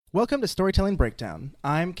Welcome to Storytelling Breakdown.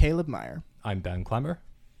 I'm Caleb Meyer. I'm Ben Clemmer.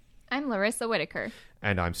 I'm Larissa Whitaker.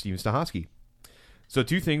 And I'm Steven Stahoski. So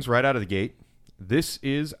 2 things right out of the gate. This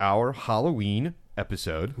is our Halloween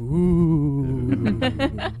episode. Ooh.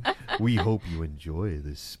 We hope you enjoy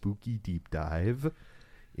this spooky deep dive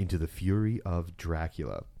into the Fury of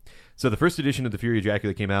Dracula. So the first edition of the Fury of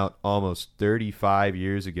Dracula came out almost 35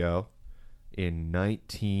 years ago in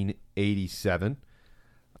 1987.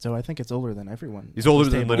 So I think it's older than everyone. It's older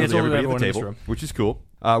than It's literally older than everybody at the everyone in this table, room. which is cool.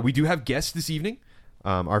 We do have guests this evening.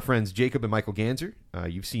 Our friends Jacob and Michael Ganser.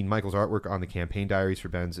 You've seen Michael's artwork on the campaign diaries for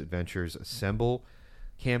Ben's Adventures Assemble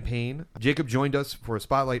campaign. Jacob joined us for a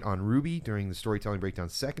spotlight on Ruby during the Storytelling Breakdown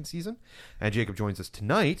second season. And Jacob joins us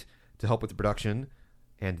tonight to help with the production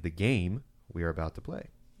and the game we are about to play.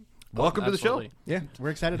 Welcome to the show. Absolutely. Yeah, we're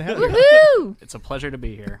excited to have you. Woohoo! It's a pleasure to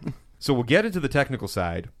be here. So we'll get into the technical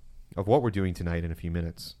side of what we're doing tonight in a few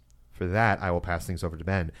minutes. For that, I will pass things over to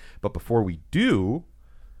Ben. But before we do,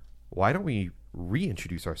 why don't we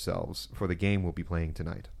reintroduce ourselves for the game we'll be playing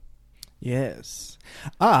tonight? Yes.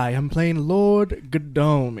 I am playing Lord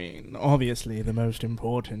Godalming, obviously the most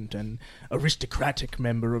important and aristocratic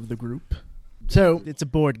member of the group. So, it's a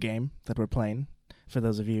board game that we're playing, for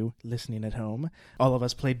those of you listening at home. All of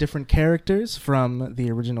us play different characters from the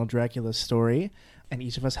original Dracula story, and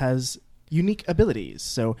each of us has unique abilities.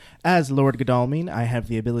 So, as Lord Godalming, I have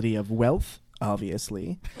the ability of wealth,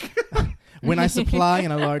 obviously. When I supply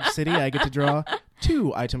in a large city, I get to draw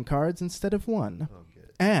 2 item cards instead of 1.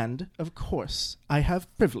 And, of course, I have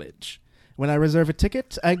privilege. When I reserve a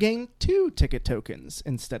ticket, I gain 2 ticket tokens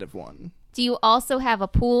instead of 1. Do you also have a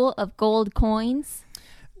pool of gold coins?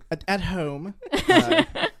 At home,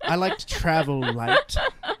 I like to travel light,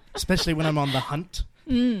 especially when I'm on the hunt.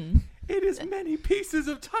 It is many pieces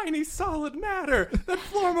of tiny solid matter that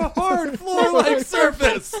form a hard floor-like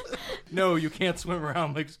surface. No, you can't swim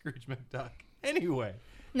around like Scrooge McDuck. Anyway.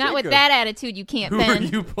 Not with Jacob, that attitude, you can't, Who are Ben.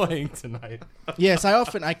 you playing tonight? Yes,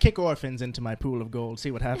 I kick orphans into my pool of gold,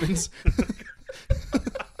 see what happens.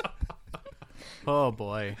 Oh,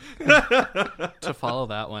 boy. To follow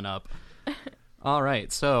that one up. All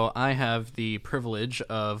right, so I have the privilege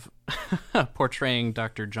of portraying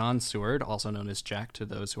Dr. John Seward, also known as Jack to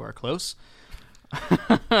those who are close.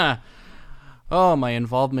 Oh, my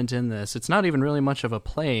involvement in this. It's not even really much of a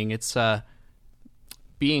playing. It's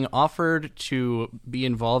being offered to be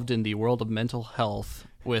involved in the world of mental health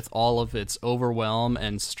with all of its overwhelm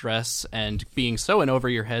and stress and being so in over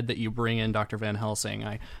your head that you bring in Dr. Van Helsing.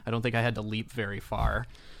 I don't think I had to leap very far.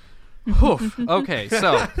 Oof. Okay,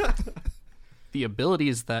 so the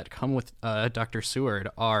abilities that come with Dr. Seward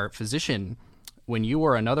are Physician. When you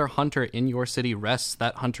or another hunter in your city rests,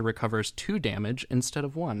 that hunter recovers 2 damage instead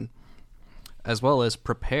of 1. As well as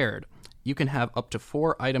Prepared. You can have up to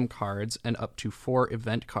 4 item cards and up to 4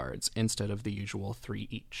 event cards instead of the usual 3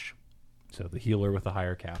 each. So the healer with a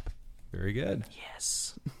higher cap. Very good.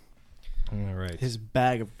 Yes. All right. His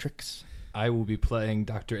bag of tricks. I will be playing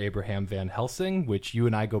Dr. Abraham Van Helsing, which you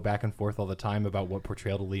and I go back and forth all the time about what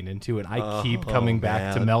portrayal to lean into, and I keep coming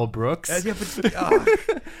back to man. Mel Brooks. Yeah, but,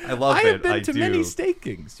 I love I it. have been to do. many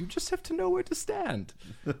stakings. You just have to know where to stand.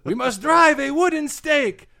 We must drive a wooden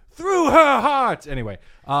stake through her heart. Anyway,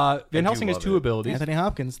 Van do Helsing has love 2 it. abilities. Anthony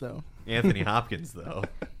Hopkins, though. Anthony Hopkins, though.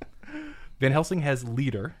 Van Helsing has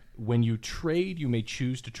Leader. When you trade, you may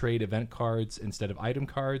choose to trade event cards instead of item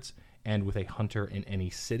cards, and with a hunter in any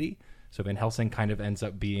city. So Van Helsing kind of ends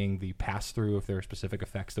up being the pass-through if there are specific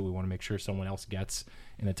effects that we want to make sure someone else gets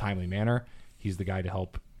in a timely manner. He's the guy to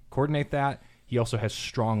help coordinate that. He also has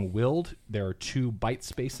Strong-Willed. There are 2 bite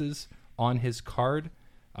spaces on his card.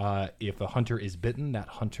 If a hunter is bitten, that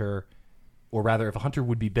hunter, or rather, if a hunter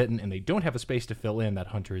would be bitten and they don't have a space to fill in, that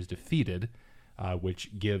hunter is defeated,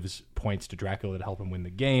 which gives points to Dracula to help him win the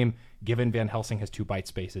game. Given Van Helsing has 2 bite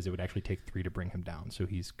spaces, it would actually take 3 to bring him down. So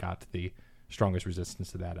he's got the strongest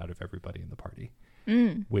resistance to that out of everybody in the party,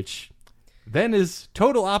 which then is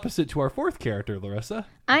total opposite to our 4th character, Larissa.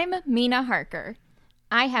 I'm Mina Harker.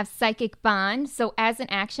 I have Psychic Bond, so as an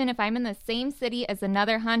action, if I'm in the same city as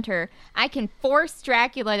another hunter, I can force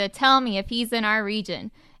Dracula to tell me if he's in our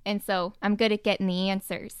region. And so I'm good at getting the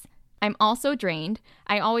answers. I'm also drained.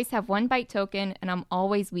 I always have 1 bite token, and I'm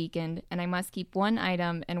always weakened, and I must keep 1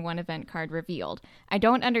 item and 1 event card revealed. I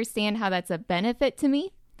don't understand how that's a benefit to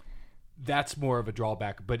me. That's more of a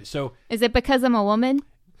drawback. But so, Is it because I'm a woman?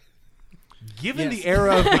 given Yes. the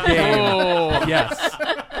era of the game, yes.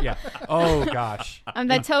 Yeah. Oh, gosh. I'm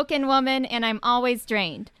the token woman, and I'm always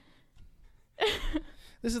drained.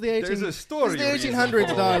 This is the There's a story This is the reason 1800s,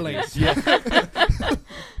 for all darling. this.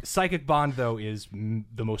 Psychic Bond, though, is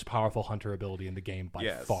the most powerful hunter ability in the game by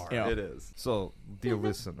Yes, far. Yeah. it is. So, dear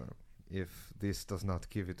listener, if this does not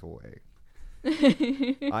give it away,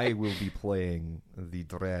 I will be playing the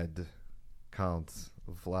dread Count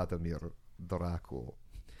Vladimir Dracula.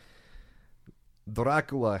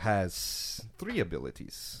 Dracula has 3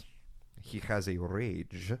 abilities. He has a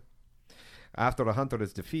rage. After a hunter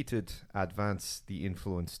is defeated, advance the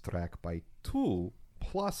influence track by 2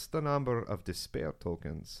 plus the number of despair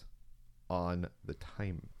tokens on the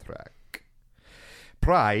time track.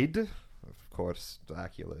 Pride, of course,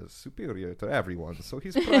 Dracula is superior to everyone, so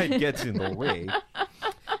his pride gets in the way.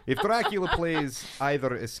 If Dracula plays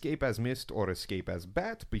either Escape as Mist or Escape as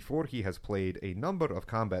Bat before he has played a number of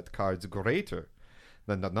combat cards greater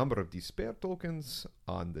than the number of despair tokens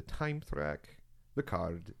on the time track, the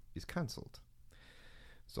card is cancelled.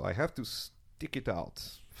 So I have to stick it out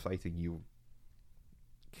fighting you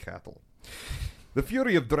cattle. The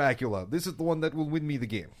Fury of Dracula. This is the one that will win me the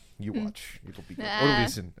game. You watch. It'll be good. Or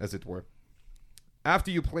listen, as it were.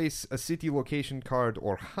 After you place a city location card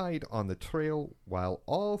or hide on the trail while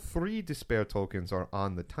all 3 despair tokens are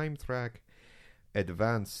on the time track,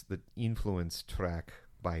 advance the influence track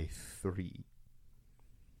by 3.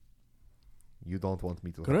 You don't want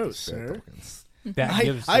me to have Gross, despair sir. tokens. That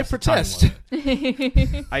gives I us a time protest.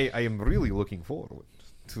 limit. I am really looking forward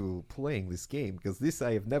to playing this game because this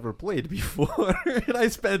I have never played before, and I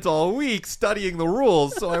spent all week studying the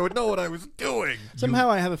rules so I would know what I was doing. Somehow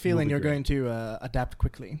I have a feeling be you're great. going to adapt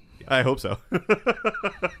quickly. I hope so.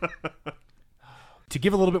 To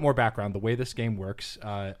give a little bit more background, the way this game works,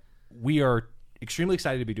 we are extremely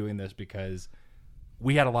excited to be doing this because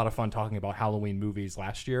we had a lot of fun talking about Halloween movies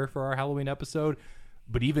last year for our Halloween episode.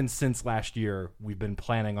 But even since last year, we've been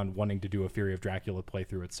planning on wanting to do a Fury of Dracula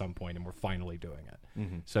playthrough at some point, and we're finally doing it.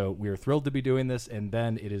 So we are thrilled to be doing this, and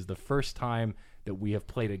then it is the first time that we have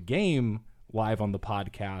played a game live on the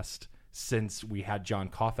podcast since we had John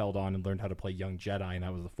Caulfield on and learned how to play Young Jedi, and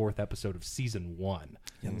that was the 4th episode of Season 1.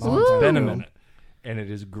 So it's been a minute. And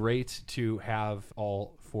it is great to have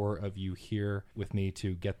all 4 of you here with me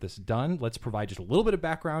to get this done. Let's provide just a little bit of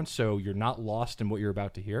background so you're not lost in what you're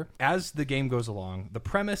about to hear. As the game goes along, the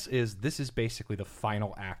premise is this is basically the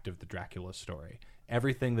final act of the Dracula story.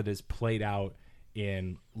 Everything that is played out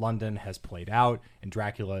in London has played out, and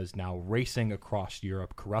Dracula is now racing across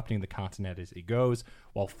Europe, corrupting the continent as he goes,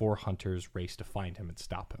 while 4 hunters race to find him and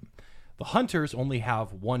stop him. The hunters only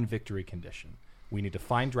have one victory condition. We need to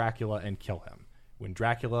find Dracula and kill him. When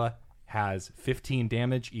Dracula has 15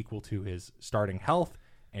 damage equal to his starting health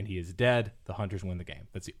and he is dead, the hunters win the game.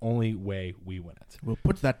 That's the only way we win it. We'll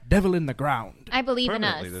put that devil in the ground. I believe in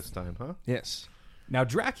us. Permanently this time, huh? Yes. Now,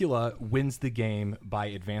 Dracula wins the game by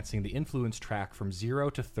advancing the influence track from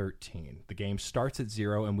 0 to 13. The game starts at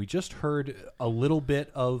 0, and we just heard a little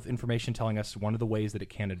bit of information telling us one of the ways that it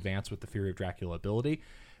can advance with the Fury of Dracula ability.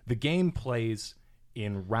 The game plays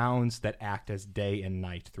in rounds that act as day and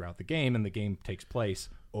night throughout the game, and the game takes place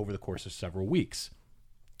over the course of several weeks.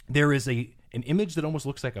 There is an image that almost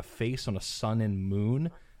looks like a face on a sun and moon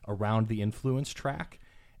around the influence track,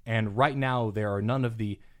 and right now there are none of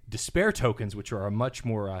the despair tokens, which are a much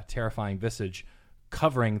more terrifying visage,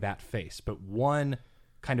 covering that face, but one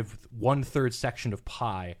kind of 1/3 section of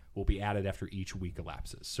pie will be added after each week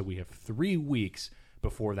elapses. So we have 3 weeks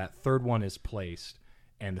before that third one is placed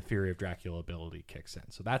and the Fury of Dracula ability kicks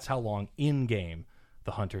in. So that's how long in-game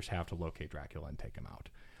the hunters have to locate Dracula and take him out.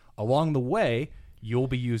 Along the way, you'll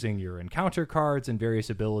be using your encounter cards and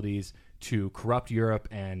various abilities to corrupt Europe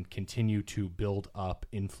and continue to build up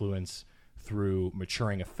influence through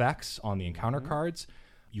maturing effects on the encounter cards.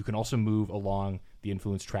 You can also move along the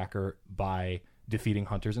influence tracker by defeating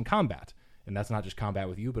hunters in combat. And that's not just combat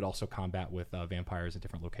with you, but also combat with vampires in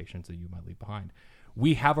different locations that you might leave behind.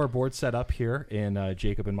 We have our board set up here in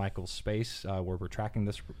Jacob and Michael's space where we're tracking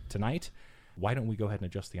this tonight. Why don't we go ahead and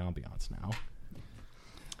adjust the ambiance now?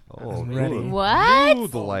 Oh, ready. good. What?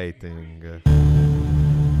 Mood lighting.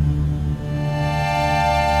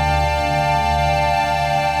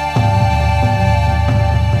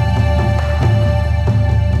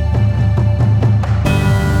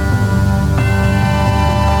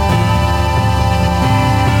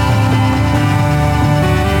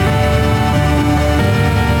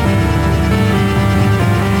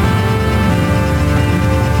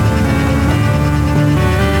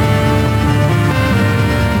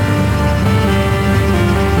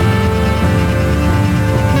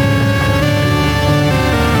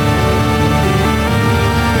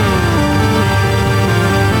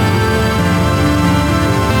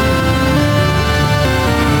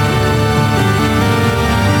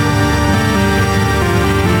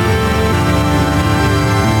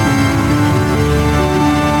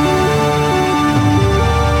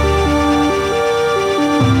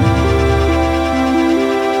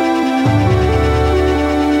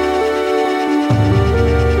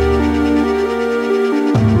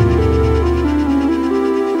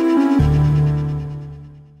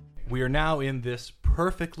 in this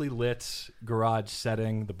perfectly lit garage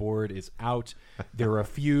setting. The board is out. There are a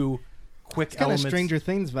few quick Kind of elements. Stranger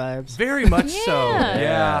Things vibes. Very much so.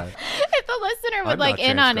 Yeah. If the listener would I'm like not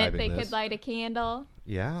in on it, they transcribing this. could light a candle,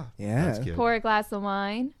 Yeah. Yeah. That's good. pour a glass of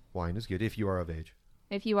wine Wine is good if you are of age.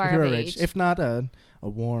 if you are If you're of rich. age. If not, a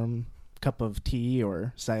warm cup of tea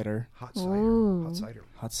or cider. Hot cider. Ooh. Hot cider.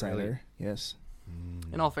 Hot cider. Yes.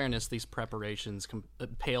 In all fairness, these preparations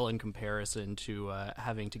pale in comparison to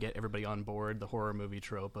having to get everybody on board the horror movie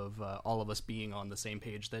trope of all of us being on the same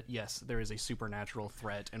page that, yes, there is a supernatural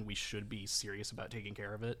threat and we should be serious about taking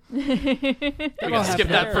care of it. We gotta skip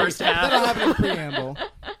that first half. That'll happen in the preamble.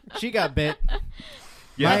 She got bit.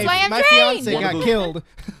 Yeah. That's why I'm my trained. fiance One of got those- killed.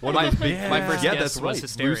 One of those big. My first yeah, guess that's was right.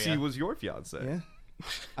 Hysteria. Lucy was your fiance. Yeah.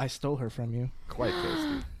 I stole her from you. Quite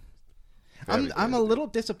tasty. I'm a little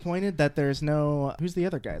disappointed that there's no. Who's the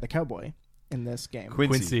other guy? The cowboy in this game.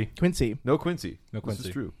 Quincy. Quincy. No Quincy. No This Quincy.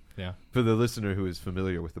 is true. Yeah. For the listener who is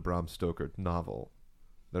familiar with the Bram Stoker novel,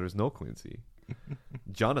 there is no Quincy.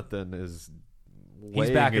 Jonathan is He's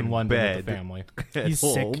back in London bed with the family. at He's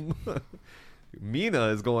sick. home. Mina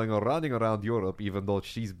is running around Europe even though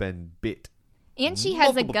she's been bit. And she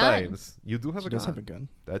has a multiple gun. times. You do have She a does gun. have a gun.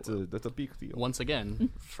 That's a big deal. Once again,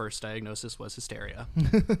 first diagnosis was hysteria.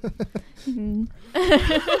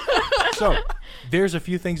 So there's a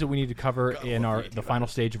few things that we need to cover in the final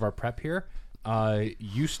stage of our prep here.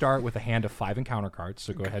 You start with a hand of 5 encounter cards,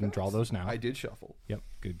 so go ahead and draw those now. I did shuffle. Yep,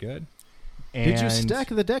 good. Did you And stack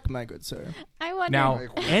the deck, my good sir? I wonder. Now,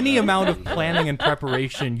 any amount of planning and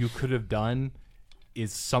preparation you could have done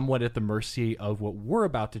is somewhat at the mercy of what we're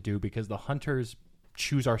about to do, because the hunters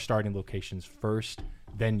choose our starting locations first.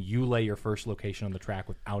 Then you lay your first location on the track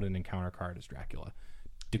without an encounter card as Dracula,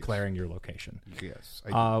 declaring your location. Yes.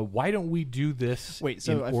 Why don't we do this Wait,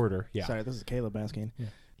 so in order? Yeah. Sorry, this is Caleb asking.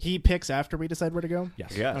 He picks after we decide where to go?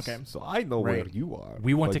 Yes. yes. Okay. So I know where Right. you are.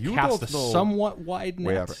 We want but to you cast a don't know somewhat wide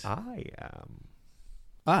where net. I am.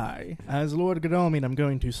 I, as Lord Godalming, I'm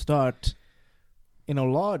going to start in a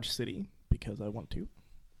large city because I want to.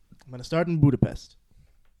 I'm going to start in Budapest.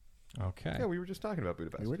 Okay. Yeah, we were just talking about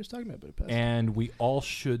Budapest. We were just talking about Budapest. And we all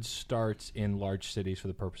should start in large cities for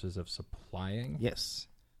the purposes of supplying. Yes.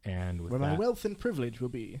 And with Where my that, wealth and privilege will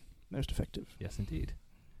be most effective. yes, indeed.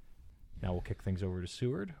 Now we'll kick things over to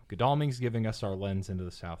Seward. Godalming's giving us our lens into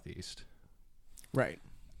the southeast. Right.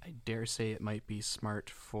 I dare say it might be smart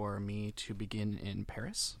for me to begin in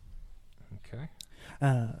Paris. Okay.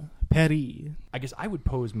 Paris. I guess I would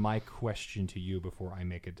pose my question to you before I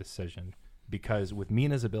make a decision, because with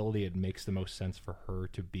Mina's ability, it makes the most sense for her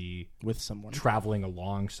to be With someone. traveling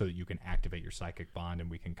along so that you can activate your psychic bond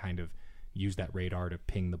and we can kind of use that radar to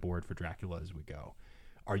ping the board for Dracula as we go.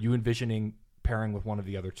 Are you envisioning pairing with one of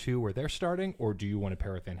the other two where they're starting, or do you want to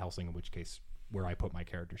pair with Van Helsing, in which case where I put my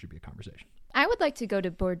character should be a conversation? I would like to go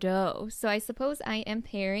to Bordeaux, so I suppose I am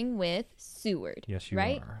pairing with Seward. Yes, you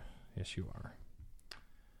right? are. Yes, you are.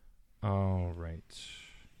 All right.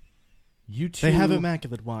 You two. They have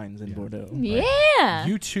immaculate wines in Bordeaux. Yeah.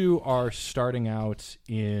 You two are starting out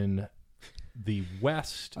in the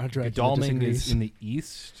west. Our Dracula Godalming is disagrees. in the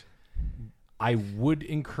east. I would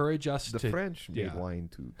encourage us The to. French made yeah. wine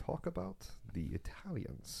to talk about. The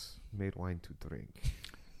Italians made wine to drink.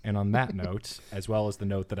 And on that note, as well as the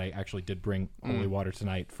note that I actually did bring holy water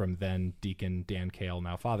tonight from then Deacon Dan Kale,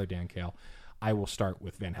 now Father Dan Kale, I will start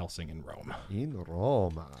with Van Helsing in Rome. In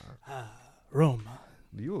Roma. Rome.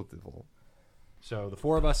 Beautiful. So the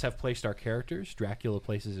four of us have placed our characters. Dracula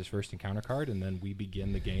places his first encounter card, and then we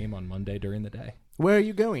begin the game on Monday during the day. Where are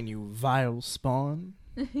you going, you vile spawn?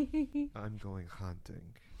 I'm going hunting.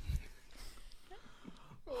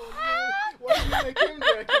 Why do you make him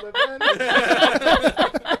Dracula, man?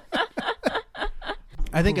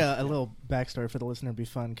 I think a little backstory for the listener would be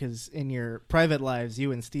fun, because in your private lives,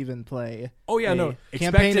 you and Steven play Oh yeah, a no. campaign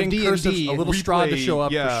of Expecting D&D. Curse of a little We Strahd to play- show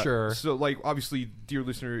up yeah, for sure. So, like, obviously, dear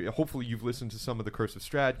listener, hopefully you've listened to some of the Curse of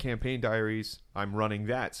Strahd campaign diaries. I'm running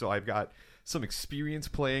that, so I've got some experience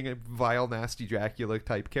playing a vile, nasty Dracula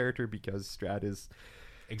type character because Strahd is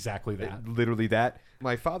Exactly that. literally that.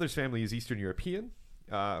 My father's family is Eastern European.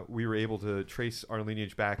 We were able to trace our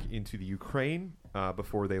lineage back into the Ukraine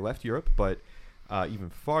before they left Europe, but even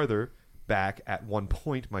farther back, at one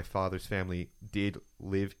point, my father's family did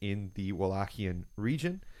live in the Wallachian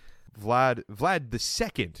region. Vlad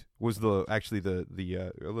II was a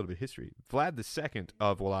little bit of history. Vlad II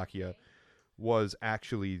of Wallachia was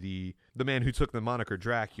actually the man who took the moniker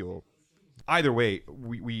Dracula. Either way,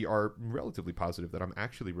 we are relatively positive that I'm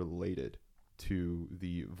actually related to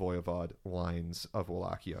the Voivod lines of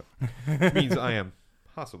Wallachia. Means I am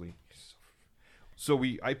possibly. So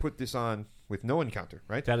I put this on with no encounter,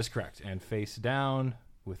 right? That is correct. And face down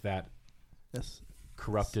with that Yes.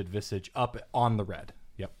 corrupted visage up on the red.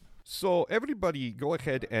 Yep. So everybody go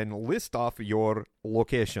ahead and list off your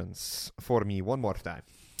locations for me one more time.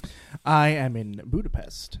 I am in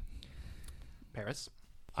Budapest. Paris.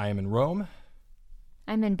 I am in Rome.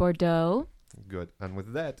 I'm in Bordeaux. Good. And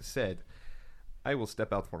with that said, I will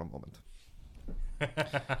step out for a moment.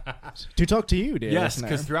 To talk to you, dear Yes, listener.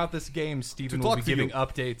 because throughout this game, Stephen To will talk be to giving you.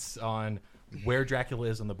 updates on where Dracula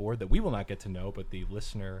is on the board that we will not get to know, but the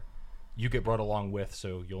listener, you get brought along with,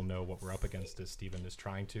 so you'll know what we're up against as Stephen is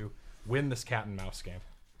trying to win this cat and mouse game.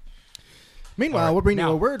 Meanwhile, All right, we'll bring you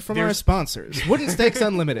now, a word from our there's- sponsors. Wooden Stakes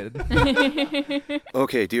Unlimited.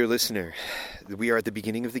 Okay, dear listener, we are at the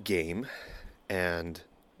beginning of the game, and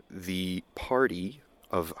the party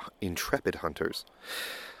of intrepid hunters,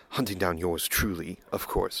 hunting down yours truly, of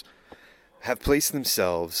course, have placed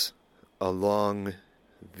themselves along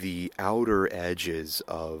the outer edges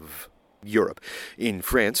of Europe. In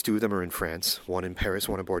France, 2 of them are in France, one in Paris,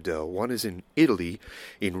 one in Bordeaux, one is in Italy,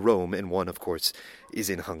 in Rome, and one, of course, is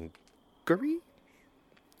in Hungary?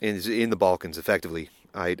 Is in the Balkans, effectively.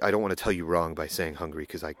 I don't want to tell you wrong by saying Hungary,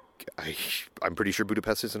 because I'm pretty sure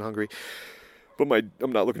Budapest is in Hungary. But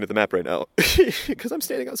I'm not looking at the map right now, because I'm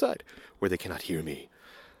standing outside, where they cannot hear me.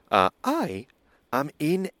 I am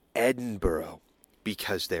in Edinburgh,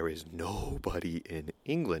 because there is nobody in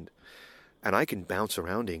England. And I can bounce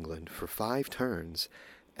around England for 5 turns,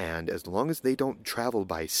 and as long as they don't travel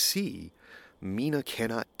by sea, Mina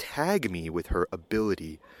cannot tag me with her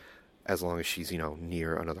ability. As long as she's,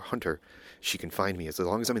 near another hunter, she can find me, as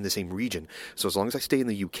long as I'm in the same region. So as long as I stay in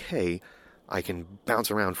the UK, I can bounce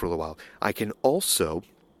around for a little while. I can also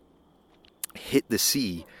hit the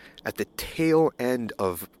sea at the tail end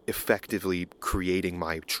of effectively creating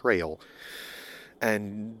my trail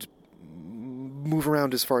and move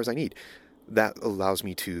around as far as I need. That allows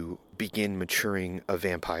me to begin maturing a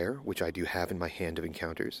vampire, which I do have in my hand of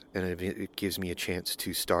encounters, and it gives me a chance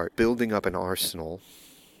to start building up an arsenal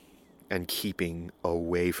and keeping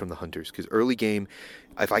away from the hunters. Because early game,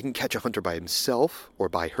 if I can catch a hunter by himself or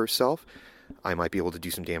by herself, I might be able to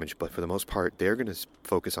do some damage. But for the most part, they're going to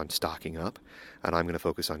focus on stocking up, and I'm going to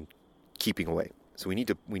focus on keeping away. So we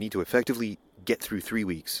need to effectively get through 3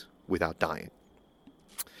 weeks without dying.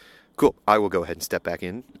 Cool. I will go ahead and step back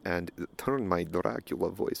in and turn my Dracula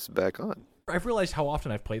voice back on. I've realized how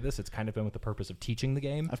often I've played this. It's kind of been with the purpose of teaching the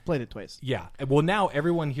game. I've played it twice. Yeah. Well, now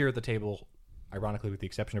everyone here at the table, ironically with the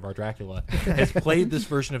exception of our Dracula, has played this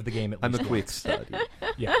version of the game at I'm a least quick once. study.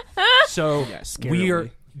 Yeah. So Yeah, we are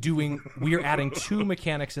scarily. adding 2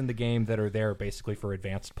 mechanics in the game that are there basically for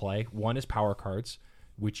advanced play. One is power cards,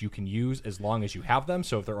 which you can use as long as you have them.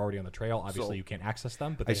 So if they're already on the trail, obviously So, you can't access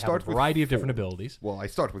them, but I they have start a with variety of 4. different abilities. Well, I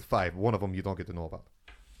start with 5. One of them you don't get to know about.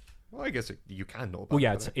 Well, I guess you can know about. Well,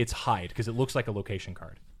 yeah, but it's hide because it looks like a location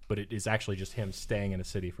card, but it is actually just him staying in a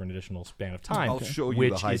city for an additional span of time. I'll show you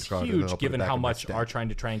which the hide is card and then I'll huge put it given back how in my much stack. our trying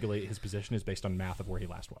to triangulate his position is based on math of where he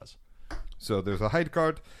last was. So there's a hide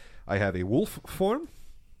card. I have a wolf form.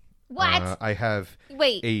 What? I have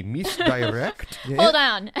Wait. a misdirect. Hold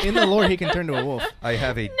on. In the lore, he can turn to a wolf. I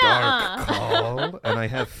have a dark call, and I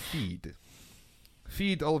have feed.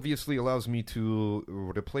 Feed obviously allows me to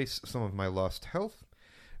replace some of my lost health.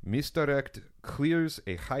 Misdirect clears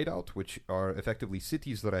a hideout, which are effectively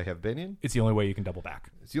cities that I have been in. It's the only way you can double back.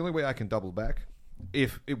 It's the only way I can double back.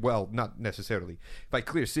 Well, not necessarily. If I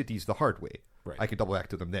clear cities the hard way, Right. I can double back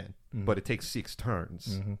to them then. But it takes 6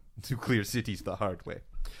 turns to clear cities the hard way.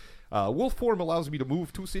 Wolf form allows me to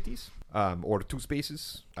move 2 cities, or 2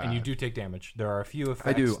 spaces. And you do take damage. There are a few effects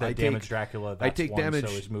I do. that I damage take- Dracula. I That's take one, damage-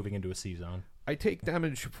 so he's moving into a C zone. I take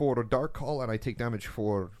damage for Dark Call, and I take damage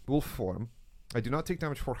for Wolf form. I do not take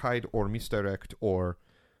damage for Hide or Misdirect or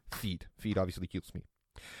Feed. Feed obviously kills me.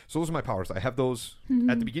 So those are my powers. I have those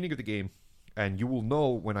at the beginning of the game, and you will know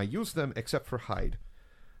when I use them, except for Hide.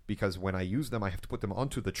 Because when I use them, I have to put them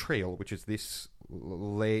onto the trail, which is this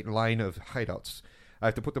line of hideouts. I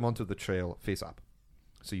have to put them onto the trail face up,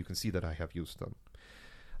 so you can see that I have used them.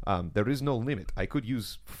 There is no limit. I could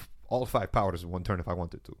use all 5 powers in one turn if I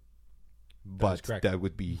wanted to. But correct. that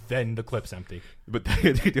would be Then the clip's empty.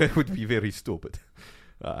 that would be very stupid.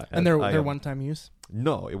 And they're I am- one-time use?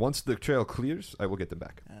 No, once the trail clears, I will get them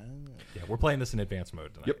back. Yeah, we're playing this in advanced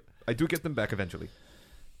mode tonight. Yep, I do get them back eventually.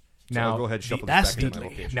 So Now, I'll go ahead and shuffle the this back into my dastardly.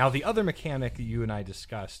 location. Now, the other mechanic that you and I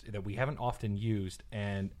discussed that we haven't often used,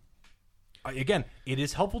 and again, it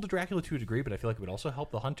is helpful to Dracula to a degree, but I feel like it would also help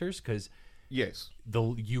the hunters because Yes,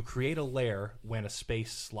 you create a lair when a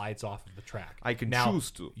space slides off of the track. I can Now,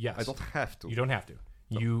 choose to. Yes, I don't have to. You don't have to.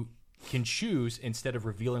 You can choose, instead of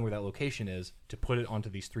revealing where that location is, to put it onto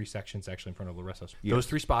these 3 sections actually in front of Larissa. Yes. Those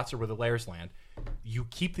 3 spots are where the layers land. You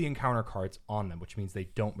keep the encounter cards on them, which means they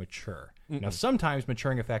don't mature. Now, sometimes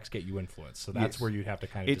maturing effects get you influenced, so that's Yes. where you'd have to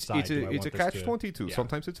kind of decide. It's a catch-22. Yeah.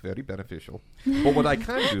 Sometimes it's very beneficial. But what I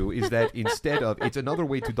can do is that instead of... It's another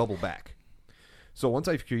way to double back. So once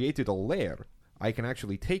I've created a layer, I can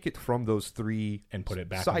actually take it from those 3 And put it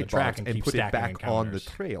back on the sidebars track and keep put it stacking back on the encounters.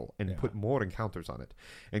 trail and Yeah. put more encounters on it.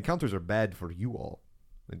 Encounters are bad for you all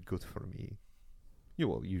and good for me.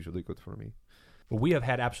 You all usually good for me. Well, we have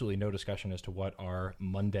had absolutely no discussion as to what our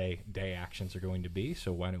Monday day actions are going to be,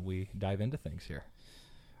 so why don't we dive into things here?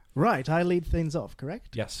 Right, I lead things off,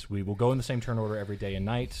 correct? Yes, we will go in the same turn order every day and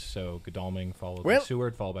night, so Godalming followed by Well,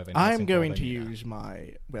 Seward, followed by Van I'm Helsing, going followed to by Nina. use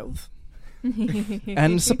my wealth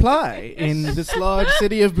and supply in this large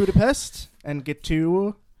city of Budapest and get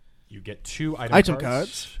 2. You get 2 item, Item cards,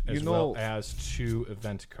 cards. as You well know, as 2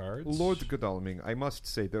 event cards. Lord Godalming, I must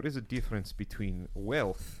say there is a difference between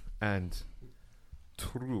wealth and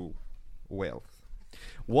true wealth.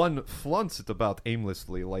 One flaunts it about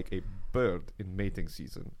aimlessly like a bird in mating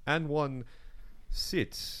season, and one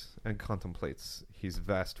sits and contemplates his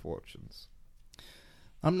vast fortunes.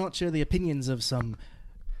 I'm not sure the opinions of some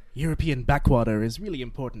European backwater is really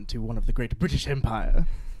important to one of the great British Empire.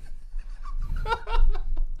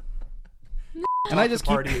 And I just keep,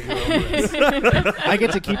 party at your own risk. I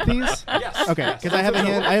get to keep these? Yes. Okay, yes. because I have a No,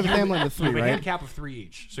 hand. I have a you family with You 3, have a right? handicap of 3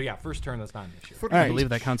 each. So yeah, first turn, that's not an issue. All I right. believe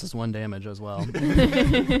that counts as 1 damage as well.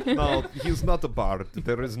 No, he's not a bard.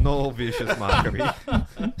 There is no vicious mockery.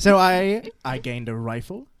 So I gained a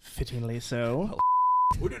rifle, fittingly so.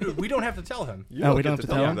 We don't have to tell him. You Oh, we get don't have to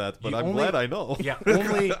tell him that, but You I'm only- glad I know. Yeah,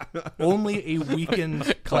 only a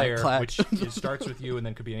weakened player, clack. which starts with you and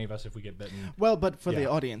then could be any of us if we get bitten. Well, but for the Yeah.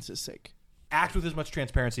 audience's sake, Act with as much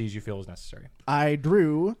transparency as you feel is necessary. I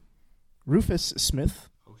drew Rufus Smith,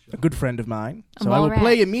 a good friend of mine. A So I will mole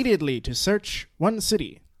play rat. immediately to search one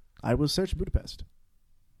city. I will search Budapest.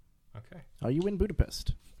 Okay. Are you in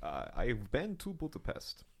Budapest? I've been to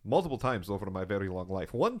Budapest multiple times over my very long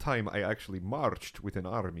life. One time I actually marched with an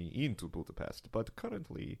army into Budapest, but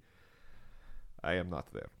currently I am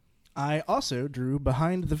not there. I also drew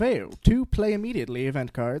Behind the Veil, 2 play immediately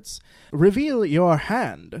event cards. Reveal your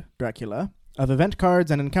hand, Dracula, of event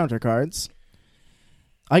cards and encounter cards.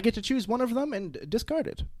 I get to choose one of them and discard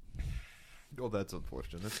it. Oh, that's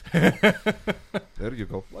unfortunate. There you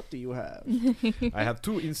go. What do you have? I have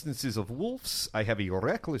 2 instances of wolves. I have a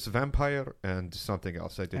reckless vampire and something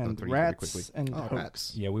else I did And not read very rats quickly. and oh, hoax.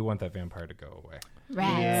 rats. Yeah, we want that vampire to go away.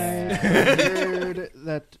 Rats. Yeah, heard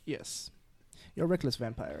that, yes. Your reckless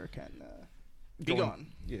vampire can be Go on. gone.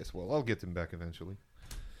 Yes, well, I'll get him back eventually.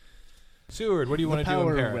 Seward, what do you The want to do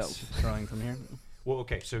power in of Paris? wealth. Throwing from here. Well,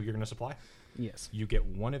 okay, so you're going to supply? Yes. You get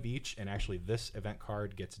 1 of each, and actually this event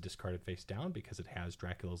card gets discarded face down because it has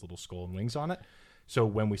Dracula's little skull and wings on it. So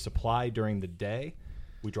when we supply during the day,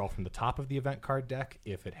 we draw from the top of the event card deck.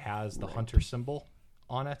 If it has the hunter symbol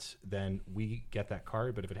on it, then we get that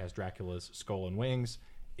card. But if it has Dracula's skull and wings,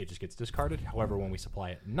 it just gets discarded. However, when we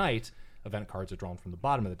supply at night, event cards are drawn from the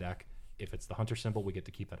bottom of the deck. If it's the hunter symbol, we get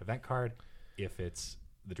to keep that event card. If it's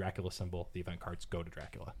the Dracula symbol, the event cards go to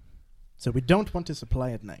Dracula. So we don't want to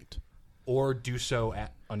supply at night. Or do so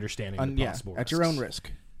at understanding the Yeah, possible at your own risks.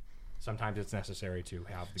 risk. Sometimes it's necessary to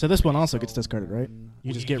have. So this one also gets discarded, right? You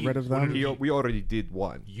Well, just he- get rid of what them? did We already did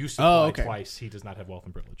 1. You supply okay. twice. He does not have wealth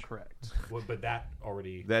and privilege. Correct. Well, but that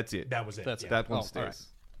already. That's it. That was it. That's yeah. That one Oh, stays. all right.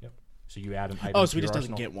 Yep. So you add an item. Oh, to so he your just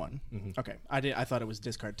doesn't arsenal. get one. Mhm. Okay. I thought it was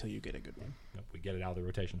discard till you get a good one. Nope, we get it out of the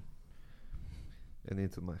rotation. And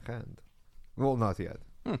into my hand. Well, not yet,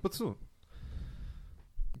 but soon.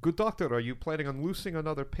 Good doctor, are you planning on losing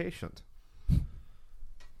another patient?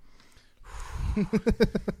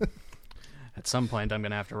 At some point, I'm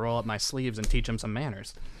going to have to roll up my sleeves and teach him some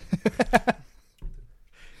manners.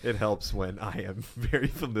 It helps when I am very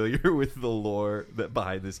familiar with the lore that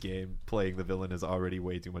behind this game. Playing the villain is already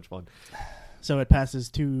way too much fun. So it passes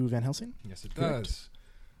to Van Helsing? Yes, it Correct. does.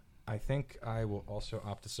 I think I will also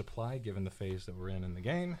opt to supply, given the phase that we're in the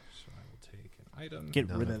game. So I will take an item. Get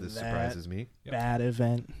None rid of of this that surprises me. Yep. bad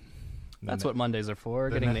event. And That's then what Mondays are for,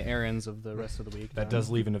 then getting that- the errands of the rest of the week. That done. does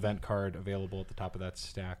leave an event card available at the top of that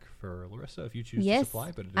stack for Larissa if you choose to Yes,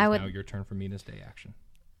 supply. But it is I would- now your turn for Mina's day action.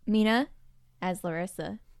 Mina, as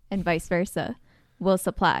Larissa, and vice versa, will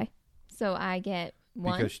supply. So I get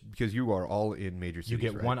 1. Because you are all in major cities, You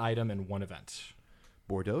get right? 1 item and 1 event.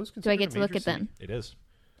 Bordeaux's Do I considered get a to look major at them? city? It is.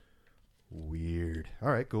 Weird. All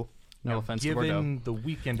right, cool. No offense to Bordeaux. Given the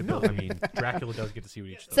weekend ability, I mean, Dracula does get to see what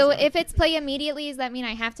each of those So are. if it's play immediately, does that mean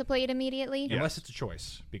I have to play it immediately? Unless it's a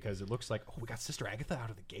choice, because it looks like, we got Sister Agatha out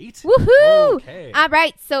of the gate. Woohoo! Okay. All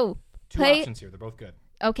right, so Two play. options here. They're both good.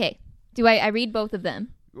 Okay. Do I read both of them?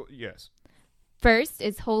 Well, yes. First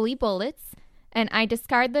is Holy Bullets, and I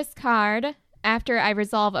discard this card after I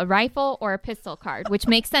resolve a rifle or a pistol card, which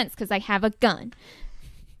makes sense because I have a gun.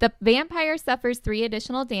 The vampire suffers 3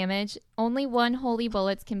 additional damage. Only 1 holy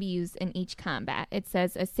bullets can be used in each combat. It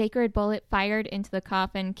says a sacred bullet fired into the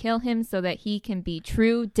coffin, kill him so that he can be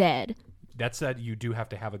true dead. That said, you do have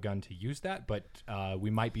to have a gun to use that, but we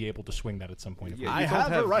might be able to swing that at some point. Yeah, I you don't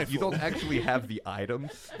have a rifle. You don't actually have the item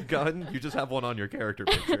gun. You just have one on your character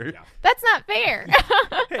picture. Yeah. That's not fair.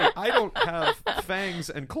 Hey, I don't have fangs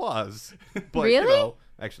and claws. But, Really?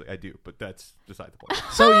 Actually, I do, but that's beside the point.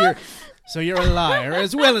 So you're a liar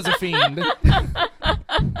as well as a fiend.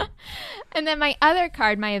 And then my other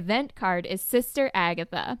card, my event card, is Sister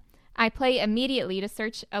Agatha. I play immediately to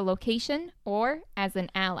search a location or as an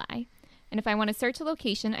ally. And if I want to search a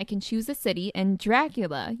location, I can choose a city. And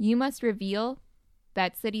Dracula, you must reveal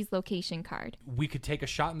that city's location card. We could take a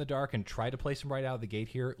shot in the dark and try to place him right out of the gate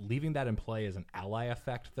here. Leaving that in play as an ally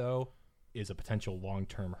effect, though, is a potential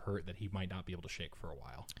long-term hurt that he might not be able to shake for a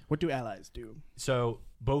while. What do allies do? So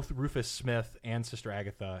both Rufus Smith and Sister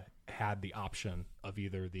Agatha had the option of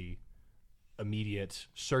either the immediate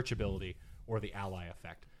search ability or the ally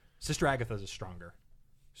effect. Sister Agatha's is stronger.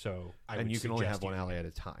 So And you can only have one ally at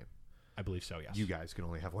a time. I believe so, yes. You guys can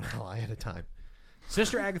only have one ally at a time.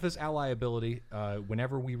 Sister Agatha's ally ability,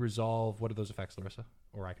 whenever we resolve, what are those effects, Larissa?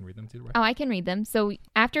 Or I can read them too, right? Oh, I can read them. So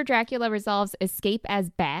after Dracula resolves escape as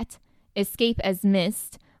bat, escape as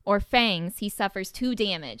mist, or fangs, he suffers 2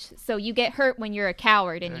 damage. So you get hurt when you're a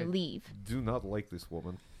coward and you leave. Do not like this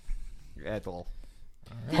woman at all.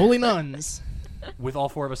 Holy nuns. With all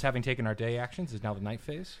 4 of us having taken our day actions, is now the night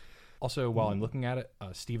phase. Also, while I'm looking at it,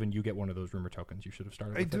 Stephen, you get one of those rumor tokens. You should have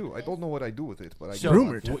started with I do. I don't know what I do with it, but I So, do.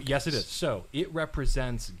 Rumor yes, it is. So it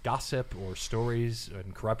represents gossip or stories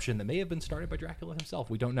and corruption that may have been started by Dracula himself.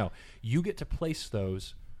 We don't know. You get to place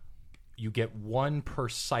those. You get 1 per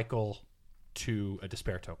cycle to a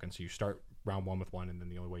despair token. So you start round 1 with 1, and then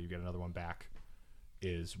the only way you get another one back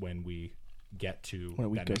is when we get to When a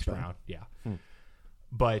week that goes next by. round. Yeah.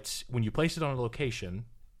 But when you place it on a location,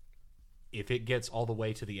 if it gets all the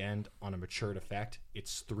way to the end on a matured effect,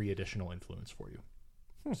 it's 3 additional influence for you.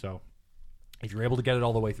 So if you're able to get it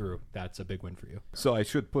all the way through, that's a big win for you. So I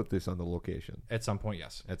should put this on the location. At some point,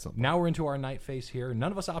 yes. At some point. Now we're into our night phase here.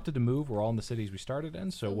 None of us opted to move. We're all in the cities we started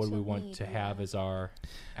in. So what do we want to have as our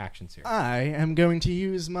actions here? I am going to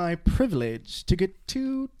use my privilege to get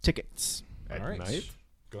 2 tickets. At all right. night?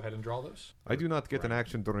 Go ahead and draw those. I do not get an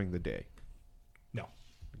action during the day. No.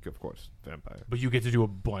 Of course, vampire. But you get to do a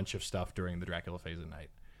bunch of stuff during the Dracula phase at night.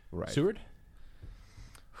 Right. Seward?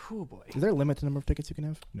 Oh boy. Is there a limit to the number of tickets you can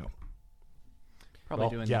have? No. Probably Well,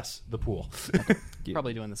 doing yes, the pool.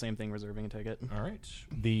 probably doing the same thing, reserving a ticket. All right.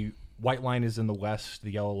 The white line is in the west,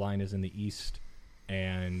 the yellow line is in the east,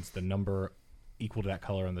 and the number equal to that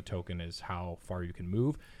color on the token is how far you can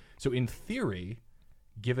move. So in theory,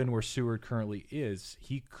 given where Seward currently is,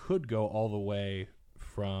 he could go all the way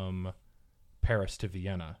from Paris to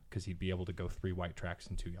Vienna because he'd be able to go 3 white tracks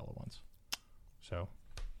and 2 yellow ones. So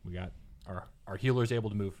we got our healer's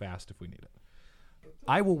able to move fast if we need it.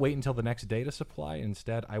 I will wait until the next day to supply.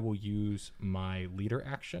 Instead, I will use my leader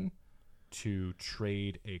action to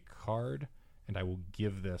trade a card, and I will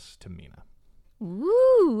give this to Mina.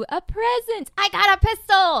 Ooh, a present. I got a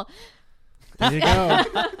pistol. There you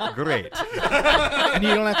go. Great. And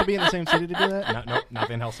you don't have to be in the same city to do that? Not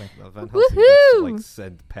Van Helsing. Van Helsing Woohoo! just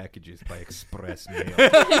send packages by express mail.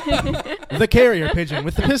 The carrier pigeon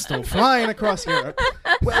with the pistol flying across Europe.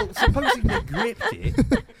 Well, supposing they gripped it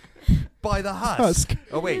by the husk. Husk.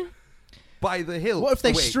 Oh wait, by the hilt. What if they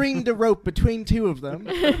oh, wait. stringed a rope between 2 of them?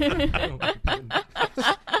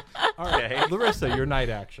 All right, Larissa, your night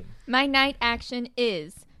action. My night action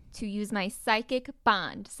is to use my psychic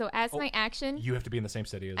bond. So as my action, You have to be in the same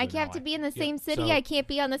city as I an have to ally. be in the Yeah, same city. so- I can't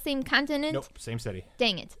be on the same continent. Nope, same city.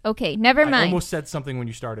 Dang it. Okay, never I mind. almost said something when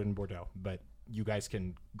you started in Bordeaux, but you guys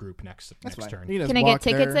can group next Fine. turn. You just Can I get walk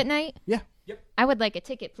tickets there. at night? Yeah. I would like a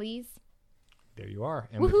ticket, please. There you are.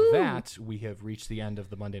 And with Woohoo! that, we have reached the end of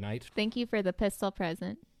the Monday night. Thank you for the pistol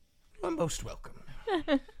present. You're most welcome.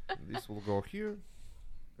 This will go here,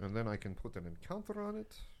 and then I can put an encounter on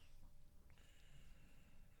it.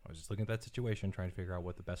 I was just looking at that situation, trying to figure out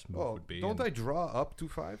what the best move Oh, would be. don't and- I draw up to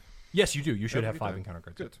 5? Yes, you do. You should have Every 5 time. encounter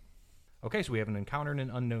cards. Good. Okay, so we have an encounter in an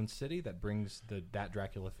unknown city that brings that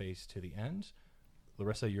Dracula phase to the end.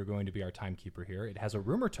 Larissa, you're going to be our timekeeper here. It has a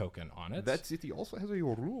rumor token on it. That city also has a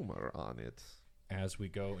rumor on it. As we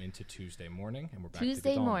go into Tuesday morning, and we're back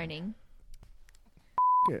Tuesday to Godalming. morning.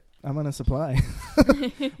 It. I'm on a supply.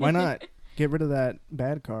 Why not? Get rid of that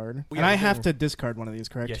bad card. We And I have have to- to discard one of these,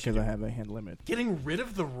 correct? Yes, you Because I do. have a hand limit. Getting rid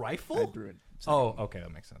of the I rifle? drew it. Oh, okay,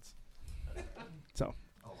 that makes sense. So.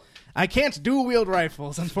 I can't dual wield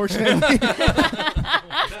rifles, unfortunately.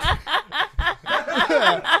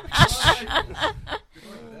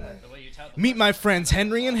 Meet my friends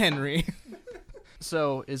Henry and Henry.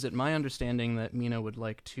 So, is it my understanding that Mina would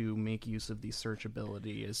like to make use of the search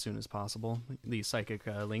ability as soon as possible? The psychic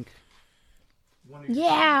link?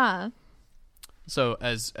 Yeah. So,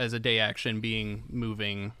 as a day action being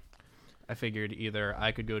moving, I figured either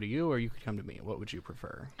I could go to you or you could come to me. What would you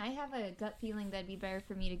prefer? I have a gut feeling that'd be better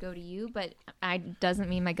for me to go to you, but I doesn't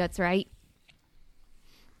mean my gut's right.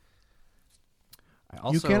 I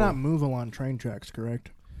also, You cannot move along train tracks,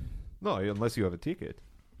 correct? No, unless you have a ticket.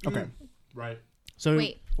 Okay. Right. So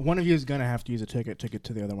Wait. one of you is going to have to use a ticket to get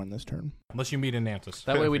to the other one this turn. Unless you meet in Nantus.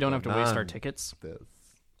 That way we don't have to waste our None. tickets.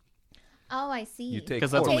 Oh, I see. You take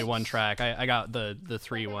Because that's Okay. only one track. I got the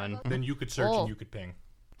 3 one. Then you could search Oh. and you could ping.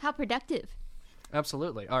 How productive.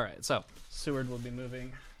 Absolutely. All right. So Seward will be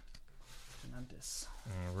moving to Nantes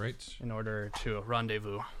All right. in order to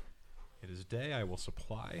rendezvous. It is day. I will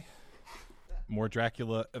supply. More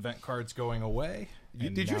Dracula event cards going away.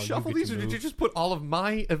 And Did you now shuffle get these, to or did you move. just put all of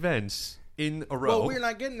my events in a row? Well, we're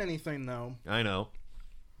not getting anything, though. I know.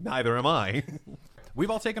 Neither am I. We've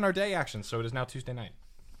all taken our day actions, so it is now Tuesday night.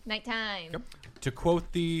 Nighttime. To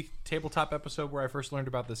quote the tabletop episode where I first learned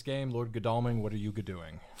about this game, Lord Godalming, what are you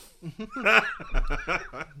doing?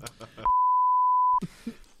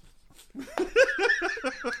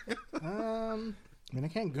 I mean, I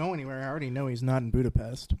can't go anywhere. I already know he's not in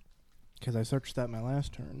Budapest because I searched that my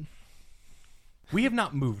last turn. We have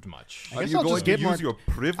not moved much. Are guess you I'll going just to get use more- your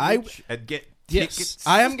privilege and get Yes, tickets?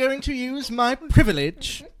 I am going to use my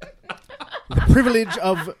privilege, the privilege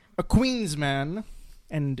of a Queensman,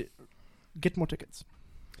 and get more tickets.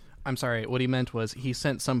 I'm sorry. What he meant was he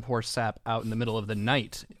sent some poor sap out in the middle of the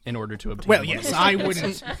night in order to obtain. Well, one of yes, those. I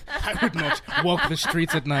wouldn't. I would not walk the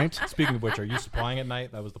streets at night. Speaking of which, are you supplying at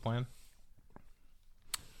night? That was the plan?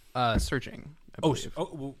 Searching. I Oh, believe.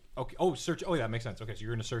 well, okay. Oh, search. Oh, yeah, that makes sense. Okay, so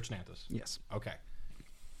you're going to search Nantus. Yes. Okay.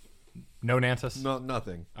 No Nantus? No,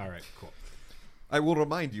 nothing. All right, cool. I will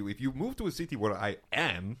remind you, if you move to a city where I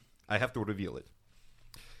am, I have to reveal it.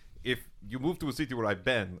 If you move to a city where I've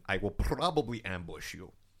been, I will probably ambush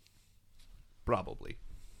you. Probably.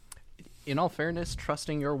 In all fairness,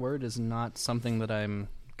 trusting your word is not something that I'm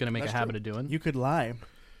going to make That's a habit true. of doing. You could lie.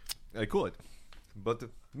 I could. But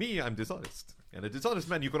me, I'm dishonest. And a dishonest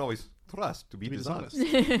man you can always trust to be dishonest.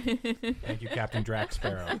 Thank you, Captain Drax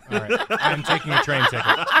Sparrow. All right, I'm taking a train ticket.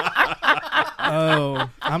 Oh,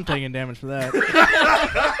 I'm taking damage for that.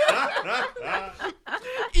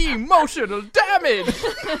 Emotional damage!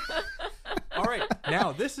 All right,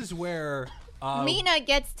 now this is where... Mina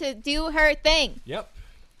gets to do her thing. Yep.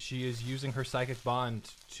 She is using her psychic bond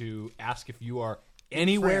to ask if you are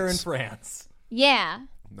anywhere in France. Yeah.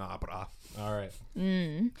 Nah, brah. All right.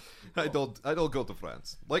 I don't go to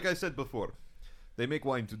France. Like I said before, they make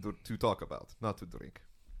wine to talk about, not to drink.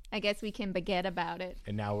 I guess we can baguette about it.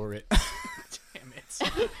 And now we're at... Damn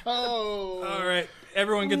it. Oh. All right.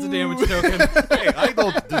 Everyone gets a damage token. Hey, I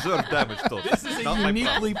don't deserve damage tokens. This is a Not my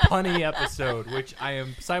uniquely punny episode, which I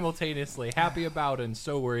am simultaneously happy about and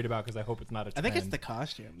so worried about because I hope it's not a 10. I think it's the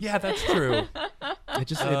costume. Yeah, that's true. It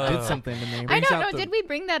did something to me. I Brings don't out know. the- Did we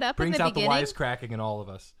bring that up in Brings the out the beginning? wisecracking in all of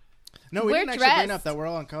us. No, we We're didn't actually bring dressed. up that we're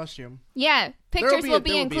all in costume. Yeah. Pictures will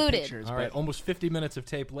be included. Pictures, All right, but almost 50 minutes of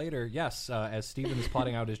tape later, yes, as Steven is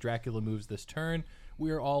plotting out his Dracula moves this turn, we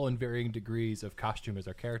are all in varying degrees of costume as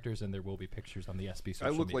our characters, and there will be pictures on the SB I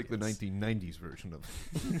social look like the medias. 1990s version of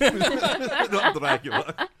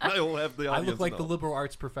Dracula. I will have the I audience look like the know. liberal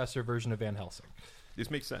arts professor version of Van Helsing. This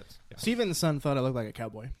makes sense. Steven's son thought I looked like a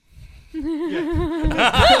cowboy.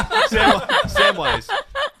 Samwise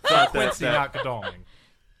thought Quincy, that, not Godalming.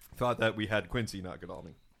 thought that we had Quincy, not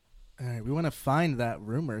Godalming. All right, we want to find that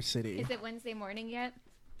rumor city. Is it Wednesday morning yet?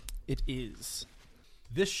 It is.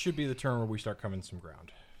 This should be the turn where we start covering some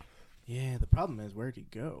ground. Yeah, the problem is where'd he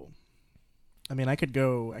go? I mean, I could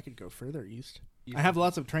go further east. I have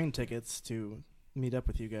lots of train tickets to meet up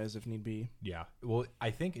with you guys if need be. Yeah. Well, I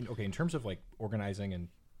think, in terms of like organizing and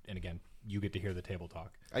again, you get to hear the table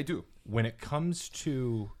talk. I do. When it comes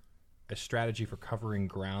to a strategy for covering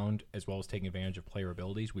ground as well as taking advantage of player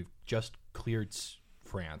abilities, we've just cleared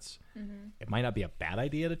France. It might not be a bad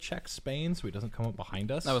idea to check Spain so he doesn't come up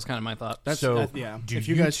behind us. That was kind of my thought. Yeah. do If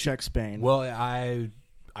you guys check Spain. Well, I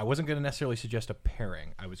wasn't going to necessarily suggest a pairing.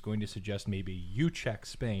 I was going to suggest maybe you check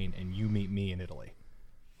Spain and you meet me in Italy.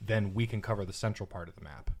 Then we can cover the central part of the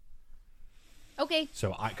map. Okay.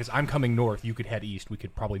 So, because I'm coming north, you could head east. We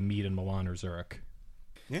could probably meet in Milan or Zurich.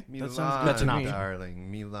 yeah, Milan, that sounds That's good an to me. option.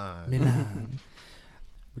 darling, Milan. Milan.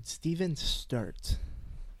 Would Steven start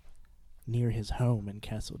near his home in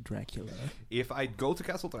Castle Dracula? If I go to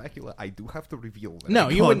Castle Dracula, I do have to reveal that No,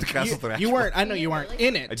 I've you gone wouldn't. to Castle You Dracula. weren't. I know you weren't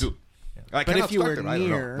in it. I do. I But cannot if you start were there. I don't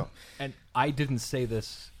know. near- No. And I didn't say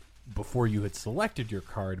this before you had selected your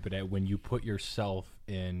card, but when you put yourself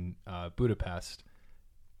in Budapest,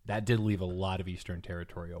 that did leave a lot of Eastern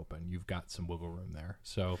territory open. You've got some wiggle room there.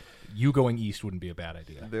 So you going east wouldn't be a bad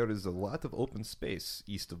idea. There is a lot of open space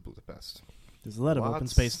east of Budapest. There's a lot of open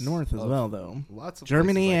Lots space north as of- well, though. Lots of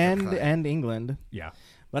Germany places I could hide. and England. Yeah.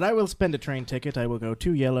 But I will spend a train ticket. I will go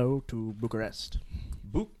to Yellow to Bucharest.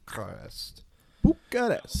 Bucharest.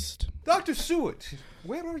 Bucharest. Dr. Seward,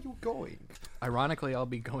 where are you going? Ironically, I'll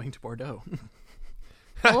be going to Bordeaux.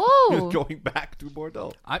 Oh. Going back to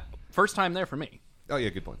Bordeaux. First time there for me. Oh, yeah,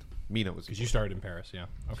 good point. Mina was. Because you started in Paris, yeah.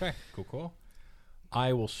 Okay, cool.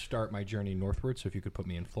 I will start my journey northward, so if you could put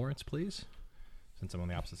me in Florence, please, since I'm on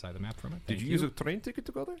the opposite side of the map from it. Did Thank you use a train ticket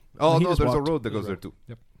to go there? Oh, he no, just there's a walked. road that There's goes a there road. too.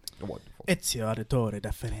 Yep. Oh, wonderful. Ezio Auditore da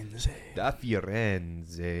Firenze. Da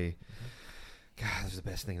Firenze. God, this is the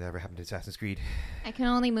best thing that ever happened to Assassin's Creed. I can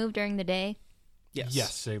only move during the day.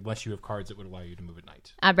 Yes, unless you have cards that would allow you to move at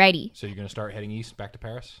night. Alrighty. So you're going to start heading east back to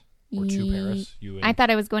Paris? Or to Paris? You and I thought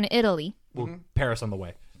I was going to Italy. well, Paris on the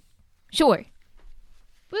way. Sure.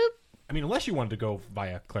 Boop. I mean, unless you wanted to go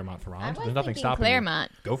via Clermont-Ferrand, I was there's nothing thinking stopping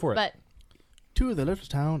Claremont, you. Go for it. but To the little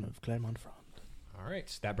town of Clermont-Ferrand. All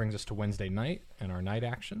right, that brings us to Wednesday night and our night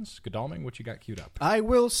actions. Godalming, what you got queued up? I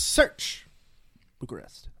will search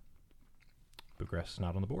Bucharest. Bucharest is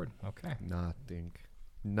not on the board. Okay. Nothing.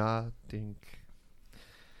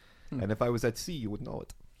 And if I was at sea, you would know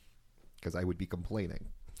it. Because I would be complaining.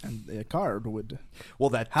 And the card would Well,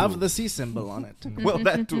 that have too. the sea symbol on it. Well,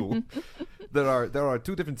 that too. There are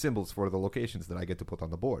two different symbols for the locations that I get to put on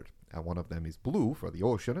the board. And one of them is blue for the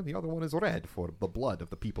ocean, and the other one is red for the blood of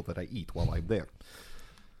the people that I eat while I'm there.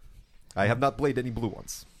 I have not played any blue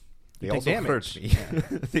ones. They take also damage. hurt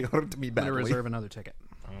me. They hurt me I'm going to badly. reserve another ticket.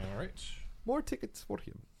 All right. More tickets for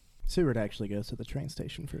him. Seward actually goes to the train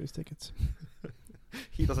station for his tickets.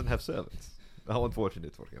 He doesn't have servants. How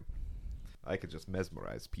unfortunate for him. I could just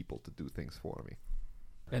mesmerize people to do things for me.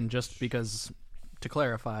 And just because, to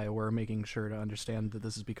clarify, we're making sure to understand that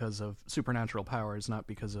this is because of supernatural powers, not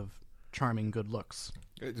because of charming good looks.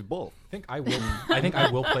 It's both. I think I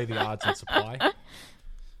will play the odds and supply. All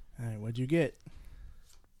right, what'd you get?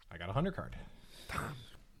 I got a 100 card.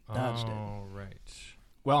 Dodged it. All right.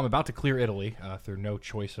 Well, I'm about to clear Italy through no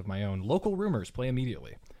choice of my own. Local rumors play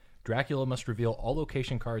immediately. Dracula must reveal all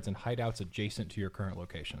location cards and hideouts adjacent to your current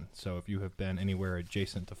location. So if you have been anywhere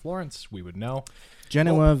adjacent to Florence, we would know.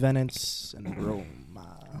 Genoa, Venice, and Rome.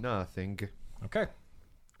 Nothing. Okay.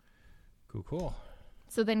 Cool.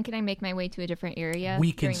 so then can I make my way to a different area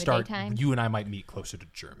We can during start. the daytime? You and I might meet closer to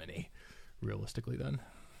Germany, realistically, then.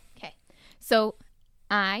 Okay. So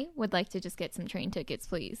I would like to just get some train tickets,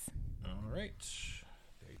 please. All right.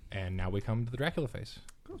 And now we come to the Dracula phase.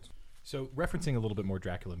 So, referencing a little bit more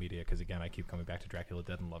Dracula media, because again, I keep coming back to Dracula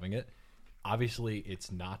Dead and loving it. Obviously,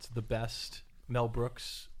 it's not the best Mel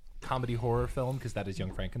Brooks comedy horror film, because that is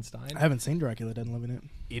Young Frankenstein. I haven't seen Dracula Dead and Living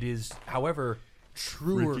It. It is, however,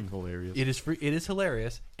 truer. Freaking hilarious. It is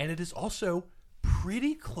hilarious, and it is also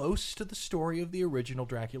pretty close to the story of the original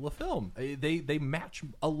Dracula film. They match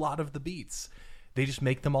a lot of the beats. They just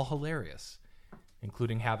make them all hilarious,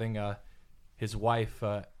 including having his wife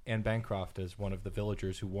Anne Bancroft as one of the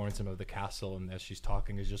villagers who warns him of the castle, and as she's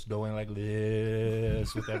talking is just going like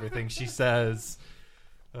this with everything she says.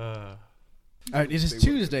 All right, it is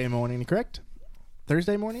Tuesday morning, correct?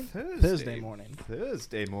 Thursday morning? Thursday morning.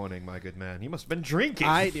 Thursday morning, my good man. You must have been drinking.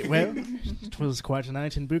 Well, it was quite a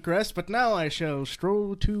night in Bucharest, but now I shall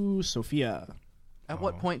stroll to Sofia. At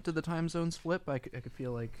what point did the time zones flip? I could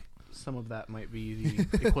feel like some of that might be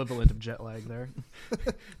the equivalent of jet lag there.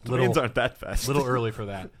 Trains aren't that fast. Little early for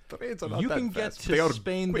that. Trains are not You that can get fast. They are to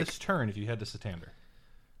Spain quick. this turn if you head to Santander.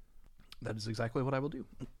 That is exactly what I will do.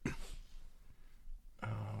 All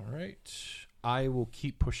right. I will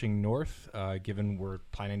keep pushing north. Given we're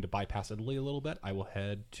planning to bypass Italy a little bit, I will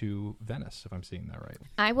head to Venice, if I'm seeing that right.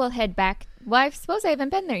 I will head back. Well, I suppose I haven't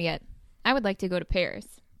been there yet. I would like to go to Paris.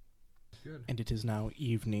 Good. And it is now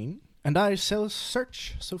evening, and I shall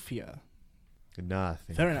search Sofia.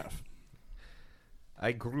 Nothing. Fair enough.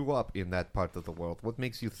 I grew up in that part of the world. What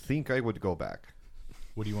makes you think I would go back?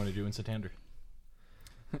 What do you want to do in Santander?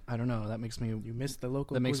 I don't know. That makes me You missed the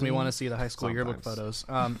local. that makes me cuisine? want to see the high school yearbook Sometimes.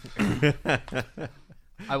 photos.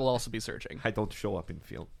 I will also be searching. I don't show up in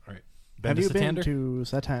film. All right. Have to you Santander? been to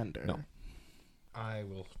Santander? No. I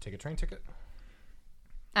will take a train ticket.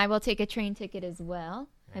 I will take a train ticket as well.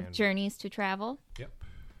 I have And- journeys to travel. Yep.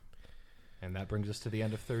 And that brings us to the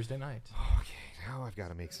end of Thursday night. Okay, now I've got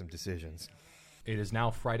to make some decisions. It is now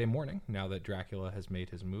Friday morning, now that Dracula has made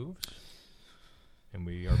his moves. And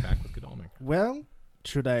we are back with Godalming. Well,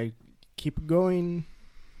 should I keep going?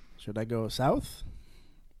 Should I go south?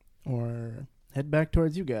 Or head back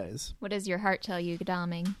towards you guys? What does your heart tell you,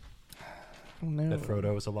 Godalming? I don't know. That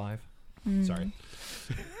Frodo is alive. Sorry.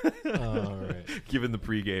 All right. Given the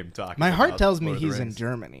pregame talk. My heart about tells me Lord of the he's in Rings.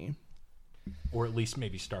 Germany. Or at least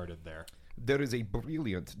maybe started there. There is a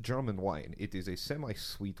brilliant German wine. It is a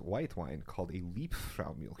semi-sweet white wine called a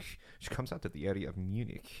Liebfraumilch, which comes out of the area of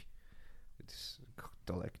Munich. It's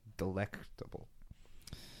delectable.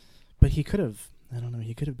 But he could have, I don't know,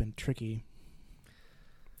 he could have been tricky.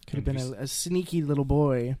 Could have And been a sneaky little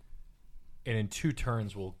boy. And in 2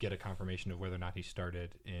 turns, we'll get a confirmation of whether or not he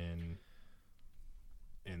started in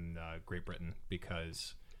Great Britain,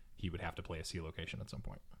 because he would have to play a C location at some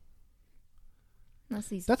point. Unless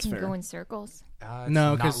he That's can fair. go in circles. It's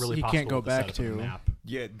No, not 'cause really he can't possible go to set back up on a to- map.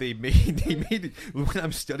 Yeah, they made it. When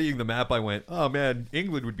I'm studying the map, I went, oh man,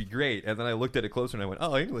 England would be great. And then I looked at it closer and I went,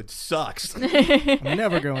 oh, England sucks. I'm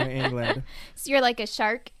never going to England. So you're like a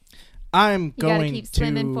shark. I'm You going gotta keep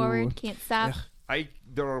swimming to forward. Can't stop. Ugh.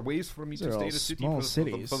 There are ways for me These are to stay all in a city small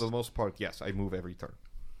for cities. the most part. Yes, I move every turn.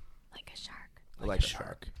 Like a shark. Like a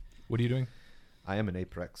shark. What are you doing? I am an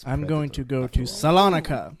apex. I'm going to predator, go after to all.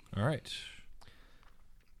 Salonika. All right.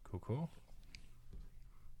 Cool.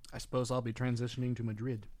 I suppose I'll be transitioning to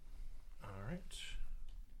Madrid. All right.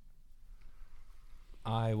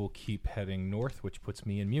 I will keep heading north, which puts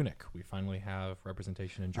me in Munich. We finally have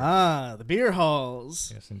representation in Germany. Ah, the beer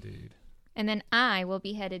halls. Yes, indeed. And then I will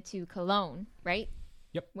be headed to Cologne, right?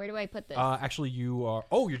 Yep. Where do I put this? Actually, you are...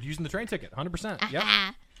 Oh, you're using the train ticket. 100%. Yep.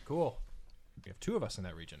 Ah, Cool. We have 2 of us in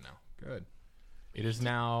that region now. Good. It is we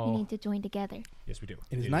now... need to join together. Yes, we do.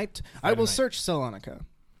 It is night. I Friday will night. search Salonika.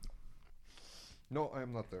 No, I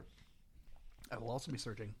am not there. I will also be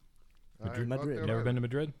searching. I'm not Madrid. there Never either. been to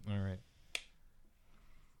Madrid? All right.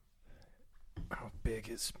 How big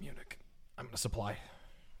is Munich? I'm going to supply.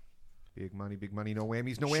 Big money, no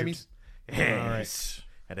whammies, no Shoot. whammies. All Yes,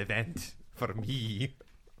 an event for me.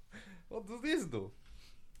 What does this do?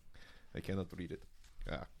 I cannot read it.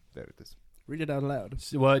 Ah, there it is. Read it out loud.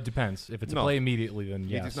 Well, it depends. If it's No. a play immediately, then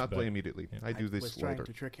He yes. does not but- play immediately. yeah. I do I this was trying later.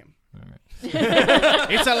 to trick him. All right.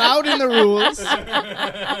 It's allowed in the rules.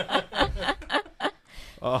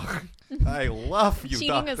 Oh, I love you,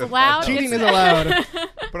 Cheating is Dr. allowed? Cheating It's- is allowed.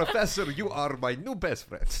 Professor, you are my new best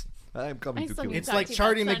friend. I am coming to still kill need you. It's to talk like to you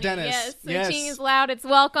Charlie about Sunny. McDennis. Yes, so Yes. cheating is loud. It's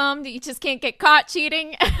welcomed. You just can't get caught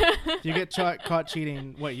cheating. If you get caught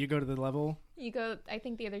cheating, what, you go to the level? You go. I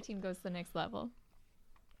think the other team goes to the next level.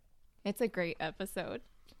 It's a great episode.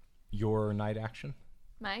 Your night action?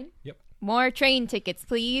 Mine. Yep. More train tickets,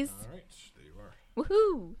 please. All right. There you are.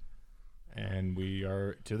 Woohoo! And we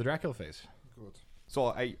are to the Dracula phase. So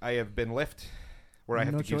I have been left where I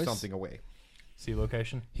have No to give choice. something away. See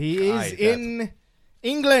location? He Aye, is that. in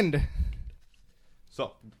England.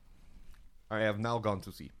 So I have now gone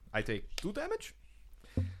to sea. I take 2 damage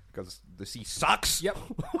because the sea sucks. Yep.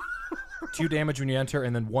 2 damage when you enter,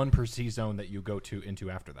 and then 1 per sea zone that you go into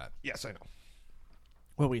after that. Yes, I know.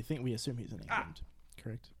 Well, we assume he's in England.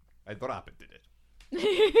 Correct. I drop it, did it.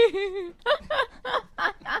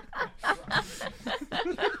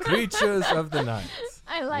 Creatures of the night.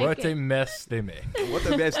 I like What it. a mess they make. What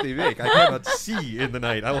a mess they make. I cannot see in the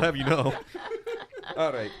night. I'll have you know.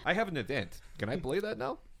 All right. I have an event. Can I play that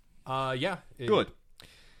now? Yeah. Good.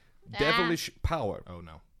 Devilish power. Oh,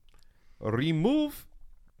 no. Remove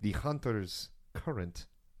the hunter's current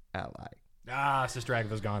ally. Ah, Sister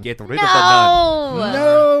Agatha's gone. Get rid of the nun. No.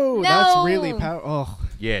 No, that's No. really powerful. Oh,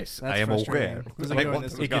 Yes, That's I am frustrating. aware. Does it My go in one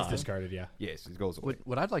this was It gets gone. discarded, yeah. Yes, it goes away.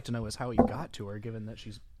 What I'd like to know is how you got to her, given that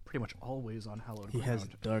she's pretty much always on hallowed he ground. has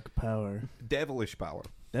dark power, Devilish power.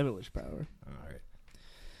 devilish power. All right.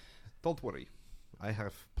 Don't worry. I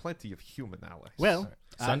have plenty of human allies. Well,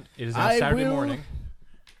 It is now I Saturday will morning.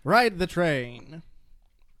 ride the train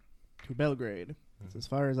to Belgrade. That's as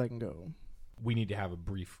far as I can go. We need to have a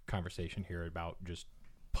brief conversation here about just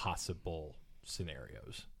possible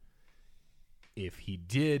scenarios. If he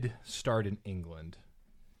did start in England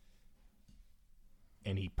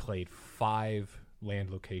and he played 5 land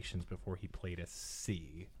locations before he played a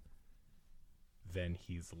sea, then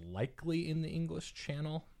he's likely in the English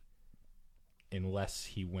Channel, unless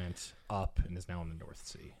he went up and is now in the North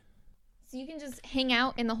Sea. So you can just hang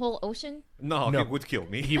out in the whole ocean? No, No. it would kill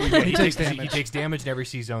me. He takes damage in every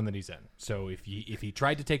sea zone that he's in. So if he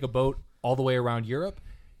tried to take a boat all the way around Europe,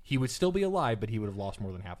 he would still be alive, but he would have lost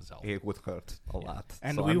more than half his health. It would hurt a lot.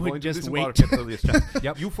 And so we I'm would going to just disembark wait. at Thalia's chest.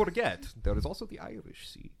 Yep. You forget, there is also the Irish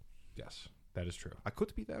Sea. Yes, that is true. I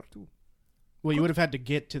could be there too. Well, you would have had to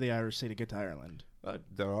get to the Irish Sea to get to Ireland.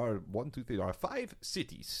 There are 5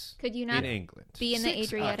 cities Could you not in England. be in the 6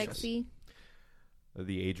 Adriatic actually. Sea?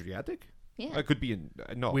 The Adriatic? Yeah. I could be in.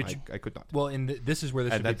 No, Which- I could not. Well, and this is where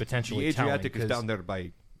this And should be that's- potentially the telling, Adriatic is 'cause down there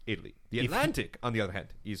by Italy. The If- Atlantic, on the other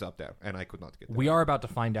hand, is up there, and I could not get there. we are about to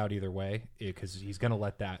find out either way, because he's going to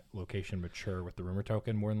let that location mature with the rumor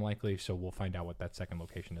token more than likely. So we'll find out what that second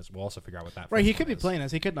location is. We'll also figure out what that. Right, first he one could be is. playing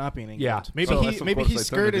us. He could not be in England. Yeah. Maybe So he unless, of maybe course, he I turn it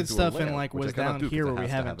skirted into a stuff lair, and like which I was cannot down do 'cause here it where we has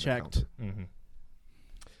to haven't have an checked. encounter. Mhm.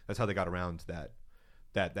 That's how they got around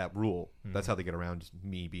that rule. Hmm. That's how they get around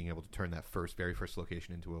me being able to turn that very first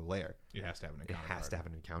location into a lair. It has to have an It encounter. has to card. have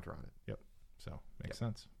an encounter on it. Yep. So makes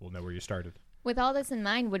sense. We'll know where you started. With all this in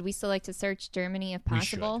mind, would we still like to search Germany if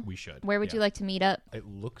possible? We should. Where would Yeah. you like to meet up? It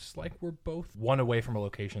looks like we're both one away from a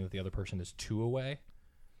location that the other person is 2 away.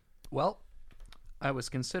 Well, I was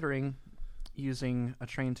considering using a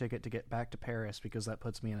train ticket to get back to Paris because that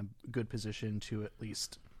puts me in a good position to at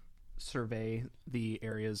least survey the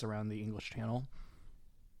areas around the English Channel.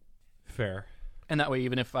 Fair. And that way,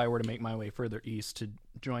 even if I were to make my way further east to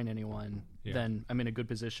join anyone, Yeah. then I'm in a good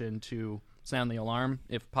position to sound the alarm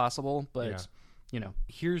if possible. But, Yeah. you know,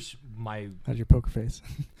 Here's my How's your poker face?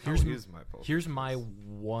 Here's- How is my post? Here's my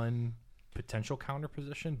one potential counter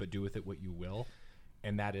position, but do with it what you will.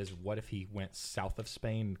 And that is, what if he went south of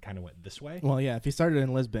Spain, kind of went this way? Well, yeah, if he started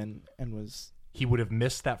in Lisbon and was, He would have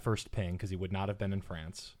missed that first ping because he would not have been in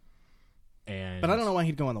France. And but I don't know why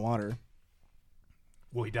he'd go on the water.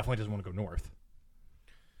 Well, he definitely doesn't want to go north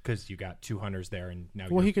because you got 2 hunters there, and now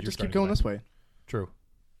Well, he could just keep going this way. True.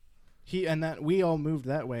 We all moved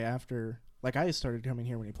that way after. Like I started coming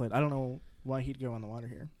here when he played. I don't know why he'd go on the water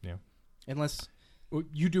here. Yeah. Unless, Well,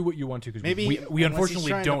 you do what you want to because Maybe we unless he's unfortunately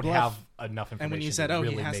trying to don't bluff. have enough information. and when you said, to "Oh,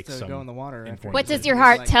 really he has make to some go in the water," after informed What does decisions. your It's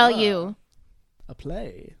heart like, tell "Whoa." you? a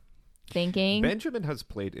play. Thinking. Benjamin has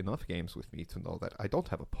played enough games with me to know that I don't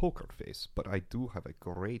have a poker face, but I do have a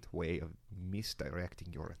great way of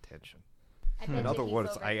misdirecting your attention. In other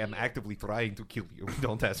words, I am actively trying to kill you.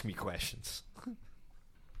 Don't ask me questions.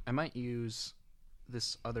 I might use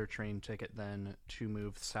this other train ticket then to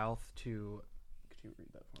move south to... Could you read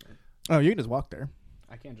that for me? Oh, you can just walk there.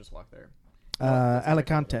 I can't just walk there.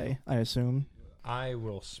 Alicante, I assume. I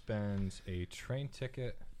will spend a train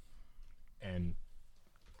ticket, and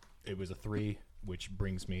it was a 3, which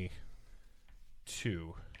brings me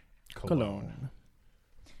to Cologne.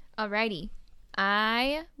 Alrighty.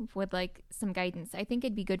 I would like some guidance. I think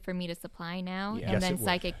it'd be good for me to supply now Yes, and then it would.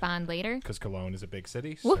 psychic bond later. Because Cologne is a big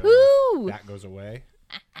city, so Woohoo! that goes away.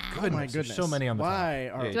 Oh my There's goodness. so many on the top. Why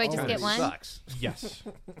are Do I just all get these- one? Sucks. Yes.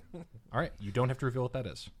 All right, you don't have to reveal what that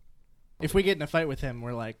is. If we get in a fight with him,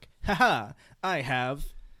 we're like, haha, I have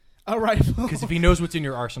a rifle. Because if he knows what's in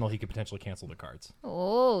your arsenal, he could potentially cancel the cards.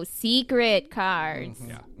 Oh, secret cards.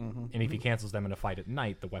 Yeah. And if he cancels them in a fight at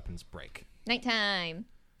night, the weapons break. Nighttime.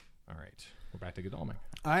 All right, we're back to Godalming.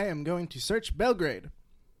 I am going to search Belgrade.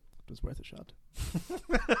 It was worth a shot.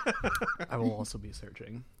 I will also be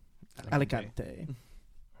searching. Alicante.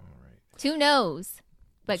 All right. 2 no's.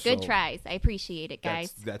 But good So, tries. I appreciate it,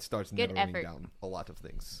 guys. That starts Good narrowing effort. down a lot of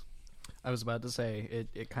things. I was about to say,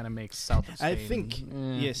 it kind of makes south of Spain... I think,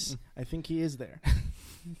 yes, I think he is there.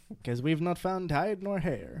 Because we've not found hide nor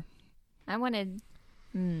hair. I wanted...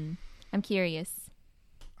 I'm curious.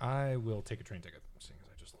 I will take a train ticket, seeing as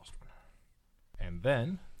I just lost one. And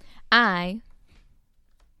then, I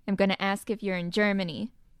am going to ask if you're in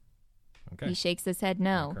Germany. okay. He shakes his head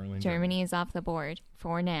no. Currently in Germany is off the board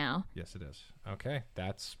for now. Yes, it is. Okay,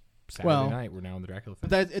 that's Saturday Well, night. We're now in the Dracula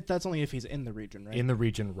But Fest. that's only if he's in the region, right? In the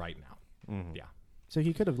region right now. Mhm. Yeah. So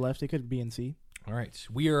he could have left. He could be in C. All right.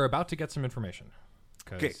 We are about to get some information.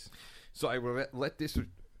 'Cause Okay. So I will let this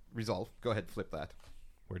resolve. Go ahead, flip that.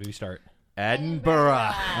 Where do we start?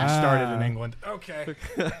 Edinburgh. We started in England. Okay.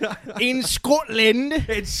 In Scotland!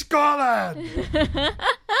 It's Scotland.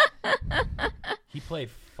 He played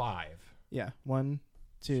 5. Yeah, 1,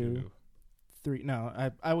 2, 3.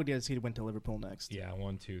 No, I would guess he went to Liverpool next. Yeah,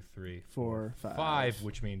 1, 2, 3, 4, 5. 5,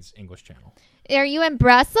 which means English Channel. Are you in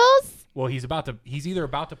Brussels? Well, he's either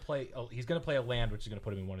about to play. He's going to play a land, which is going to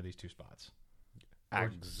put him in one of these 2 spots.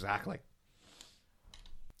 Exactly.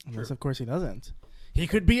 Unless, of course, he doesn't. He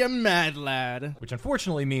could be a mad lad. Which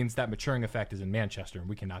unfortunately means that maturing effect is in Manchester, and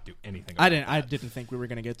we cannot do anything about I didn't think we were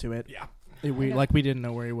gonna get to it. Yeah. We didn't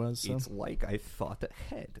know where he was. So. It's like I thought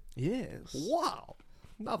ahead. Yes. Wow.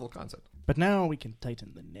 Novel concept. But now we can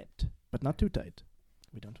tighten the net, but not too tight.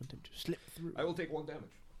 We don't want him to slip through. I will take 1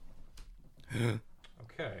 damage.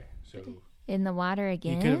 Okay, so In the water He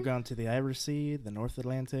again? could have gone to the Irish Sea, the North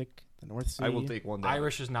Atlantic, the North Sea. I will take 1 damage.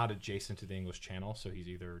 Irish is not adjacent to the English Channel, so he's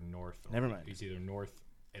either north. Or, Never mind. He's either North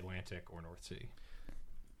Atlantic or North Sea.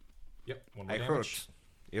 Yep, 1 more It damage. hurts.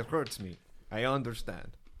 It hurts me. I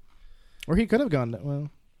understand. Or he could have gone,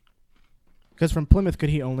 because from Plymouth, could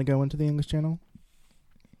he only go into the English Channel?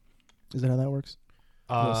 Is that how that works?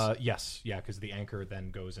 Yes, yeah, because the anchor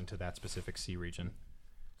then goes into that specific sea region.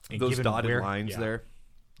 And Those given dotted where- lines yeah. there,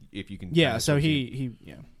 if you can. Yeah, so he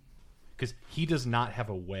Because he does not have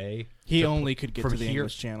a way. He to only pl- could get from to the here-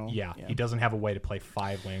 English Channel. Yeah, Yeah. he doesn't have a way to play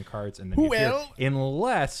 5 land cards and then get Well- here,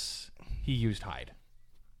 unless he used Hyde,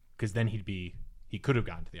 because then he could have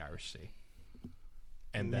gone to the Irish Sea,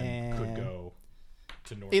 and then could Nah. go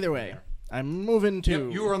to North. Either from way, there. I'm moving to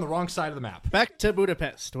Yep, you were on the wrong side of the map back to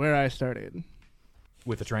Budapest, where I started.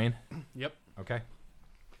 with the train. Yep. Okay.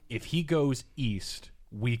 If he goes east,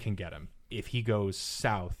 we can get him. If he goes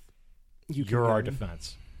south, You can you're get our him.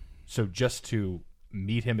 defense. So just to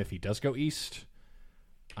meet him if he does go east,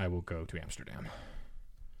 I will go to Amsterdam.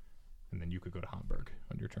 And then you could go to Hamburg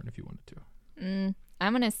on your turn if you wanted to.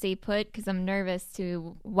 I'm going to stay put because I'm nervous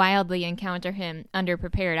to wildly encounter him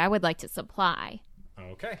underprepared. I would like to supply.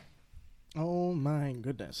 Okay. Oh my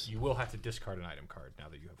goodness! You will have to discard an item card now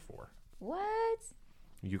that you have 4. What?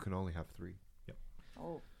 You can only have 3.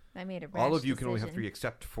 Oh, I made a rash All of you can only have decision. 3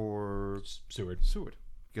 except for Seward. Seward,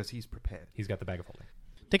 because he's prepared. He's got the bag of holding.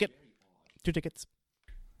 Ticket, 2 tickets.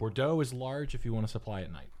 Bordeaux is large if you want to supply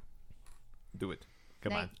at night. Do it.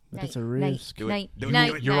 Come on. That's a risk. Do it. Night, Do it.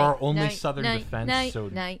 night, Do it. You're night, our only night, southern night, defense, night, so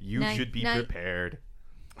night, You night, should be night. prepared.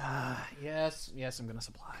 Yes, I'm gonna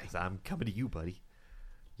supply. Because I'm coming to you, buddy.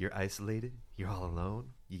 You're isolated. You're all alone.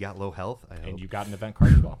 You got low health, I hope. And you got an event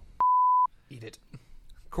card as well. Eat it.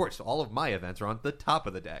 Of course, all of my events are on the top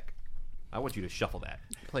of the deck. I want you to shuffle that.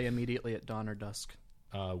 Play immediately at dawn or dusk.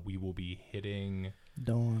 We will be hitting.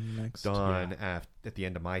 Dawn next. Done at the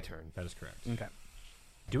end of my turn. That is correct. Okay.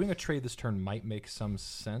 Doing a trade this turn might make some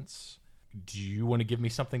sense. Do you want to give me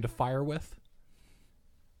something to fire with?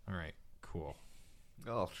 All right, cool.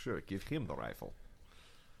 Oh, sure. Give him the rifle.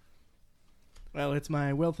 Well, it's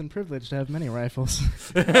my wealth and privilege to have many rifles.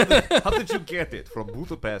 How did you get it from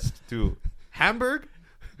Budapest to Hamburg?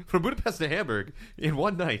 From Budapest to Hamburg in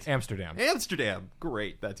one night. Amsterdam. Amsterdam.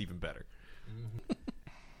 Great. That's even better.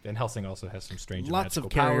 And Helsing also has some strange Lots of magical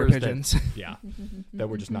carrier powers that- pigeons. yeah, that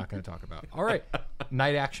we're just not going to talk about. All right,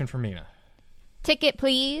 night action for Mina. Ticket,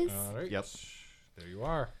 please. All right. Yep. There you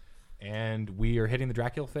are. And we are hitting the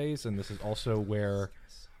Dracula phase, and this is also where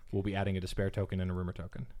we'll be adding a despair token and a rumor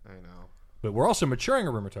token. I know. But we're also maturing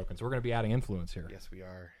a rumor token, so we're going to be adding influence here. Yes, we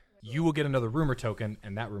are. You will get another rumor token,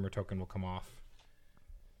 and that rumor token will come off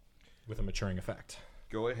with a maturing effect.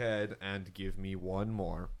 Go ahead and give me one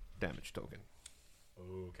more damage token.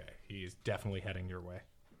 Okay, he is definitely heading your way.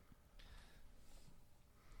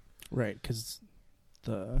 Right, because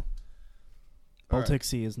the Baltic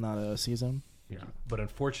Sea is not a sea zone. Yeah. But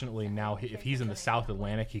unfortunately, now if he's in the South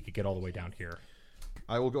Atlantic, he could get all the way down here.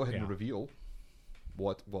 I will go ahead and Yeah. reveal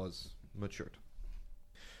what was matured.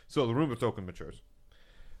 So the rumor token matures.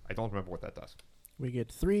 I don't remember what that does. We get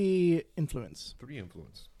 3 influence. 3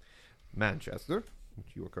 influence. Manchester,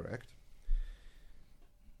 which you are correct.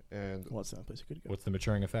 And What's the only place it could go? What's the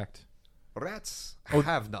maturing effect? rats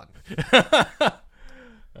have none.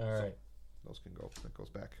 All right. Those can go. That goes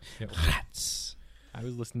back. Rats. I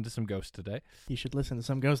was listening to some Ghost today. You should listen to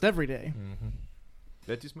some Ghost every day.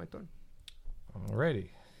 That is my turn. Alrighty.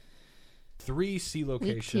 3 sea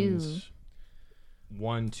locations.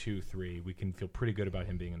 1, 2, 3. We can feel pretty good about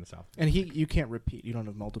him being in the South. And you can't repeat. You don't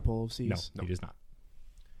have multiple of seas. No, he does not.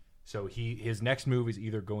 So his next move is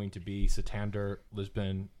either going to be Santander,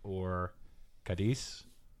 Lisbon, or Cadiz,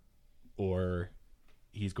 or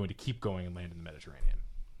he's going to keep going and land in the Mediterranean.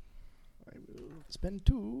 I will spend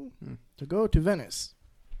 2 to go to Venice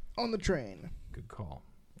on the train. Good call.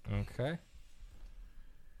 Okay.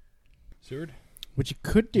 Seward? What you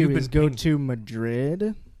could do You've is been go ping- to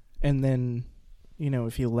Madrid, and then,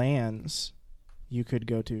 if he lands, you could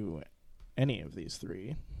go to any of these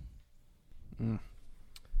 3.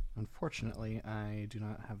 Unfortunately, I do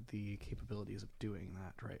not have the capabilities of doing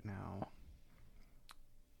that right now.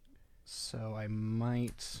 So I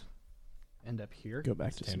might end up here. Go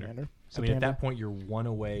back to Santander. Santander. I mean, at that point, you're one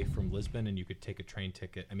away from Lisbon, and you could take a train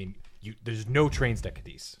ticket. I mean, there's no trains to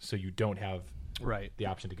Cadiz, so you don't have Right. the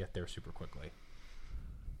option to get there super quickly.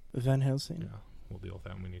 Van Helsing. Yeah, we'll deal with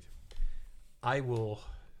that when we need to. I will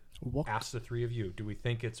Walk. ask the three of you, do we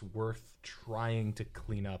think it's worth trying to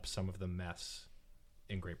clean up some of the mess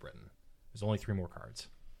in Great Britain? There's only 3 more cards.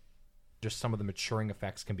 Just some of the maturing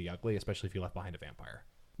effects can be ugly, especially if you left behind a vampire.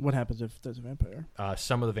 What happens if there's a vampire?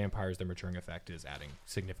 Some of the vampires, their maturing effect is adding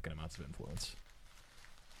significant amounts of influence.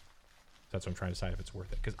 That's what I'm trying to decide if it's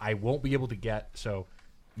worth it. Because I won't be able to get... So,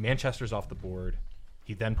 Manchester's off the board.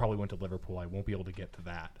 He then probably went to Liverpool. I won't be able to get to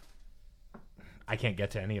that. I can't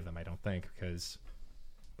get to any of them, I don't think, because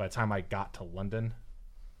by the time I got to London,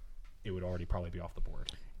 it would already probably be off the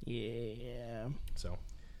board. Yeah. So,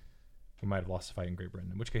 we might have lost the fight in Great Britain,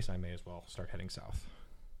 in which case I may as well start heading south.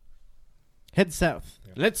 Head south.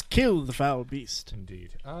 Yeah. Let's kill the foul beast.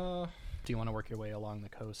 Indeed. Do you want to work your way along the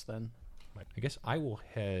coast then? I guess I will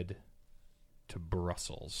head to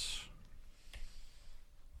Brussels.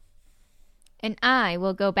 And I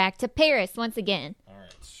will go back to Paris once again. All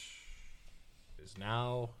right. It is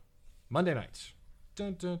now Monday night.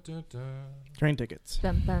 Dun, dun, dun, dun. Train tickets.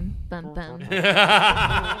 Bum, bum, bum, bum.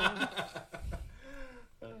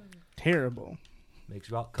 Terrible. Makes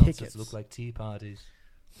rock concerts Tickets. look like tea parties.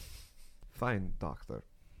 Fine, Doctor.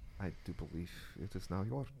 I do believe it is now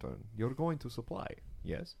your turn. You're going to supply,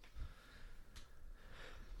 yes?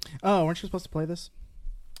 Oh, weren't you supposed to play this?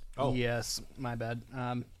 Oh. Yes, my bad.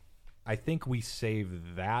 I think we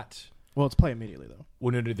save that. Well, it's play immediately, though.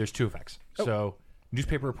 Well, no, there's 2 effects. Oh. So,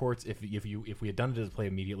 newspaper reports. If we had done it as play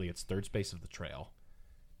immediately, it's 3rd space of the trail.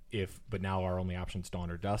 But now our only option is dawn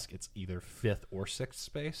or dusk. It's either 5th or 6th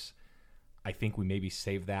space. I think we maybe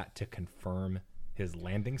save that to confirm his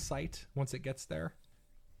landing site once it gets there.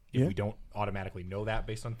 If Yeah. we don't automatically know that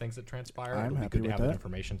based on things that transpire, I'm it'll be happy good to with have that. that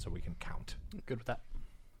information so we can count. Good with that.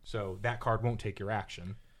 So that card won't take your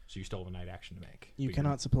action, so you still have a night action to make. You But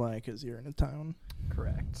cannot supply because you're in a town.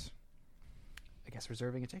 Correct. I guess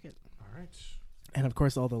reserving a ticket. All right. And of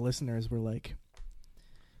course, all the listeners were like,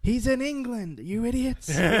 "He's in England, you idiots!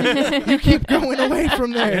 You keep going away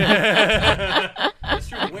from there." That's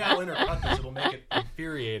true. The way I'll intercut this, it'll make it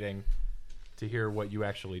infuriating to hear what you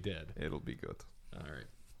actually did. It'll be good. All right.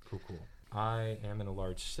 Cool. I am in a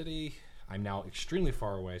large city. I'm now extremely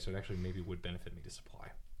far away, so it actually maybe would benefit me to supply.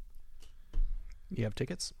 You have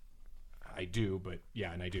tickets? I do, but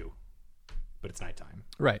yeah, and I do. But it's nighttime.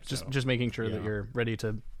 Right. So, Just making sure that yeah. you're ready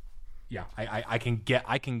to. Yeah, I can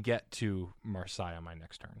get to Marseille on my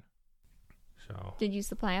next turn. So Did you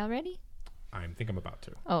supply already? I think I'm about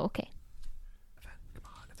to. Oh, okay.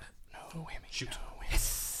 No, Amy. Shoot.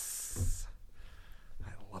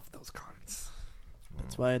 I love those cards.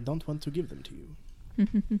 That's why I don't want to give them to you.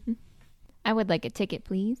 I would like a ticket,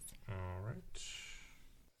 please. All right.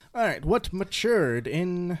 All right, what matured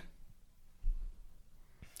in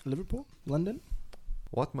Liverpool, London?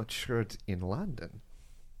 What matured in London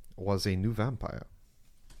was a new vampire.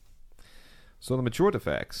 So the matured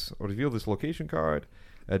effects reveal this location card,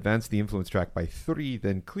 advance the influence track by 3,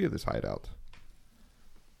 then clear this hideout.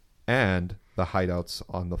 And the hideouts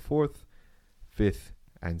on the 4th, 5th,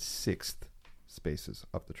 and 6th spaces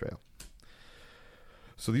of the trail.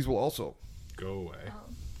 So these will also Go away.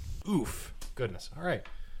 Oof. Goodness. All right.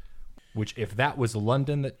 Which, if that was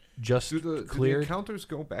London that just do the cleared, encounters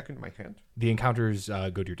go back into my hand? the encounters go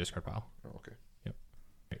to your discard pile. Oh, okay.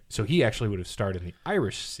 So he actually would have started in the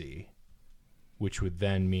Irish Sea, which would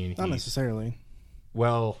then mean Not he's... necessarily.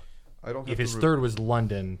 Well, I don't have if to his re- third was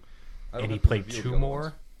London I don't and he have to played reveal 2 the other more,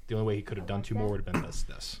 ones. the only way he could have done 2 more would have been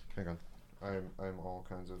this. Hang on. I'm all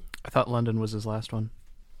kinds of. I thought London was his last one.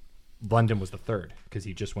 London was the third because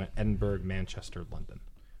he just went Edinburgh, Manchester, London.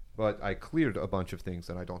 But I cleared a bunch of things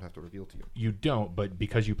that I don't have to reveal to you. You don't, but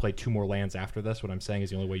because you played 2 more lands after this, what I'm saying is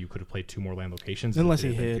the only way you could have played 2 more land locations is Unless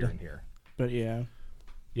if it he had been hid. here and here. But yeah.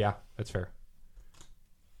 Yeah, that's fair.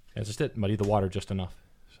 That's just it. Muddy the water just enough.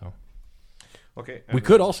 So Okay. we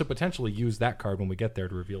could also potentially use that card when we get there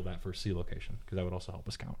to reveal that first sea location because that would also help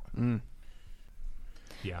us count.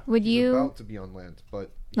 Yeah, Would He's you about to be on land,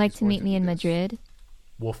 but like he's to going meet me do in this. Madrid?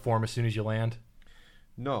 we'll form as soon as you land,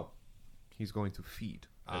 No, he's going to feed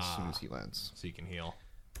as soon as he lands, so you can heal.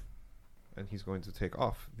 and he's going to take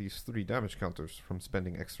off these 3 damage counters from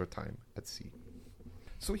spending extra time at sea.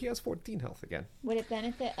 So he has 14 health again. Would it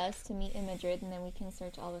benefit us to meet in Madrid and then we can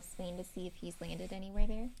search all of Spain to see if he's landed anywhere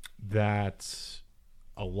there? That's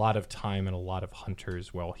a lot of time and a lot of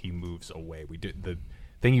hunters while he moves away. We did the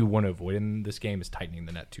thing you want to avoid in this game is tightening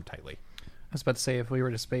the net too tightly. I was about to say if we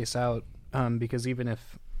were to space out, because even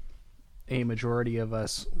if a majority of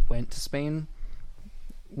us went to Spain,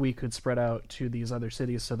 we could spread out to these other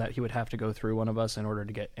cities so that he would have to go through one of us in order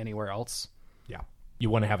to get anywhere else. Yeah. You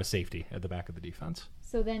want to have a safety at the back of the defense.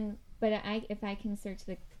 So then, but if I can search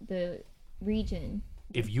the region.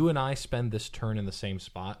 If you and I spend this turn in the same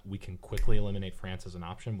spot, we can quickly eliminate France as an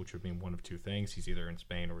option, which would mean one of two things. He's either in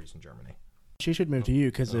Spain or he's in Germany. She should move to you,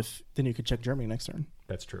 because then you could check Germany next turn.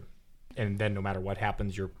 That's true. And then no matter what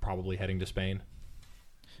happens, you're probably heading to Spain.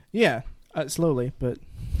 Yeah, slowly, but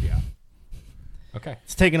Yeah. Okay.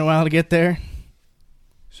 it's taking a while to get there.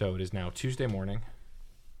 So it is now Tuesday morning.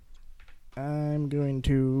 I'm going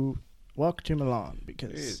to walk to Milan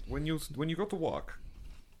because When you go to walk,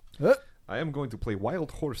 Uh, I am going to play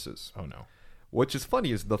Wild Horses. Oh, no. Which is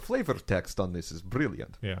funny is the flavor text on this is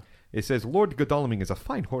brilliant. Yeah. It says, Lord Godalming is a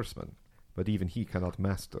fine horseman, but even he cannot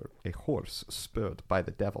master a horse spurred by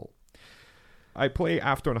the devil. I play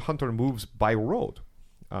after a hunter moves by road.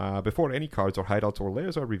 Before any cards or hideouts or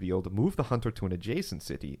lairs are revealed, move the hunter to an adjacent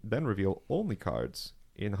city, then reveal only cards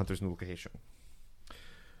in the hunter's new location.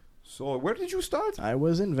 So, where did you start? I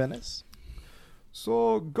was in Venice.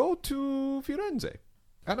 So, go to Firenze.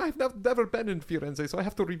 And I've never been in Firenze, so I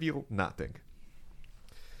have to reveal nothing.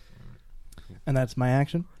 And that's my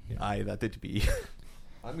action. Aye, that did be.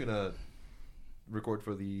 I'm going to record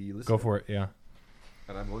for the listener. Go for it, yeah.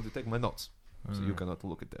 And I'm going to take my notes, so you cannot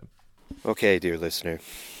look at them. Okay, dear listener.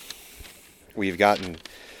 We've gotten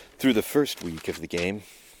through the first week of the game.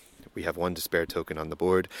 We have one despair token on the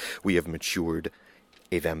board. We have matured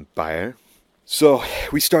a vampire. So,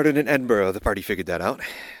 we started in Edinburgh. The party figured that out.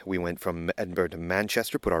 We went from Edinburgh to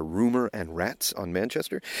Manchester, put our rumour and rats on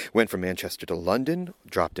Manchester. Went from Manchester to London,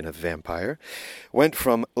 dropped in a vampire. Went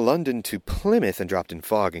from London to Plymouth and dropped in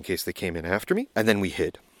fog in case they came in after me. And then we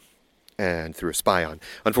hid and threw a spy on.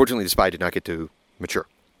 Unfortunately, the spy did not get to mature,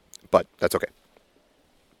 but that's okay.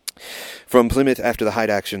 From Plymouth, after the hide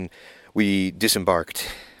action, we disembarked,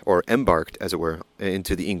 or embarked, as it were,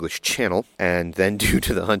 into the English Channel. And then, due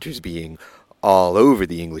to the hunters being all over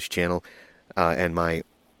the English Channel, and my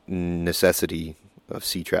necessity of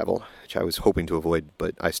sea travel, which I was hoping to avoid,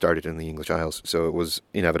 but I started in the English Isles, so it was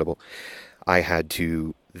inevitable. I had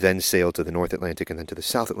to then sail to the North Atlantic and then to the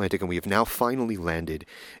South Atlantic, and we have now finally landed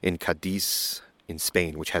in Cadiz, in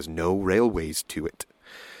Spain, which has no railways to it.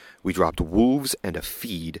 We dropped wolves and a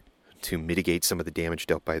feed to mitigate some of the damage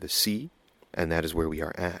dealt by the sea, and that is where we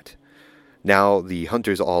are at. Now the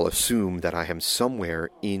hunters all assume that I am somewhere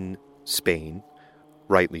in Spain,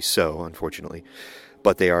 rightly so, unfortunately,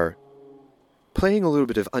 but they are playing a little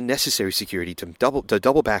bit of unnecessary security to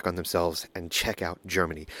double back on themselves and check out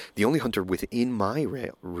Germany. The only hunter within my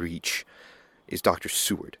reach is Dr.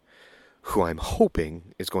 Seward, who I'm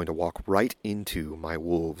hoping is going to walk right into my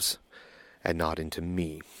wolves and not into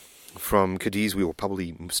me. From Cadiz, we will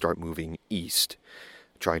probably start moving east,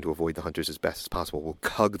 trying to avoid the hunters as best as possible. We'll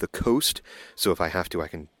hug the coast, so if I have to, I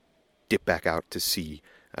can dip back out to sea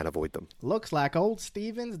and avoid them. Looks like old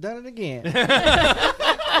Steven's done it again.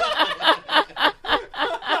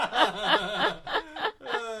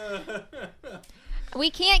 We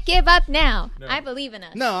can't give up now. No. I believe in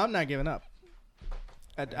us. No, I'm not giving up.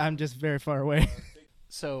 I'm just very far away.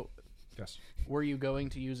 So, Yes. were you going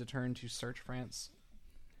to use a turn to search France?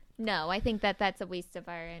 No, I think that's a waste of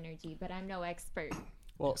our energy, but I'm no expert.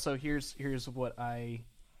 Well, so here's what I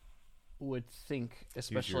would think,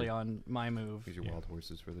 especially on my move. Use your wild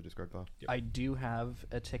horses for the discard pile. I do have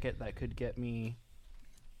a ticket that could get me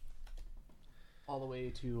all the way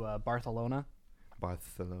to Barcelona,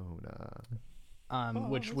 Barcelona.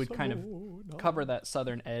 which would kind of cover that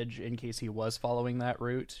southern edge in case he was following that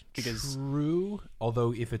route. Because True.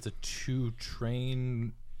 Although if it's a 2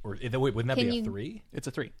 train, or wait, wouldn't that Can be a you- 3? it's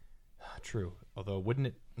a 3. True. Although wouldn't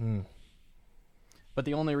it? But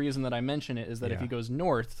the only reason that I mention it is that if Yeah. he goes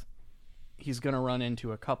north, he's going to run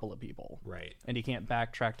into a couple of people. Right. And he can't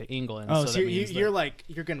backtrack to England. Oh, so so that means you're like,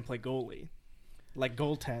 you're going to play goalie. Like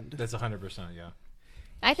goaltend. That's 100%. Yeah.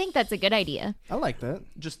 I think that's a good idea. I like that.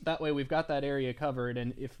 just that way we've got that area covered,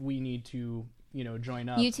 and if we need to, join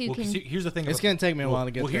up. You two Well, can. here's the thing. It's about- going to take me a while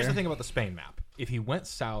to get Well, there. here's the thing about the Spain map. If he went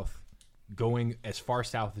south, going as far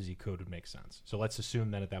south as he could would make sense. So let's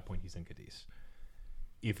assume that at that point he's in Cadiz.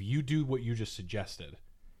 If you do what you just suggested,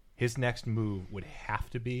 his next move would have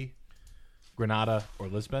to be Granada or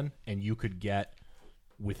Lisbon, and you could get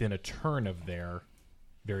within a turn of there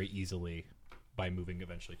very easily by moving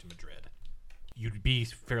eventually to Madrid. You'd be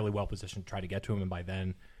fairly well positioned to try to get to him, and by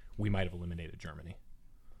then we might have eliminated Germany.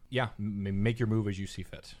 Yeah, make your move as you see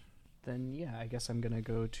fit. Then, yeah, I guess I'm going to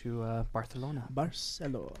go to Barcelona.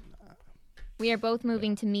 Barcelona. We are both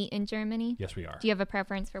moving to meet in Germany. Yes, we are. Do you have a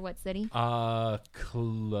preference for what city?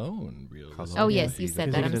 Cologne, really. Oh, yes, you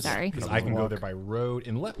said that. I'm Just- sorry. Because I can go there by road.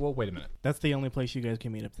 Well, wait a minute. That's the only place you guys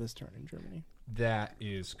can meet up this turn in Germany. That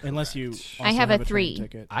is correct. Unless you I also have a train 3.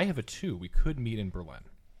 ticket. I have a 2. We could meet in Berlin.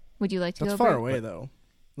 Would you like to That's go? far Bert? away, though.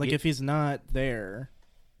 Like, Yeah. if he's not there,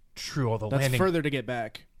 True, although that's landing further to get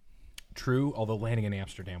back. True, although landing in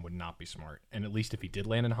Amsterdam would not be smart. And at least if he did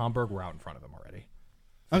land in Hamburg, we're out in front of him already.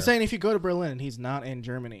 I'm Fair. saying if you go to Berlin and he's not in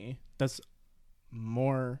Germany, that's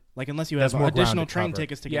more... Like, unless you have That's more ground additional to train cover.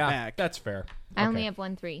 tickets to get Yeah, back. that's fair. I only Okay. have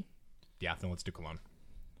 1 3. Yeah, then let's do Cologne.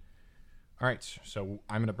 All right, so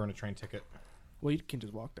I'm going to burn a train ticket. Well, you can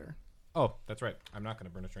just walk there. Oh, that's right. I'm not going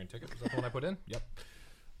to burn a train ticket. Is that the one I put in? Yep.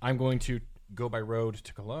 I'm going to go by road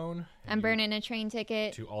to Cologne. and I'm you burning a train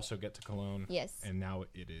ticket. to also get to Cologne. Yes. And now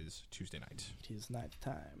it is Tuesday night. It is night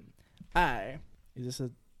time. Is this a...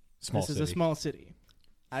 Small this city. is a small city.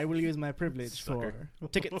 I will use my privilege for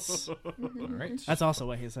tickets. All right. That's also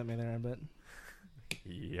why he sent me there, but...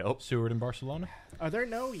 Yep. Seward in Barcelona? Are there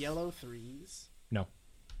no yellow 3s? No.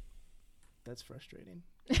 That's frustrating.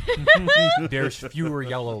 There's fewer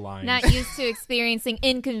yellow lines. Not used to experiencing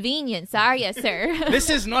inconvenience, are you, sir? This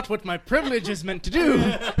is not what my privilege is meant to do.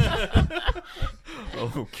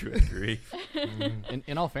 Oh, good grief.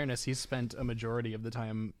 In all fairness, he's spent a majority of the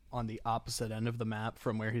time on the opposite end of the map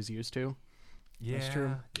from where he's used to. Yeah. That's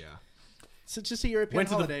true. Yeah. So it's just a European Went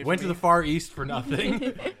to holiday. the for me. Far East for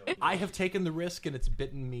nothing. I have taken the risk, and it's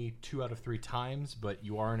bitten me 2 out of 3 times. But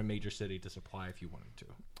you are in a major city to supply if you wanted to.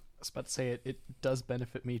 I was about to say it does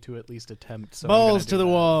benefit me to at least attempt. So Balls to the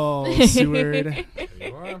wall, Seward. There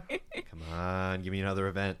you are. Come on, give me another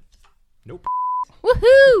event. Nope.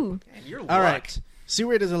 Woohoo! And you're All right.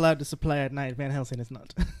 Seward is allowed to supply at night. Van Helsing is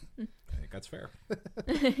not. I think that's fair.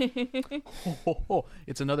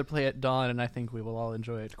 It's another play at dawn, and I think we will all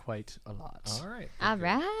enjoy it quite a lot. All right. All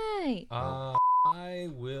right. I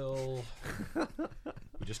will.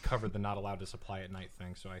 We just covered the not allowed to supply at night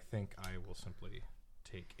thing, so I think I will simply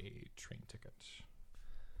take a train ticket.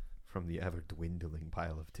 From the ever dwindling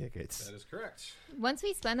pile of tickets. That is correct. Once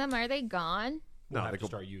we spend them, are they gone? We'll No, have they to go-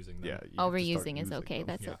 start using them. Yeah. you Oh, have to start reusing is using okay. them.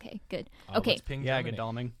 That's Yeah. okay. Good. Let's Okay. ping Yeah, Germany.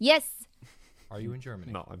 Godalming. Yes. Are you in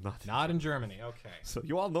Germany? No, I'm not. Not in Germany. Okay. So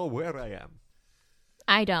you all know where I am.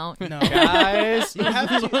 I don't. No. Guys, You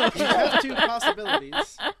have two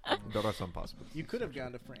possibilities. There are some possibilities. You could have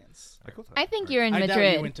gone to France. I could have. I think you're in I doubt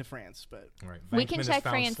Madrid. you went to France, but All right. We can Venkman has check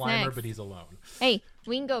found France Slimer, next. but he's alone. Hey,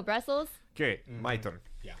 we can go Brussels. Okay, my turn.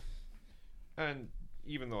 Yeah. And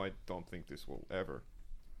even though I don't think this will ever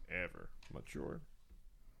mature,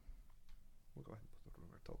 we'll go ahead and put the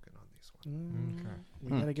rumor token on this one. Okay.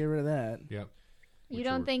 we gotta get rid of that. Yep. You Which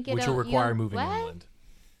don't will- think it'll... Which will require you'll- moving what? inland.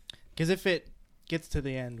 Because if it gets to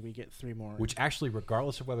the end, we get 3 more. Which actually,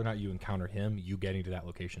 regardless of whether or not you encounter him, you getting to that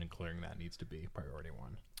location and clearing that needs to be priority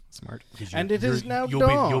 1. smart. 'Cause And it is now you'll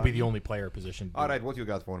dawn. be the only player positioned. All right, what you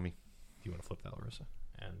got for me? If you want to flip that, Larissa.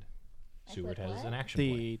 And I Seward flip has what? an action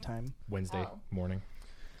point. the time. Wednesday Oh. morning.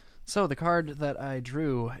 So the card that I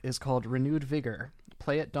drew is called Renewed Vigor.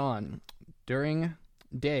 Play at dawn. During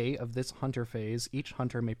day of this hunter phase, each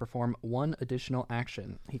hunter may perform 1 additional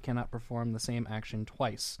action. He cannot perform the same action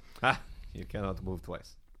twice. Ah, you cannot move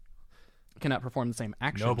twice. Cannot perform the same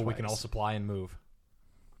action No, but we can all twice. supply and move.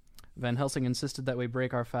 Van Helsing insisted that we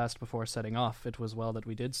break our fast before setting off. It was well that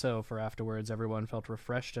we did so, for afterwards everyone felt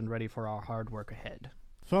refreshed and ready for our hard work ahead.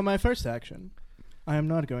 For my first action, I am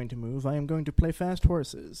not going to move. I am going to play fast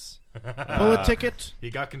horses. Pull a ticket. He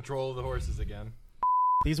got control of the horses again.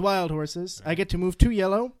 These wild horses. I get to move 2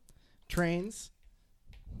 yellow trains.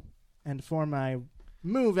 And for my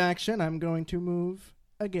move action, I'm going to move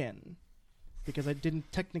again. Because I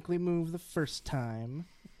didn't technically move the first time.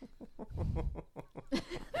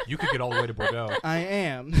 You could get all the way to Bordeaux. I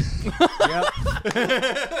am.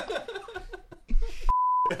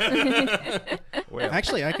 Well,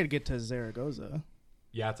 Actually, I could get to Zaragoza.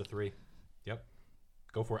 Yeah, it's a 3. Yep.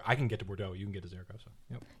 Go for it. I can get to Bordeaux. You can get to Zaragoza.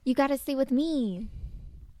 Yep. You got to stay with me.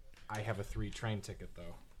 I have a 3 train ticket,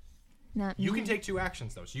 though. Not You me. can take 2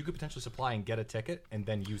 actions, though. So you could potentially supply and get a ticket and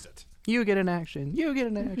then use it. You get an action. You get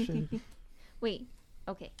an action. Wait.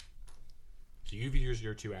 Okay. So you've used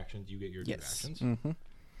your 2 actions. You get your 2 Yes. actions. Mm-hmm.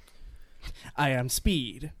 I am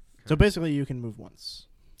speed. So basically, you can move once.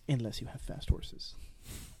 Unless you have fast horses.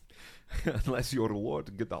 unless you're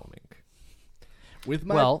Lord Godalming. With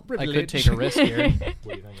my Well, I privilege. could take a risk here. What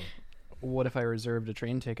are you thinking? What if I reserved a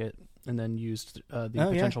train ticket and then used the Oh,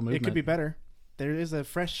 potential yeah. movement? It could be better. There is a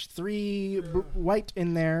fresh 3 white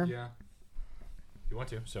in there. Yeah. If you want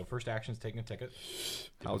to. So first action is taking a ticket.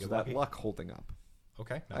 Did we How's get that lucky? luck holding up?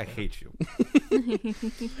 Okay. I hate you.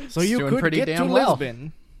 So It's you doing could pretty get to damn well.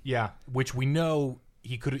 Lisbon. Yeah, which we know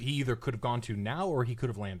he either could have gone to now or he could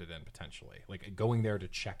have landed in potentially. Like going there to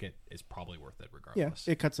check it is probably worth it Yeah, regardless.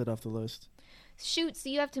 it cuts it off the list. Shoot, so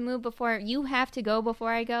you have to move before you have to go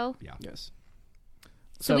before I go. Yeah. Yes.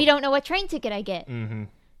 So we don't know what train ticket I get. Mm-hmm.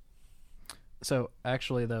 So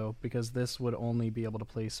actually, though, because this would only be able to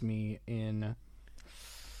place me in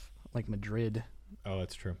like Madrid, Oh,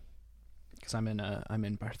 that's true. because I'm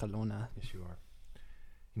in Barcelona. Yes, you are.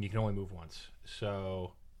 And you can only move once.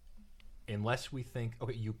 So unless we think,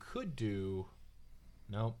 okay, you could do.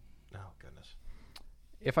 No. Oh goodness.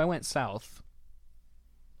 If I went south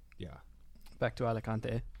Yeah, back to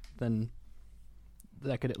Alicante, then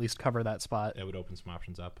that could at least cover that spot. that would open some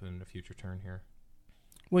options up in a future turn here.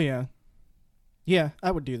 Well, yeah. Yeah, I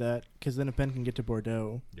would do that, because then if Ben can get to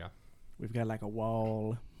Bordeaux, Yeah. we've got like a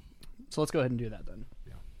wall. So let's go ahead and do that then.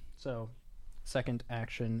 Yeah. So, second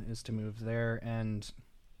action is to move there, and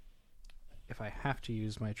if I have to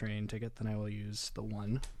use my train ticket, then I will use the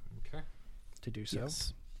 1 Okay. to do so.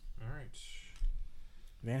 Yes. All right.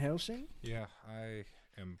 Van Helsing? Yeah, I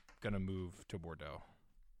am gonna move to Bordeaux.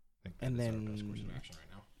 I think that And is our then- best course of action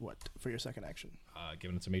right now. What for your second action?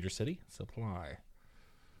 Given it's a major city, supply.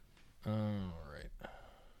 All right.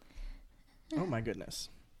 Oh my goodness.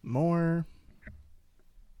 More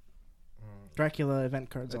Dracula event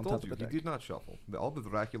cards I on told top you, of the he deck. did not shuffle. All the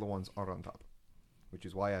Dracula ones are on top, which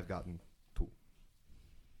is why I've gotten 2.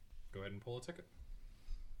 Go ahead and pull a ticket.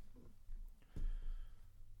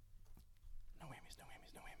 No whammies, no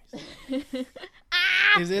whammies, no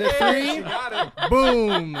whammies. Is it a 3? Got it.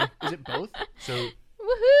 Boom! Is it both? So,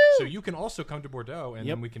 Woohoo! so you can also come to Bordeaux, and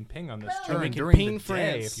Yep. then we can ping on this And we turn can during ping the day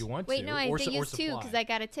France. if you want Wait, to. no, I or, did su- or use 2 supply. because I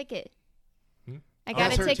got a ticket. Hmm? I Oh, got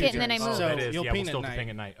that's a her ticket 2 and then I turns. moved. So that is. you'll Yeah, ping we'll at still night. ping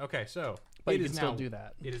at night. Okay, so But it you is can still now- do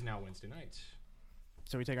that. It is now Wednesday night.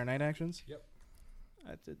 So we take our night actions? Yep.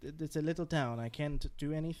 It's a little town. I can't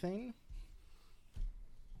do anything.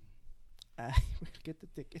 I will get the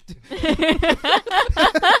ticket.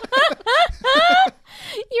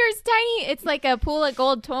 Yours tiny. It's like a pool of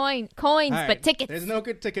gold coins, All right, but tickets. There's no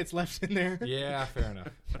good tickets left in there. Yeah, fair enough.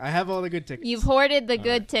 I have all the good tickets. You've hoarded the All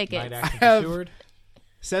good right. tickets. Night action I have- for Seward.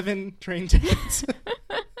 7 train tickets.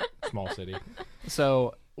 Small city.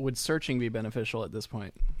 So, would searching be beneficial at this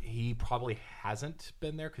point? He probably hasn't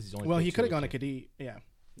been there because he's only. Well, played he could have 2 gone to of Cadiz. Yeah.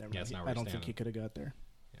 Never Yeah, it's mind. not where I don't he's think he standing. could have got there.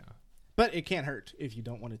 Yeah. But it can't hurt if you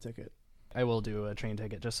don't want a ticket. I will do a train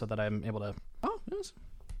ticket just so that I'm able to. Oh, yes.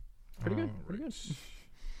 Pretty good. Pretty good.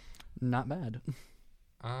 Not bad.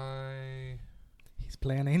 He's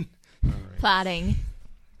planning. All right. Plotting.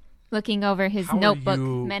 Looking over his How are notebook you- I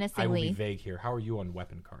will be menacingly. vague here. How are you on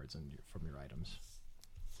weapon cards from your items?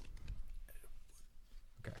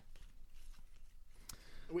 Okay.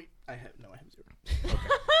 Wait, I have 0.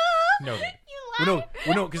 No. You Well,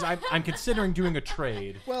 lied. no, because I'm considering doing a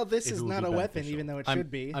trade. Well, this It is would not be a weapon, beneficial. even though it I'm, should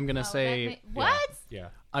be. I'm gonna Oh, say. that what? Yeah.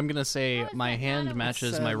 I'm gonna say How is my that hand not a-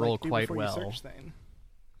 matches It's, my roll do quite before you well. search thing.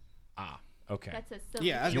 Okay. That's a silly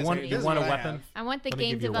Yeah, I was You gonna want say, you this is want a what I weapon? have. I want the Let me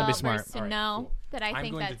game give you a weapon. developers Be smart. to All right, know cool. that I I'm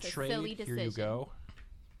think going that's to a trade. silly decision. Here you go.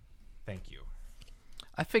 Thank you.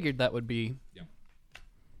 I figured that would be.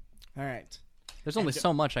 All right. There's only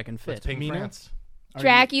so much I can Let's fit. ping Mina? France.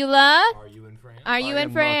 Dracula, Are you in France? are you I in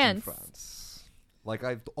am France? Not in France. Like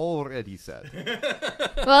I've already said.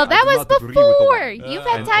 Well, that do was not agree with the before. weapon. You've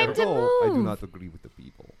had And time to although I do move. not agree with the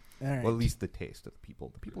people. All right. Well, at least the taste of the people.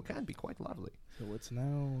 The people can be quite lovely. So it's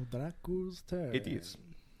now Dracula's turn. It is.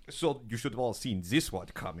 So you should have all seen this one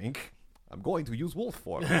coming. I'm going to use wolf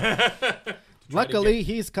form. Luckily,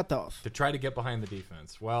 he's cut off. To try to get behind the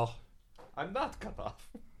defense. Well, I'm not cut off.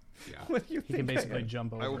 yeah. What do you He can think I basically am?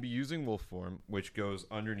 jump over. I will be using wolf form, which goes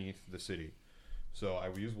underneath the city. So I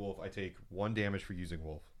will use wolf. I take 1 damage for using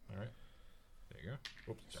wolf. All right. There you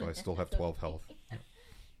go. Oops, So I still have 12 health.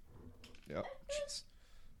 Yep.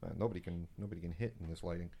 Nobody can hit in this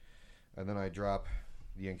lighting. And then I drop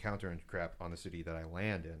the encounter and crap on the city that I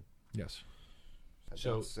land in. Yes. That's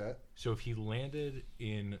So- set. So if he landed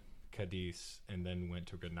in Cadiz and then went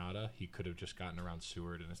to Granada, he could have just gotten around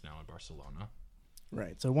Seward and is now in Barcelona.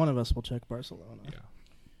 Right. So one of us will check Barcelona. Yeah.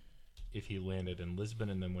 If he landed in Lisbon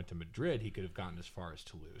and then went to Madrid, he could have gotten as far as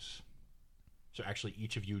Toulouse. So actually,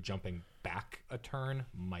 each of you jumping back a turn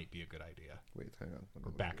might be a good idea. Wait, hang on. Let me Or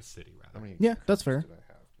look back at- a city, How rather. many Yeah, that's cards fair. did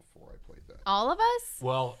I have before I played that? All of us?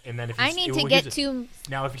 Well, and then if I he's- need well, to here's get the- to.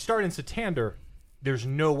 Now, if he started in Santander, there's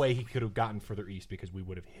no way he could have gotten further east because we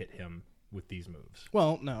would have hit him with these moves.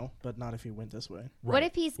 Well, no, but not if he went this way. What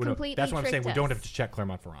if he's Well, no, completely That's what I'm saying. We tricked don't us? have to check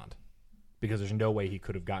Clermont-Ferrand because there's no way he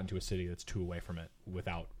could have gotten to a city that's 2 away from it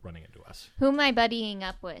without running into us. Who am I buddying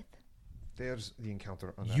up with? There's the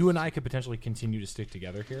encounter. On You and I could potentially continue to stick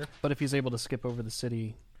together here. But if he's able to skip over the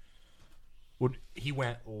city, He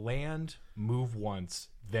went land, move once,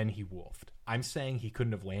 then he wolfed. I'm saying he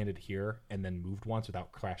couldn't have landed here and then moved once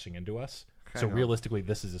without crashing into us. So Hang on. realistically,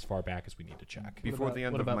 this is as far back as we need to check. Before about- the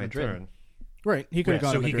end what of about my Madrid? turn. Right, he could have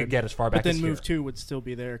gone so to he Madrid. could get as far back But then as move here. 2 would still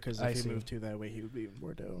be there because I if he see. moved 2 that way, he would be in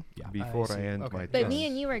Bordeaux. Yeah. Before I I see. end Okay. my But turn. me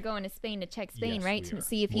and you are going to Spain to check Spain, Yes, right? we To are.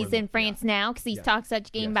 see if More he's than- in France now, because he's Yeah. talked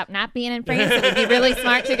such game Yes. about not being in France. It would be really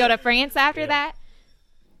smart to go to France after Yeah. that.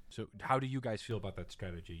 So how do you guys feel about that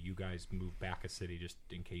strategy? You guys move back a city just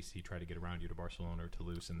in case he tried to get around you to Barcelona or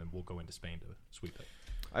Toulouse, and then we'll go into Spain to sweep it.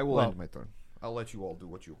 I will Well- end my turn. I'll let you all do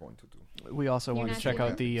what you're going to do. we also You're want to not check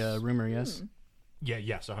doing out the rumor, yes? Hmm. Yeah,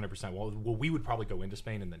 yes, 100%. Well, we would probably go into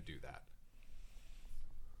Spain and then do that.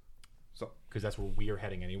 So Because that's where we are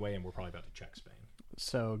heading anyway, and we're probably about to check Spain.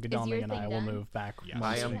 So your Godalming and I thing will done? move back. Yes.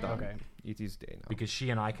 I am Okay. done. Okay. It is day now. Because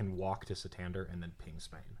she and I can walk to Santander and then ping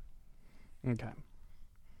Spain. Okay.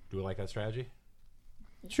 Do we like that strategy?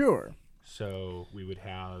 Sure. So we would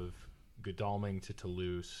have Godalming to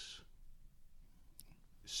Toulouse,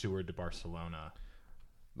 Seward to Barcelona.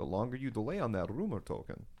 The longer you delay on that rumor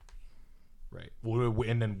token, Right.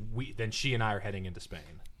 And then she and I are heading into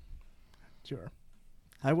Spain. Sure.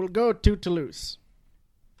 I will go to Toulouse.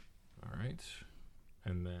 All right.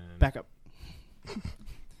 And then Back up.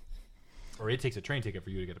 or it takes a train ticket for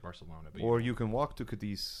you to get to Barcelona. But or you can walk to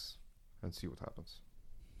Cadiz and see what happens.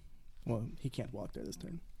 Well, he can't walk there this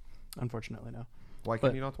turn. Unfortunately, no. Why But-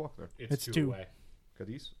 can you not walk there? It's two two. away.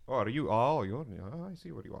 Cadiz? Oh, are you? Oh, you're. Oh, I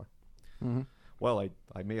see where you are. Mm-hmm. Well,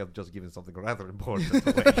 I may have just given something rather important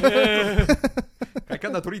away. I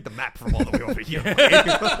cannot read the map from all the way over here.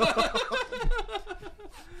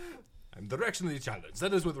 I'm directionally challenged.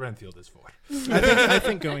 That is what Renfield is for. I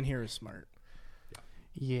think going here is smart.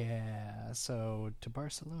 Yeah, so to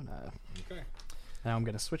Barcelona. Okay. Now I'm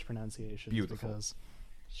going to switch pronunciations Beautiful. because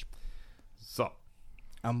So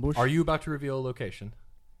Ambush. Are you about to reveal a location?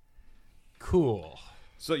 Cool.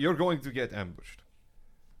 you're going to get ambushed.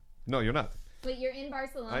 No, you're not. Wait, you're in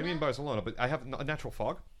Barcelona? I'm in Barcelona, but I have a natural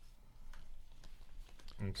fog.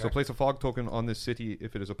 Okay. So place a fog token on this city.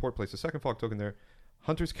 If it is a port, place a second fog token there.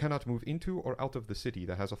 Hunters cannot move into or out of the city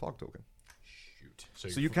that has a fog token. Shoot.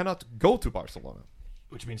 So you cannot go to Barcelona.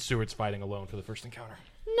 Which means Seward's fighting alone for the first encounter.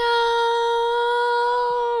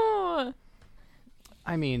 No!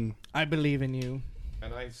 I mean, I believe in you.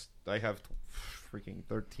 And I have freaking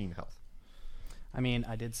 13 health.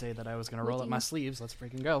 I did say that I was going to roll up my sleeves. Let's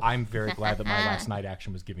freaking go. I'm very glad that my last night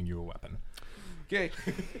action was giving you a weapon. Okay.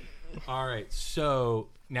 All right, so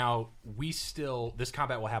now this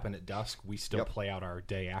combat will happen at dusk. We still Yep. play out our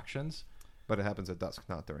day actions. But it happens at dusk,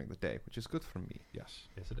 not during the day, which is good for me. Yes,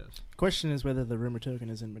 yes, it is. Question is whether the rumor token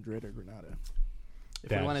is in Madrid or Granada. If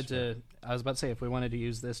That's we wanted to, I was about to say, if we wanted to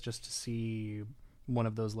use this just to see one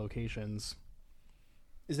of those locations,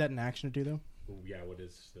 Is that an action to do, though? Ooh, yeah, what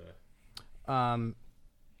is the...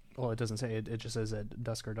 well, it doesn't say. It just says at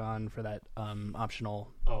dusk or dawn for that optional.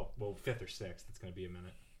 Oh, well, 5th or 6th. It's going to be a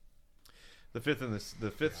minute. The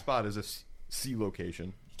fifth spot is a C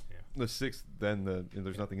location. Yeah. The sixth, then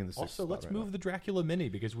there's nothing in the sixth. Also, spot let's right move the Dracula mini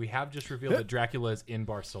because we have just revealed that Dracula is in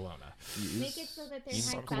Barcelona. now. He Make it is so that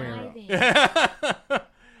in they're high-fiving.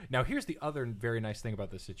 Now, here's the other very nice thing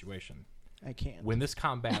about this situation. I can't. When this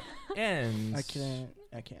combat ends,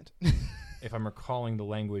 I can't. if I'm recalling the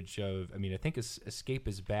language of, I think escape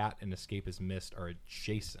is bat and escape is mist are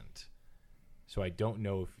adjacent. So I don't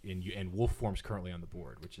know if and wolf form's currently on the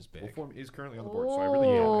board, which is big. Wolfform is currently on the board, so I really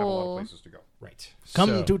don't have a lot of places to go. Right. Come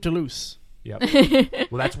So- to Toulouse. Yep.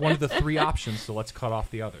 Well, that's one of the 3 options, so let's cut off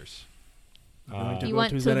the others. going to You go want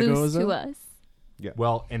to to lose Zaragoza? to us.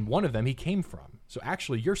 Well, and one of them he came from. So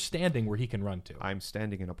actually, you're standing where he can run to. I'm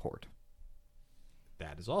standing in a port.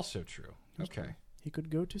 That is also true. Okay. He could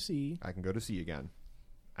go to sea. I can go to sea again,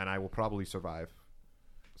 and I will probably survive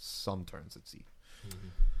some turns at sea.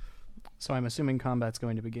 So I'm assuming combat's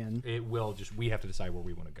going to begin. It will just, we have to decide where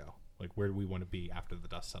we want to go. Like, where do we want to be after the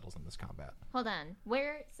dust settles in this combat? Hold on.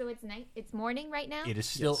 Where? So it's night. It's morning right now. It is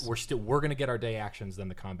still, we're going to get our day actions, then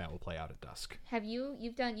the combat will play out at dusk. Have you?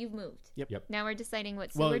 You've moved. Yep. Now we're deciding what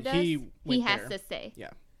Well, Seward does. he went has there. to stay. Yeah.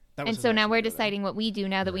 That was And his so now action we're to go there. deciding what we do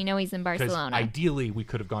now that we know he's in Because Barcelona. ideally, we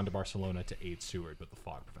could have gone to Barcelona to aid Seward, but the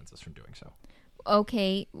fog prevents us from doing so.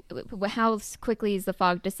 Okay. How quickly does the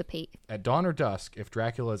fog dissipate? At dawn or dusk, if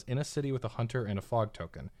Dracula is in a city with a hunter and a fog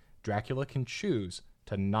token, Dracula can choose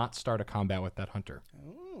to not start a combat with that hunter.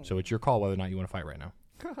 Oh. So it's your call whether or not you want to fight right now.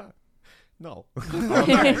 No.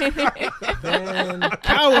 Then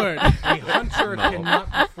Coward! a hunter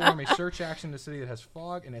cannot perform a search action in a city that has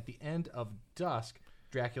fog, and at the end of dusk,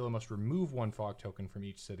 Dracula must remove one fog token from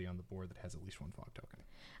each city on the board that has at least one fog token.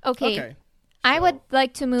 Okay. Okay. I would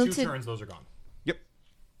like to move 2 to. turns, those are gone. Yep.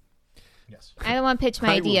 Yes. I don't want to pitch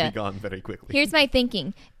my I idea. will be gone very quickly. Here's my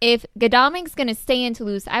thinking. If Godalming's going to stay in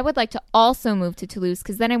Toulouse, I would like to also move to Toulouse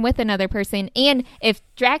because then I'm with another person. And if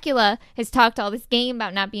Dracula has talked all this game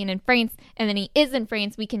about not being in France and then he is in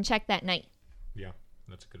France, we can check that night. Yeah,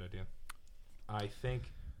 that's a good idea. I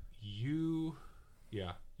think you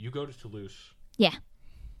go to Toulouse. Yeah.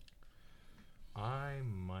 I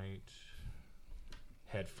might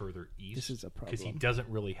head further east. This is a because he problem. doesn't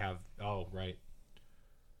really have. Oh, right.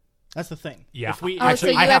 That's the thing. Yeah. If we Oh, so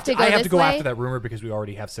you I have to go I have this to go way? after that rumor because we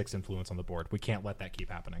already have 6 influence on the board. We can't let that keep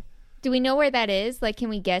happening. Do we know where that is? Like, can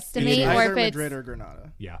we guesstimate? it's Or either if it's. Madrid or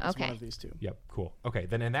Granada. Yeah. It's Okay. one of these two. Yep. Cool. Okay.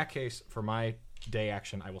 Then in that case, for my day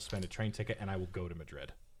action, I will spend a train ticket and I will go to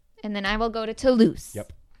Madrid. And then I will go to Toulouse.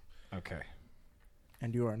 Yep. Okay.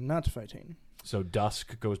 And you are not fighting. So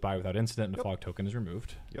dusk goes by without incident and the fog token is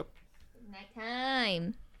removed. Yep.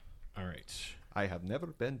 Nighttime. All right. I have never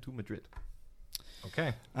been to Madrid.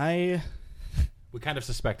 Okay. I We kind of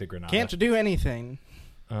suspected Granada. can't do anything.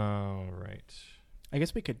 All right. I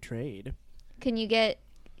guess we could trade. Can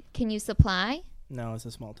you supply? No, it's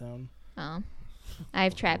a small town. Oh.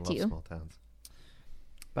 I've trapped I love you. small towns.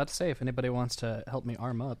 About to say, if anybody wants to help me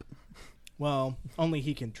arm up. Well, only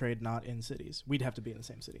he can trade not in cities. We'd have to be in the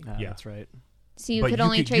same city. Yeah. That's right. So you But could you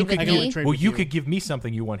only could- trade you with could I can only me? trade Well, with you could give me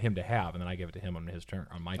something you want him to have, and then I give it to him on his turn,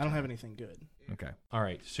 on my I turn. don't have anything good. Okay. All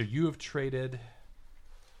right. So you have traded.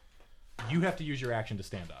 You have to use your action to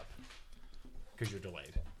stand up because you're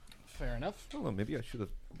delayed. Fair enough. I don't know. Maybe I should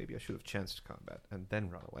have chanced combat and then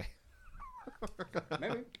run away.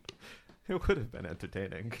 Maybe. It would have been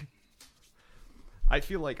entertaining. I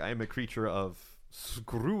feel like I am a creature of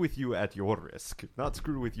screw with you at your risk, not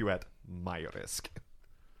screw with you at my risk.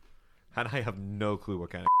 And I have no clue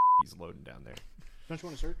what kind of he's loading down there. Don't you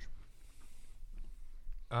want to search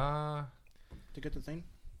to get the thing?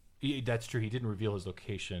 That's true. He didn't reveal his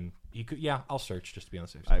location. He could. Yeah, I'll search just to be on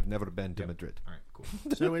the safe side. I've never been to Yep. Madrid. All right. Cool.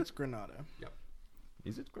 So it's Granada.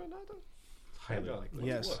 Is it Granada? Highly likely.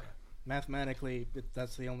 Yes. Mathematically,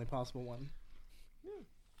 that's the only possible one.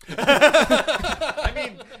 I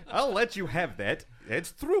mean, I'll let you have that.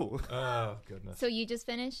 It's true. Oh goodness. So you just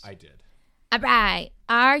finished? I did. All right.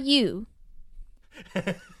 Are you?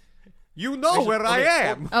 You know where I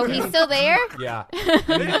am. Oh, he's still there? Yeah.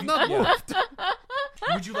 They have not moved.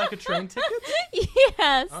 Would you like a train ticket?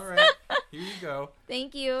 Yes. All right. Here you go.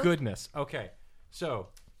 Thank you. Goodness. Okay. So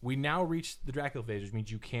we now reach the Dracula phase, which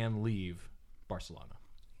means you can leave Barcelona.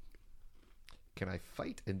 Can I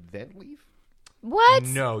fight and then leave? What?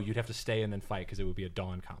 No, you'd have to stay and then fight because it would be a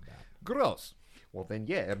dawn combat. Gross. Well, then,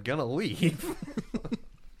 yeah, I'm gonna leave.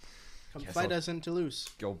 Come Guess fight I'll- us in Toulouse.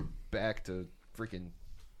 Go back to freaking.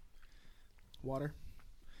 Water.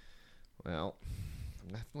 Well, I'm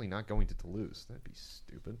definitely not going to Toulouse. That'd be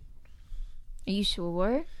stupid. Are you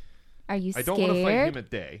sure? Are you I scared? don't want to fight him at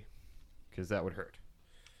day, because that would hurt.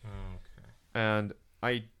 Okay. And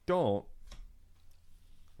I don't.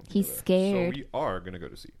 He's So scared. we are gonna go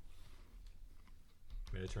to sea.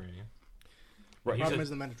 Mediterranean. Right. He's Problem a- is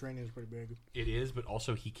the Mediterranean is pretty big. It is, but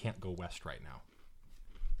also he can't go west right now.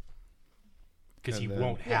 Because he And then-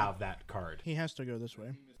 won't have that card. He has to go this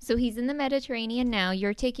way. So he's in the Mediterranean now.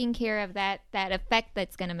 You're taking care of that effect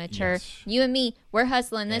that's going to mature. Yes. You and me, we're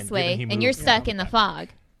hustling this And way, given he and you're moved- stuck in the fog.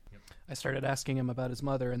 I started asking him about his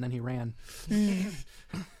mother, and then he ran.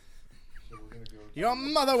 Your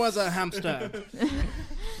mother was a hamster.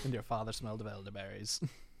 And your father smelled of elderberries.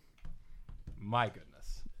 My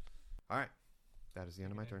goodness. All right. That is the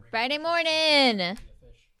end of my turn. Friday morning.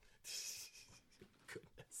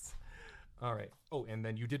 Goodness. All right. Oh, and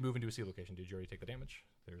then you did move into a sea location. Did you already take the damage?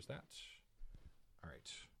 There's that. All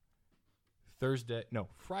right.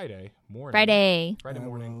 Friday morning. Friday. Friday I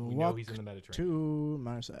morning, will we know walk he's in the Mediterranean. To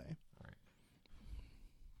Marseille.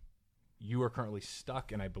 You are currently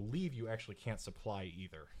stuck, and I believe you actually can't supply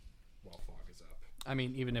either while fog is up. I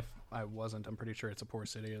mean, even if I wasn't, I'm pretty sure it's a poor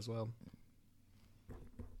city as well.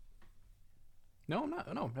 No,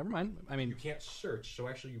 never mind. I You mean, can't search, so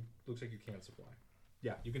actually, looks like you can supply.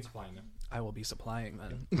 Yeah, you can supply them. I will be supplying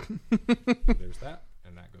then. There's that,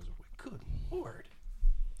 and that goes away. Good lord.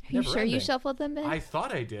 Are you Never sure you ending. shuffled them, Ben? I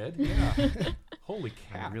thought I did. Yeah. Holy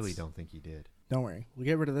cats. I really don't think you did. Don't worry. We'll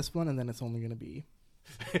get rid of this one, and then it's only going to be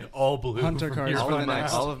All blue. Hunter from cards here for on the out.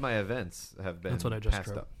 next. All of my events have been That's what I just passed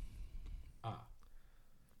wrote. up. Ah,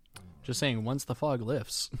 Just saying, once the fog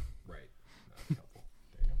lifts, right. That's helpful.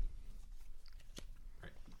 There you go.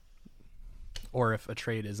 Right. or if a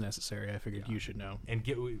trade is necessary, I figured you should know. And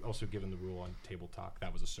also given the rule on table talk,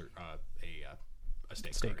 that was a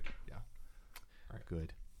stake. Stake. Card. Yeah. All right.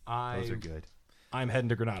 Good. I, Those are good. I'm heading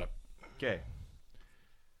to Granada. Okay.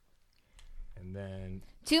 And then.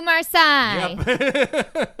 To Marseille.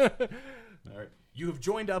 Yep. All right. You have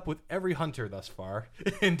joined up with every hunter thus far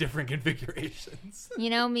in different configurations. You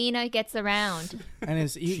know, Mina gets around. And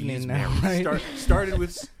it's evening Jeez, now, man. right? Started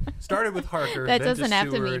with Harker. That then doesn't have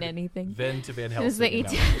to mean Seward, anything. Then to Van It was Helsing. the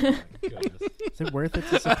and now to Goodness. Is it worth it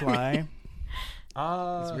to supply?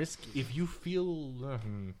 It's risky. If you feel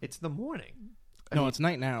It's the morning. No, it's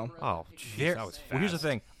night now. Oh, jeez, there, that was fast. well, here's the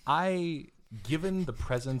thing. Given the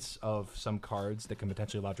presence of some cards that can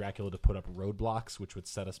potentially allow Dracula to put up roadblocks, which would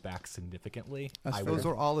set us back significantly, That's I fair. would. Those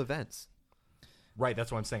are all events. Right,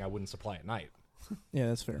 that's why I'm saying I wouldn't supply at night. Yeah,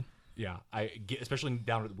 that's fair. Yeah, especially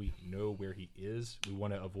down that we know where he is. We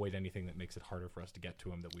want to avoid anything that makes it harder for us to get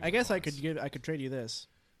to him. That we. I guess I could trade you this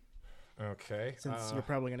Okay. since you're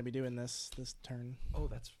probably going to be doing this turn.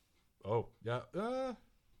 Yeah.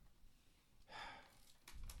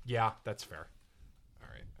 Yeah, that's fair. All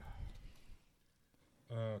right.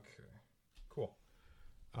 Okay. Cool.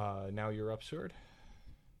 Now you're up, Sword.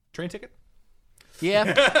 Train ticket?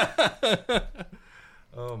 Yeah.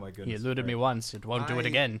 Oh my He goodness. eluded me once. It won't do it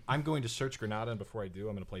again. I'm going to search Granada, and before I do,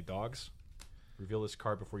 I'm going to play dogs. Reveal this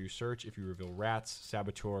card before you search. If you reveal rats,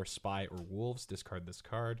 saboteur, spy, or wolves, discard this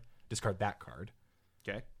card. Discard that card.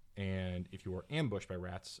 Okay. And if you are ambushed by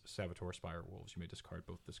rats, saboteur, spy, or wolves, you may discard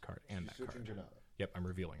both this card and that card. Yep, I'm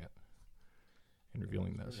revealing it. And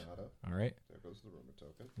revealing this. All right. There goes the rumor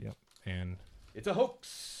token. Yep. And It's a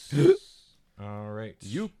hoax. all right.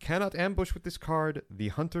 You cannot ambush with this card. The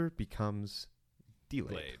hunter becomes delayed.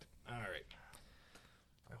 Blade. All right.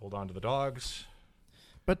 I hold on to the dogs.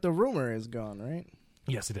 But the rumor is gone, right?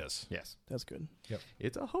 Yes, it is. Yes. That's good.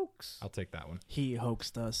 It's a hoax. I'll take that one. He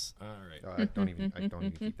hoaxed us. All right. I don't even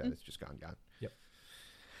keep that. It's just gone. Yep.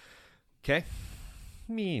 Okay.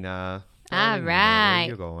 Mina. All Darling Mina, right. Where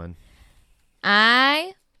you going?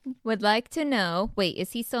 I would like to know. Wait,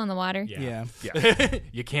 is he still in the water? Yeah. Yeah.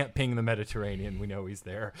 You can't ping the Mediterranean. We know he's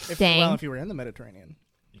there. Dang. Well, if you were in the Mediterranean.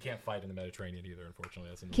 You can't fight in the Mediterranean either, unfortunately.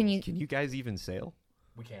 That's in the Can rules. you? Can you guys even sail?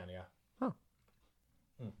 We can, yeah.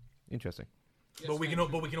 Interesting. But we can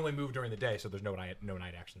only move during the day, so there's no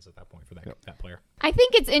night actions at that point for that player. I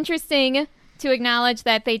think it's interesting to acknowledge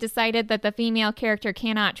that they decided that the female character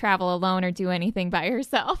cannot travel alone or do anything by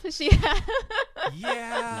herself.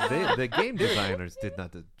 Yeah. The game designers did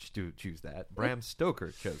not choose that. Bram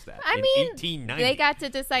Stoker chose that I in mean, 1890. they got to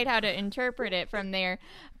decide how to interpret it from there.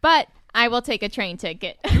 But I will take a train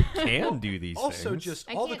ticket. can do these Also, things. just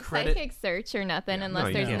I all the can't credit. psychic search or nothing Yeah, unless no,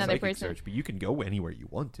 you there's can't another psychic person. search, but you can go anywhere you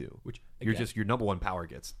want to. Which Your number one power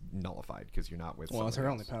gets nullified because you're not with. Well, it's her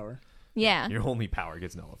somebody only else. power. Yeah. Your only power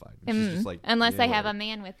gets nullified. Which is just like, Unless yeah, I have a whatever.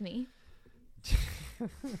 man with me.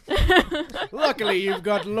 Luckily, you've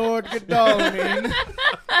got Lord Godalming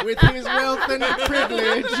with his wealth and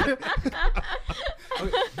privilege.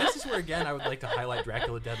 Okay, this is where again I would like to highlight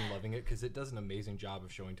Dracula Dead and Loving It, because it does an amazing job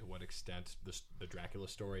of showing to what extent the Dracula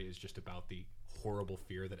story is just about the horrible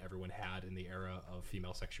fear that everyone had in the era of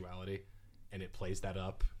female sexuality, and it plays that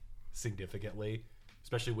up significantly,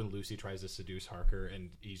 especially when Lucy tries to seduce Harker and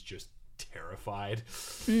he's just terrified.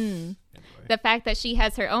 Anyway. The fact that she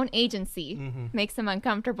has her own agency makes him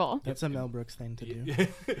uncomfortable. That's a Mel Brooks thing to do.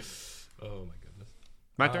 Oh my goodness.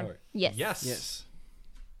 My turn. All right. Yes. Yes. Yes.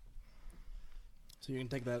 So you can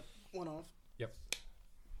take that one off. Yep.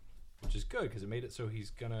 Which is good because it made it so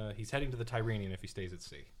he's heading to the Tyrrhenian if he stays at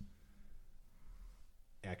sea.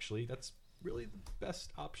 Actually, that's really the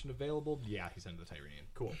best option available. Yeah, he's heading to the Tyrrhenian.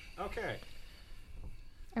 Cool. Okay.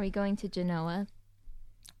 Are we going to Genoa?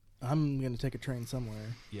 I'm going to take a train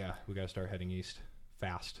somewhere. Yeah, we gotta start heading east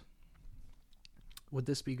fast. Would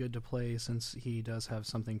this be good to play since he does have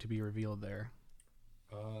something to be revealed there?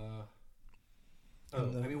 I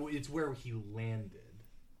mean, it's where he landed.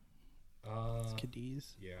 It's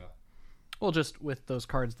Cadiz. Yeah. Well, just with those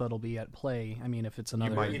cards that'll be at play. I mean, if it's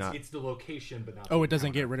another. might not. It's the location, but not. Oh, the it doesn't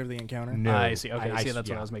encounter. get rid of the encounter? No. I see. Okay, see, that's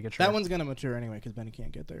what I was making sure. That one's going to mature anyway because Benny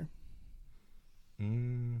can't get there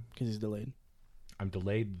Mm, because he's delayed. I'm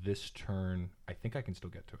delayed this turn. I think I can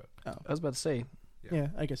still get to it. I was about to say. Yeah,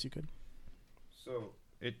 I guess you could. So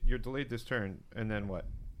you're delayed this turn, and then what?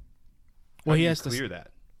 Well, How he do you has to clear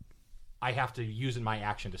that. I have to use in my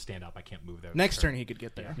action to stand up. I can't move there. Next turn he could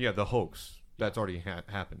get there. Yeah, the hoax. That's already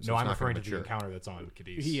happened. So No, it's I'm not gonna referring to the mature. encounter that's on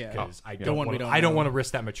Cadiz. Yeah. Because I The don't one we want. don't I don't know. want to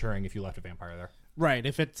risk that maturing if you left a vampire there. Right,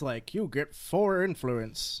 if it's like you get 4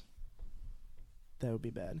 influence, that would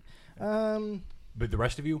be bad. But the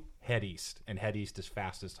rest of you head east, and head east as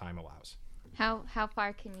fast as time allows. How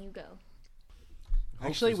far can you go?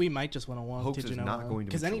 Actually, is- we might just want to walk Hoax to is Genoa. not going to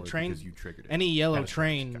Because any mature train, because you triggered it. any yellow That is correct,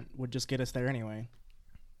 train okay. would just get us there anyway.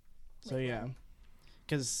 So Wait, yeah,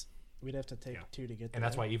 because we'd have to take Yeah. 2 to get there. And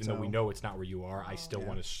that's why, even though we so know it's not where you are, I still Yeah.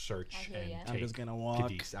 want to search I hear and ya. I'm take just gonna walk.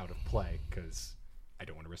 Cadiz out of play because I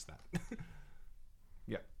don't want to risk that.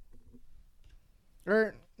 Yeah.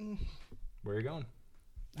 Or Where are you going?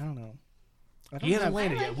 I don't know. I don't He hasn't have-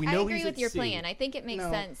 landed I yet. We I know agree he's with at your sea. plan. I think it makes No,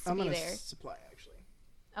 sense to I'm be gonna there. supply actually.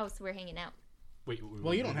 Oh, so we're hanging out. Wait,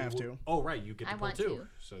 Well, you don't have to. Oh, right. You get to I pull want 2. to.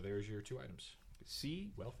 So there's your 2 items: See,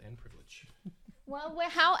 wealth and privilege. Well,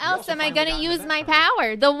 how else also am I finally going got to into use that my part.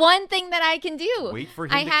 power? The one thing that I can do. wait for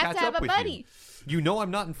him I to have catch to have up a with buddy. you. You know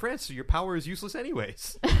I'm not in France, so your power is useless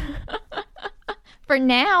anyways. For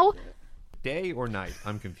now. Day or night?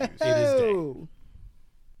 I'm confused. It is day. Oh.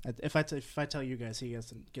 If I tell you guys, he gets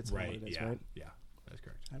to know what Right. it is, Yeah. right? Yeah. That's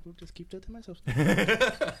correct. I will just keep that to myself.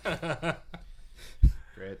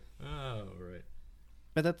 Great. Oh, right.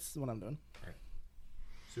 But that's what I'm doing.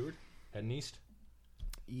 Seward, heading east.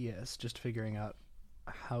 Yes, just figuring out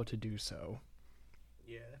how to do so.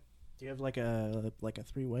 Yeah. Do you have like a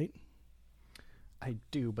 3 weight? I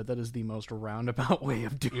do, but that is the most roundabout way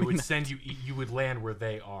of doing It would that. send you. You would land where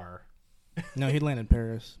they are. No, he'd land in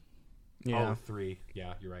Paris. Yeah. Oh, 3.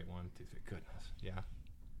 Yeah, you're right. 1, 2, 3. Goodness. Yeah.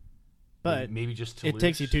 But maybe just it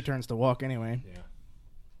takes you Toulouse. 2 turns to walk anyway. Yeah.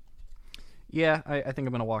 Yeah, I think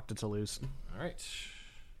I'm going to walk to Toulouse. All right.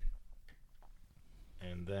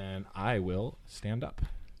 And then I will stand up.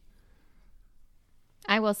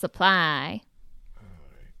 I will supply. All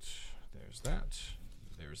right. There's that.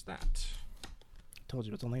 There's that. Told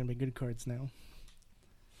you it's only gonna be good cards now.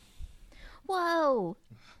 Whoa.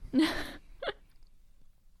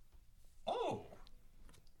 Oh,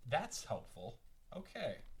 that's helpful.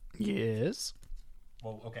 Okay. Yes.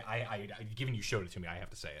 Well, okay. Given you showed it to me, I have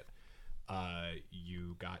to say it.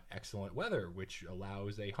 You got excellent weather, which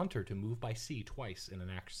allows a hunter to move by sea twice in a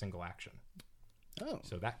single action. Oh.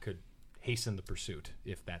 So that could hasten the pursuit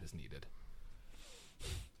if that is needed.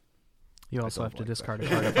 You also don't have to like discard a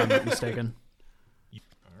card if I'm not mistaken.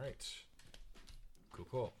 All right.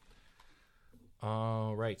 Cool.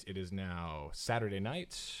 All right. It is now Saturday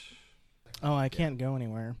night. Oh, I can't go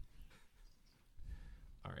anywhere.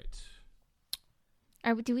 All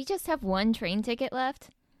right. Do we just have 1 train ticket left?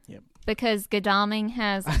 Yep. Because Godalming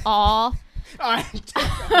has all. I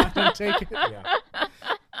don't take it. Yeah.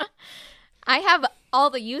 I have all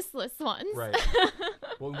the useless ones. Right.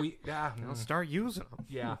 Well, I'll start using them.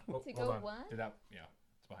 yeah. Oh, To hold go on. what? Did that? Yeah.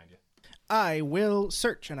 It's behind you. I will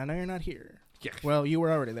search, and I know you're not here. Yeah. Well, you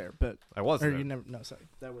were already there, but I was or there. you never. No, sorry,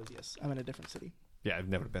 that was yes. I'm in a different city, Yeah, I've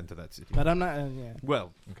never been to that city. but I'm not. Yeah.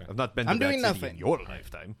 Well, Okay. I've not been I'm to that doing city nothing. in your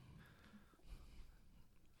lifetime.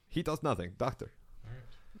 He does nothing, doctor.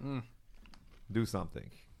 Do something.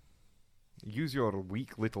 Use your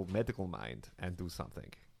weak little medical mind and do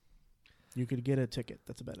something. You could get a ticket.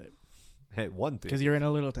 That's about it. Hey, one thing. Because you're in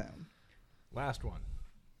a little town. Last one.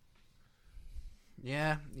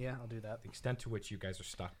 Yeah, I'll do that. The extent to which you guys are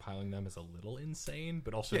stockpiling them is a little insane,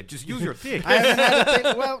 but also Yeah, just use your dick. I haven't had a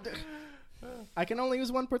thing. Well, I can only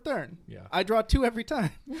use 1 per turn. Yeah. I draw 2 every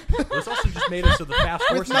time. This also just made it so the fast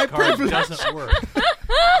horses my card privilege. doesn't work.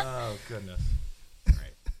 Oh goodness. All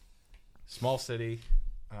right. Small city.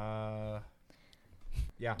 Yeah.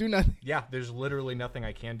 Do nothing. Yeah, there's literally nothing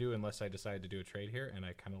I can do unless I decide to do a trade here, and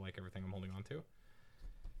I kind of like everything I'm holding on to.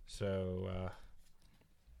 So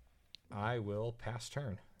I will pass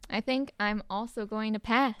turn. I think I'm also going to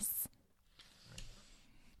pass.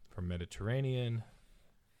 From Mediterranean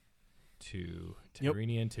to Yep.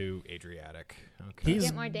 Tyrrhenian to Adriatic. Okay. He's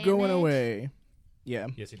Get more going damage? away. Yeah.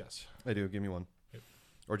 Yes, he does. I do. Give me one. Yep.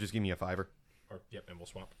 Or just give me a 5. Or yep, and we'll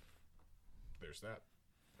swap. There's that.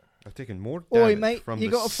 I've taken more Oi, damage mate, from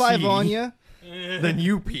you the got a 5 sea on you. than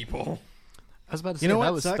you people. I was about to say You know what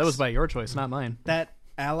that was sucks? by your choice, not mine. That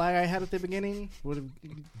ally I had at the beginning would have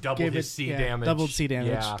Doubled gave his it, C yeah, damage. doubled C damage.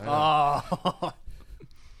 Yeah. Oh,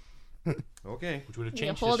 Okay. Which would have Be a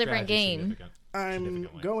changed whole his different strategy game. I'm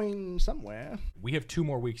significantly. going somewhere. We have 2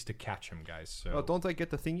 more weeks to catch him, guys. So Oh, don't I get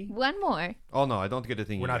the thingy? 1 more. Oh, no, I don't get the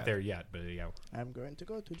thingy. we're not yet. there yet, but yeah. I'm going to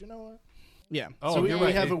go to Genoa. Yeah. Oh, so we, you're we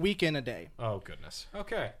right. have a week and a day. Oh goodness.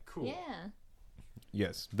 Okay. Cool. Yeah.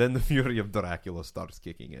 Yes. Then the fury of Dracula starts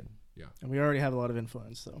kicking in. And we already have a lot of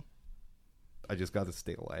influence, so. I just got to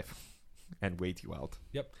stay alive and wait you out.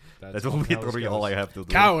 Yep. That's how this literally all goes. I have to do.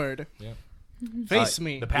 Coward! Yeah. Face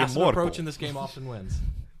me! The passive Immortal. approach in this game often wins.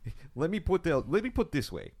 Let me put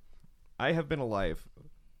this way. I have been alive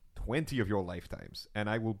 20 of your lifetimes, and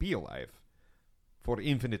I will be alive for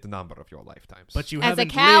infinite number of your lifetimes. But you As a haven't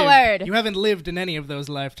coward. Lived, you haven't lived in any of those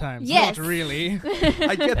lifetimes. Yes. Not really.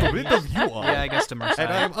 I get rid of you all. Yeah, I guess to Mercy.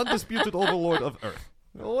 And I am undisputed overlord of Earth.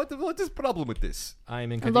 What is the problem with this?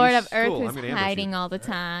 I'm in The Lord of Cadiz. Earth Cool, I'm who's gonna ambush hiding you. all the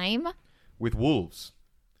time. With wolves.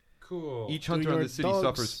 Cool. Each Do hunter on your the city dogs-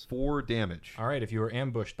 suffers 4 damage. All right, if you are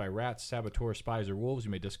ambushed by rats, saboteurs, spies, or wolves,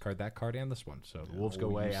 you may discard that card and this one. So the wolves go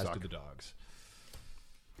you away, as suck. do the dogs.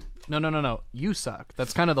 No. You suck.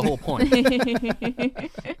 That's kind of the whole point.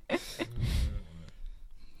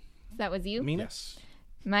 That was you? Mina? Yes.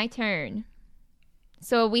 My turn.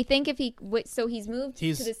 So we think if he... so he's moved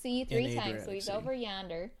He's to the sea in 3 the times. Adriatic So he's Sea. over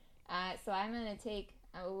yonder. So I'm going to take...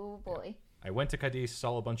 Oh, boy. I went to Cadiz,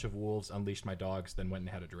 saw a bunch of wolves, unleashed my dogs, then went and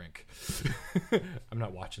had a drink. I'm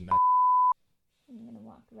not watching that. I'm going to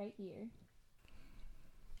walk right here.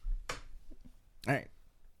 All right.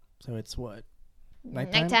 So it's what?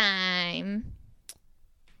 Nighttime? Nighttime.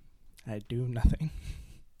 I do nothing.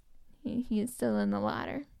 He's still in the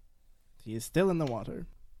water. He is still in the water.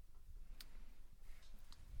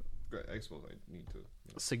 I suppose I need to.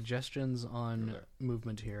 Suggestions on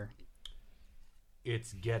movement here.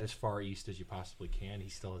 It's get as far east as you possibly can. He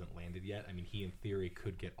still hasn't landed yet. I mean, he in theory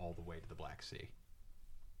could get all the way to the Black Sea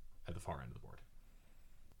at the far end of the board.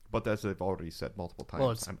 But as I've already said multiple times,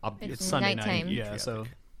 Well, it's- I'm obviously It's Sunday nighttime. night. Yeah, so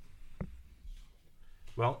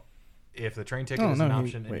Well, if the train ticket Oh, is no, an he-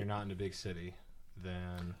 option and wait. you're not in a big city,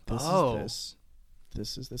 then... This Oh. is this.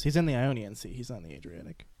 This is this. He's in the Ionian Sea. He's not in the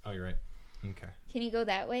Adriatic. Oh, you're right. Okay. Can you go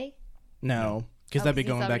that way? No, because Oh, that'd be 'cause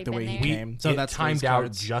he's going back already the way been he there. came. So it that's timed his out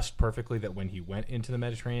cards. just perfectly that when he went into the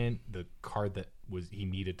Mediterranean, the card that was he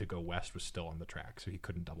needed to go west was still on the track, so he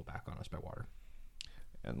couldn't double back on us by water.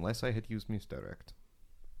 unless I had used misdirect,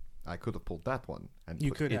 I could have pulled that one and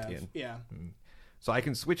You put could it have. in. Yeah. So I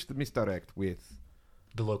can switch the misdirect with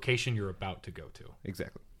The location you're about to go to,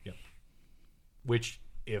 exactly. which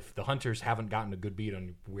if the hunters haven't gotten a good beat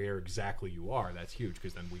on where exactly you are, that's huge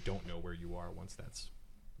because then we don't know where you are once that's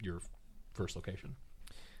your first location.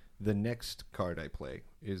 The next card I play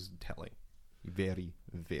is telling, very,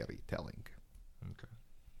 very telling. Okay.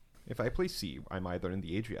 If I play sea, I'm either in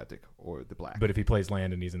the Adriatic or the Black. But if he plays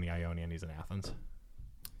land and he's in the Ionian, he's in Athens.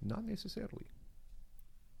 Not necessarily.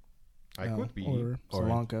 I No, could be or Sri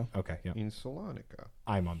Lanka. Okay, yeah. in Salonika.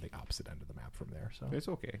 I'm on the opposite end of the map from there, so It's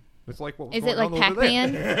okay. It's like what was Is going it like on over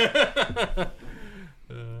there. Pac-Man?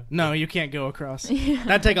 No, you can't go across.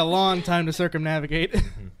 That'd take a long time to circumnavigate.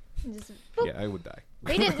 Just, boop. Yeah, I would die.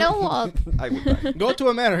 They didn't know Walt. I would die. Go to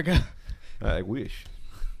America. I wish.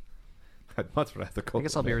 I'd much rather go. I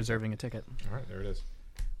guess to I'll be America. reserving a ticket. all right, there it is.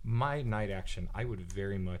 My night action, I would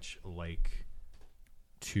very much like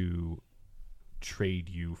to trade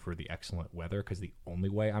you for the excellent weather because the only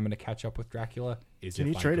way I'm going to catch up with Dracula is Can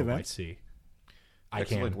if you I trade go by events? sea. I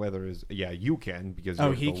Excellent can. weather is you can because Oh,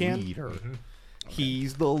 you're he the can? leader. Mhm.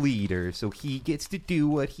 He's the leader, so he gets to do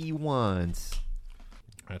what he wants.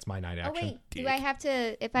 That's my night Oh action. wait, do I have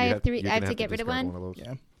to? If I have 3, you're I have gonna to get rid of discard one. of those.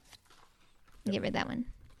 Yeah. Get rid of that one.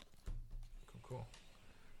 Cool.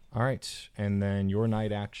 All right, and then your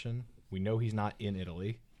night action. We know he's not in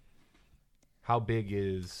Italy. How big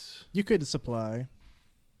is? You could supply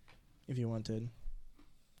if you wanted.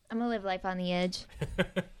 I'm gonna live life on the edge.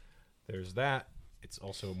 There's that. It's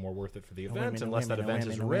also more worth it for the No event, whammy, no unless that whammy, no event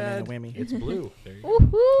whammy, is no whammy, red. no whammy. It's blue. There you go.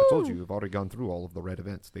 Woohoo! I told you, you've already gone through all of the red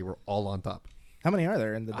events. They were all on top. How many are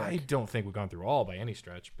there in the deck? I don't think we've gone through all by any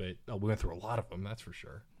stretch, but we went through a lot of them. That's for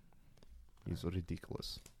sure. He's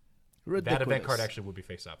ridiculous. That event card actually would be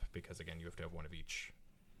face up because again, you have to have one of each.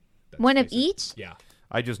 That's One of face up. each? Yeah.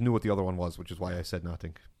 I just knew what the other one was, which is why I said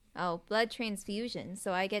nothing. Oh, blood transfusion.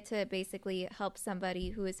 So I get to basically help somebody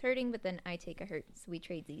who is hurting, but then I take a hurt. So we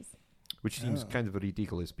trade these. Which seems Oh. kind of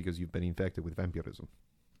ridiculous because you've been infected with vampirism.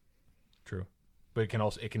 True. But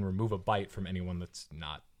it can remove a bite from anyone that's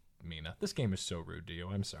not Mina. This game is so rude to you.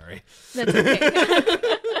 I'm sorry. That's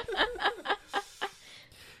okay.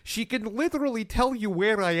 She can literally tell you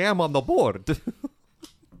where I am on the board.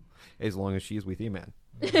 As long as she is with you, man.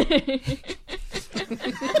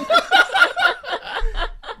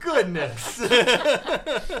 Goodness.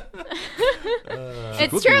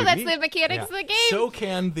 It's could be true. with That's me. the mechanics of the game. So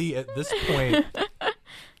can the, at this point,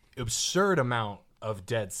 absurd amount of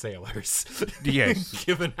dead sailors. Yes.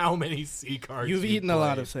 Given how many sea cards You've eaten a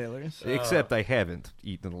lot played. of sailors. Except I haven't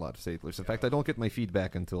eaten a lot of sailors. In fact, I don't get my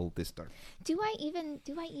feedback until this turn. do I even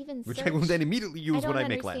Which search? I will then immediately use I don't when I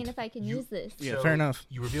make understand land. if I can You- use this Yeah, So fair enough.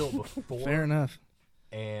 You reveal it before. Fair enough.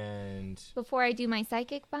 And before I do my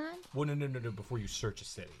psychic bond. well, no. Before you search a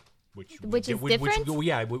city, which Which is different?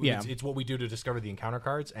 yeah. Yeah. It's what we do to discover the encounter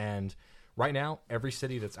cards. And right now, every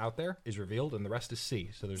city that's out there is revealed, and the rest is sea.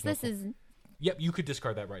 So there's So this is Yep, you could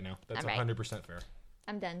discard that right now. That's All right. 100% fair.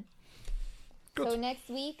 I'm done. Good. So next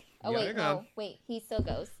week. Oh Yeah, wait, hang no, on. wait. He still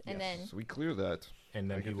goes, and then So we clear that. And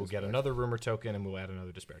then I he get will this get back. another rumor token, and we'll add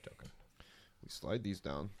another despair token. We slide these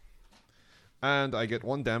down. And I get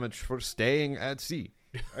 1 damage for staying at sea.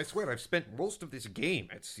 I swear, I've spent most of this game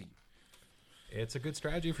at sea. It's a good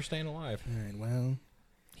strategy for staying alive. All right, well,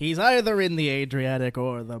 he's either in the Adriatic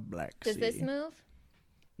or the Black does Sea. this move?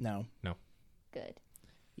 No. Good.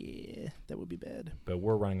 Yeah, that would be bad. But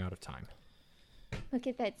we're running out of time. Look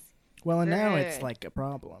at that. Well, and now it's Good. like a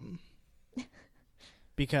problem.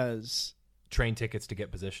 Because, Train tickets to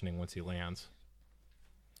get positioning once he lands.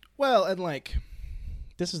 well, and like,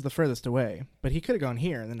 this is the furthest away. But he could have gone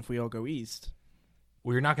here, and then if we all go east.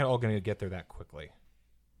 Well, you're not all going to get there that quickly.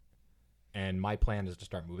 And my plan is to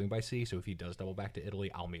start moving by sea, so if he does double back to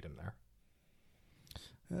Italy, I'll meet him there.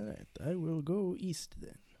 All right, I will go east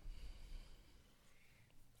then.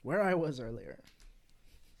 Where I was earlier.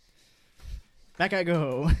 Back I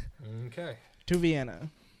go Okay. to Vienna.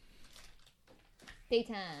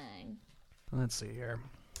 Daytime. Let's see here.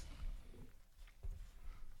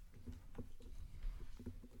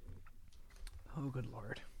 Oh, good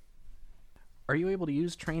lord. Are you able to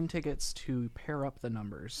use train tickets to pair up the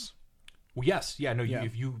numbers? Well, yes. Yeah, no, Yeah.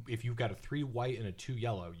 if you've got a 3 white and a 2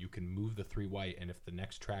 yellow, you can move the 3 white, and if the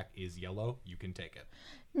next track is yellow, you can take it.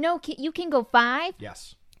 No, you can go 5.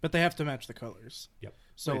 Yes. But they have to match the colors. Yep.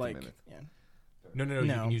 So, Wait a like, minute. yeah. No, you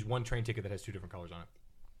No. can use one train ticket that has 2 different colors on it.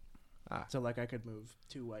 So, like, I could move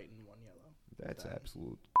 2 white and 1 yellow. That's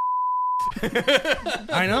absolute.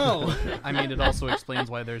 I know. I mean, it also explains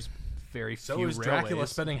why there's very So few is Dracula railways.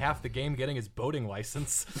 spending half the game getting his boating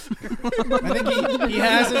license. I think he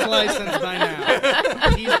has his license by now.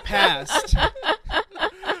 He's passed.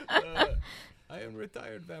 I am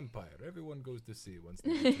retired vampire. Everyone goes to sea once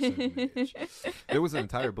they reach a certain age. There was an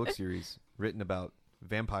entire book series written about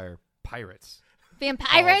vampire pirates.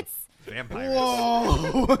 Vampirates. Vampires.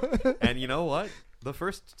 Whoa. And you know what? The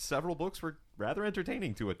first several books were rather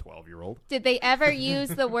entertaining to a 12-year-old. Did they ever use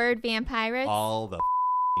the word vampirates? All the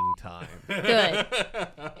time.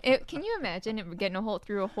 Good. Can you imagine it getting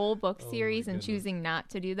through a whole book series and goodness. choosing not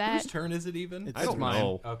to do Whose that? turn is it even? It's I don't mine.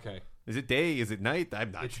 know. Okay. Is it day? Is it night?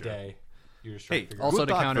 I'm not It's sure. day. You're just trying Hey, to figure Also, Good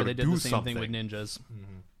to doctor, counter, they did do the same thing with something. ninjas.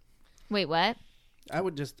 Wait, what? I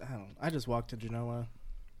would just, I just walked to Genoa.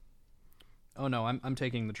 Oh no, I'm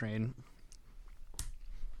taking the train.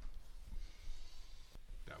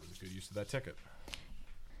 That was a good use of that ticket.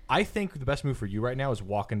 I think the best move for you right now is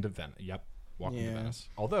walk into Venice. Yep, walk into Yeah. Venice.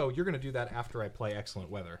 Although you're going to do that after I play Excellent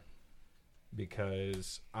Weather,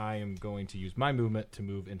 because I am going to use my movement to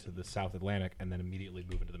move into the South Atlantic and then immediately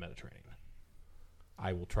move into the Mediterranean.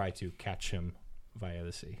 I will try to catch him via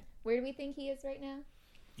the sea. Where do we think he is right now?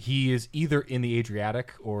 He is either in the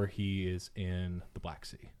Adriatic or he is in the Black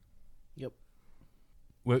Sea. Yep.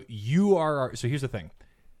 Well, you are. So here's the thing: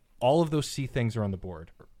 all of those sea things are on the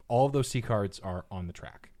board. All of those sea cards are on the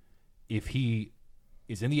track. If he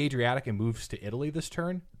is in the Adriatic and moves to Italy this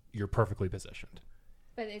turn, you're perfectly positioned.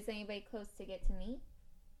 But is anybody close to get to me?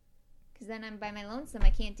 Because then I'm by my lonesome. I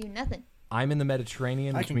can't do nothing. I'm in the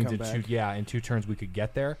Mediterranean, I which can means come in back. in 2 turns we could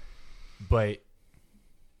get there. But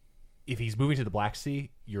if he's moving to the Black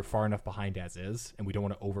Sea, you're far enough behind as is, and we don't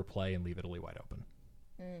want to overplay and leave Italy wide open.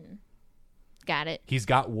 Got it. He's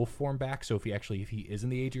got wolf form back, so if he is in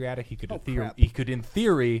the Adriatic, he could crap. in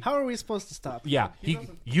theory. How are we supposed to stop him? Yeah,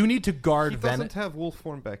 you need to guard He Venice. doesn't have wolf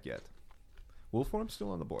form back yet. Wolf form's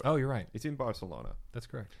still on the board. Oh, you're right. It's in Barcelona. That's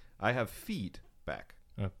correct. I have feet back,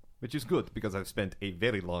 Oh. which is good because I've spent a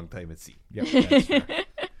very long time at sea. Yep, that's fair.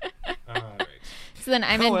 All right. So then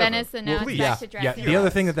I'm in However, Venice and now well, it's please. back to Yeah. Dracula. The other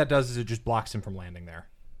thing that does is it just blocks him from landing there.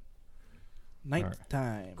 Night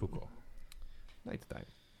time. Cool. Nighttime.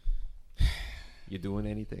 You doing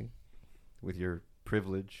anything with your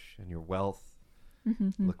privilege and your wealth?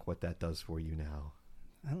 Look what that does for you now.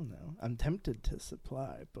 I don't know. I'm tempted to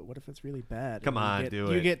supply, but what if it's really bad? Come and on, you get, do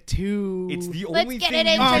You it. get 2. It's the Let's only get thing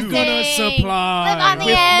it you I'm interesting. do. gonna supply Live on the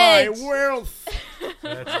with edge. my wealth.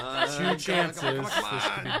 That's two chances. come on. This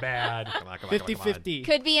could be bad. Come on, 50-50.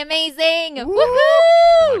 Could be amazing. Come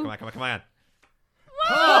Woohoo! on, come on.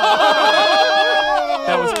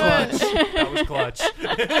 That was clutch. That was clutch.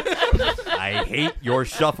 I hate your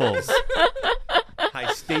shuffles.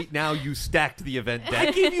 I state now you stacked the event I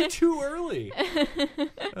deck. gave you 2 early.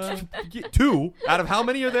 2 out of how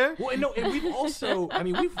many are there? Well, no, and we've also,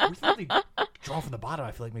 we've really drawn from the bottom,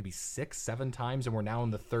 I feel like maybe 6, 7 times, and we're now in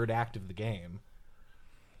the 3rd act of the game.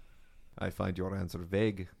 I find your answer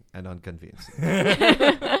vague and unconvincing.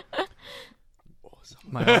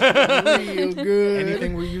 Real good.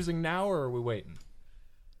 Anything we're using now, or are we waiting?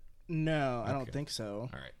 No, I don't Okay. think so.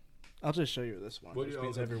 All right. I'll just show you this one, What which do you-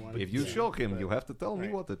 means everyone. If you Yeah. show him, you have to tell me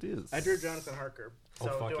Right. what it is. I drew Jonathan Harker. Oh,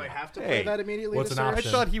 So fuck do I yeah. have to Hey, play that immediately? what's to an search? I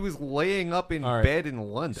option? thought he was laying up in All right. bed in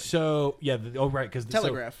London. So yeah, right, because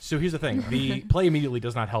Telegraph. So here's the thing: the play immediately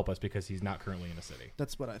does not help us because he's not currently in a city.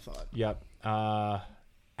 That's what I thought. Yep.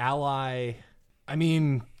 Ally. I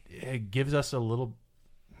mean, it gives us a little.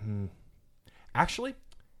 Actually,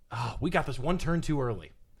 we got this one turn too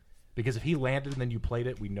early, because if he landed and then you played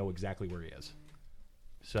it, we know exactly where he is.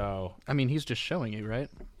 So I mean, he's just showing you, right?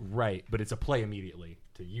 right, but it's a play immediately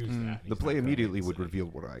to use that. the play immediately would reveal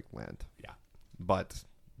where I land. Yeah, But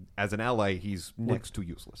as an ally, he's next to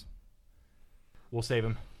useless. we'll save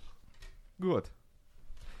him. Good.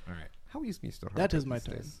 All right, How is Mr. Harper That is my these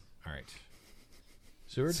turn. days? all right.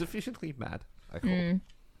 Seward. Sufficiently mad, I hope.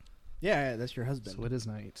 Yeah, that's your husband. So it is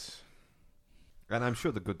night. And I'm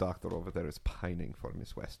sure the good doctor over there is pining for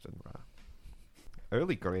Miss Westenra.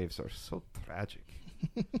 Early graves are so tragic.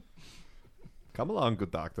 Come along, good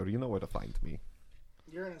doctor. You know where to find me.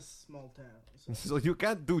 You're in a small town. So you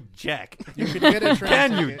can't do jack. You could get a train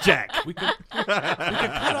Can you, ticket. Jack? We could cut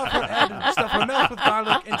off her head and stuff her mouth with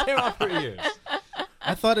garlic and tear off her ears.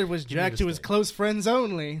 I thought it was me Jack the to his steak. close friends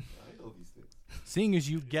only. Seeing as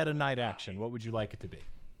you get a night action, what would you like it to be?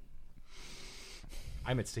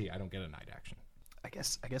 I'm at sea. I don't get a night action. I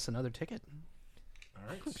guess another ticket. All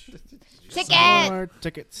right. Ticket! More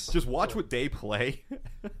tickets. Just watch what they play.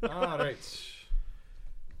 All right.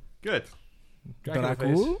 Good. Dracula face.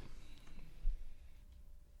 Dracu?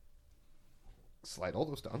 Slide all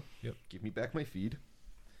those down. Yep. Give me back my feed.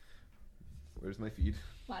 Where's my feed?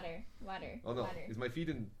 Water. Oh no, is my feed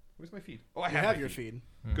in? Where's my feed? Oh, I You have, have my your feed.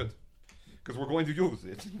 Good. Because we're going to use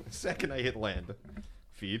it. The second I hit land,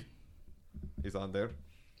 feed is on there.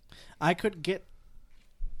 I could get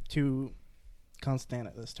to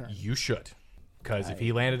Constanta this turn. You should, because if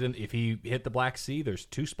he hit the Black Sea, there's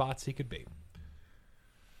 2 spots he could be.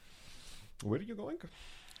 Where are you going?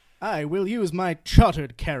 I will use my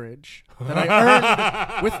chartered carriage that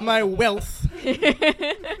I earned with my wealth.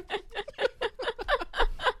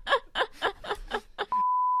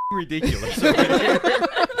 Ridiculous.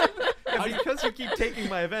 And because you keep taking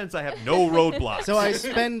my events, I have no roadblocks. So I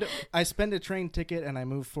spend a train ticket and I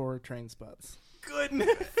move 4 train spots. Goodness.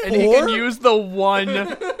 And he can use the one.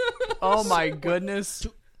 Oh my goodness.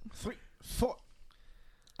 3, 4.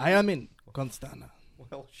 I am in Constanta.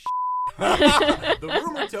 Well, The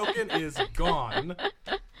rumor token is gone,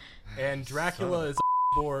 and Dracula is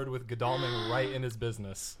board with Godalming right in his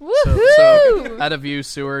business. Woohoo! So out of you,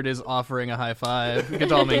 Seward is offering a high five.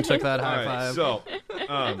 Godalming took that high all right, five. so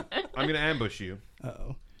I'm going to ambush you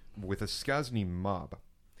Uh-oh. with a Skazni mob.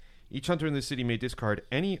 Each hunter in the city may discard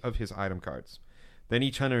any of his item cards. Then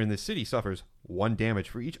each hunter in the city suffers 1 damage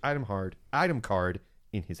for each item card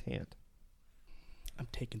in his hand. I'm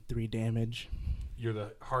taking 3 damage. You're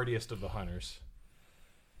the hardiest of the hunters.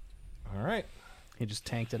 All right. He just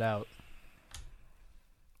tanked it out.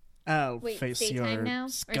 I'll Wait, face daytime your now? Or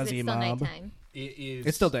is it scuzzy still mob. nighttime? It is.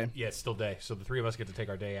 It's still day. Yeah, it's still day. So the 3 of us get to take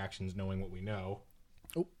our day actions knowing what we know.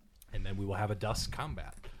 Oh. And then we will have a dusk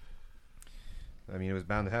combat. I mean, it was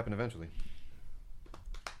bound to happen eventually.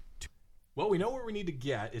 Well, we know where we need to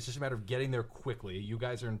get. It's just a matter of getting there quickly. You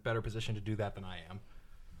guys are in better position to do that than I am.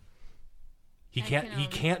 He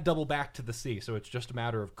can't double back to the sea, so it's just a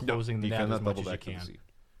matter of closing the you net cannot as much double as you back to the can. sea.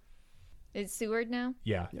 Is Seward now?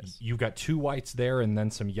 Yeah, Yes. you've got 2 whites there and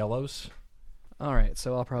then some yellows. All right,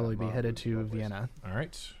 so I'll probably be Mom headed was to always- Vienna. All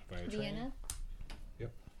right. Via train. Vienna?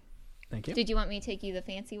 Thank you. Did you want me to take you the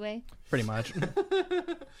fancy way? Pretty much.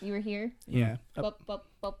 You were here? Yeah. Bup, bup,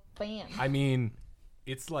 bup, bam. I mean,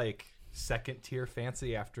 it's like 2nd tier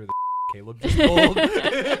fancy after the Caleb just pulled.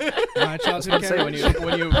 My chartered I'd say carriage.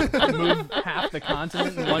 when you move half the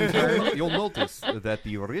continent in one turn. You'll notice that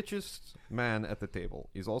the richest man at the table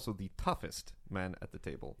is also the toughest man at the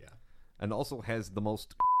table. Yeah. And also has the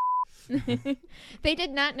most... They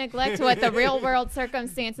did not neglect what the real world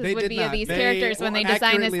circumstances They would did be of not. these They characters when they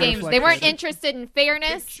designed this accurately game. They reflected weren't it. interested in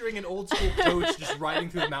fairness. Picturing an old school coach just riding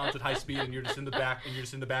through the mountains at high speed, and you're just in the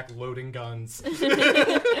back, loading guns.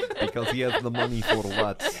 Because he has the money for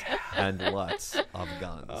lots and lots of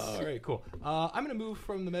guns. All right, cool. I'm gonna move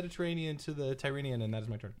from the Mediterranean to the Tyrrhenian, and that is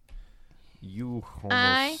my turn. You Homo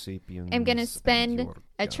I sapiens I'm going to and spend your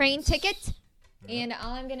a train guns. ticket, and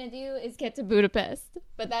all I'm going to do is get to Budapest.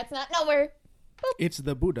 But that's not nowhere. It's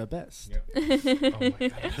the Budapest. Oh my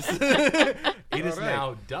goodness. It is All right.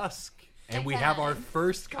 now dusk, and we have our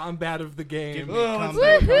first combat of the game.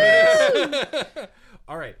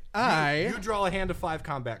 All right. You draw a hand of 5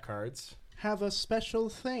 combat cards. have a special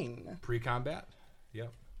thing. Pre-combat.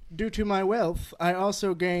 Yep. due to my wealth, I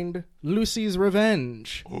also gained Lucy's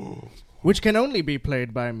Revenge, which can only be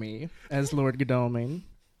played by me as Lord Godalming.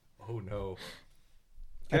 Oh no.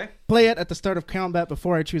 Okay. Play it at the start of combat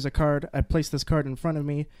before I choose a card. I place this card in front of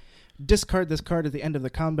me, discard this card at the end of the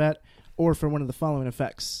combat, or for one of the following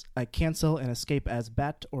effects. I cancel an escape as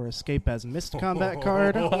bat or escape as missed combat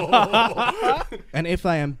card. And if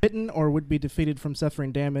I am bitten or would be defeated from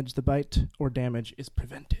suffering damage, the bite or damage is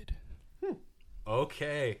prevented.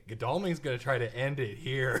 Okay, Godalming's gonna try to end it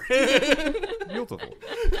here. Beautiful.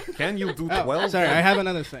 Can you do 12? Sorry, I have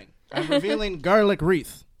another thing. I'm revealing Garlic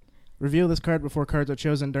Wreath. Reveal this card before cards are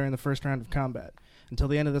chosen during the first round of combat. Until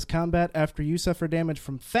the end of this combat, after you suffer damage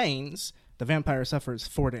from Thanes, the vampire suffers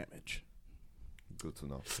 4 damage. Good to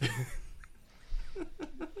know.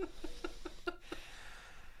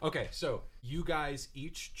 Okay, so you guys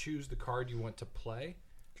each choose the card you want to play.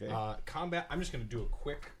 Okay. Combat, I'm just going to do a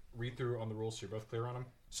quick read-through on the rules so you're both clear on them.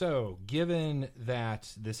 So, given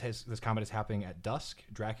that this combat is happening at dusk,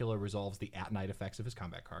 Dracula resolves the at-night effects of his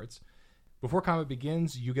combat cards. Before combat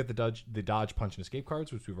begins, you get the dodge, punch, and escape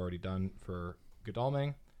cards, which we've already done for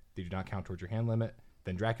Godalming. They do not count towards your hand limit.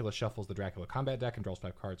 Then Dracula shuffles the Dracula combat deck and draws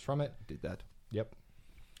 5 cards from it. Did that. Yep.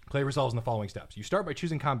 Play resolves in the following steps. You start by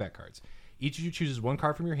choosing combat cards. Each of you chooses 1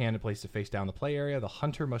 card from your hand and places it face down the play area. The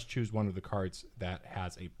hunter must choose one of the cards that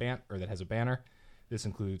has a banner. This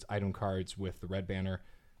includes item cards with the red banner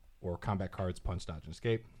or combat cards, punch, dodge, and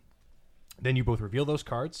escape. Then you both reveal those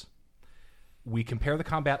cards. We compare the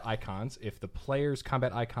combat icons. If the player's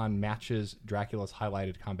combat icon matches Dracula's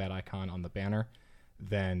highlighted combat icon on the banner,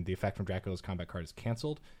 then the effect from Dracula's combat card is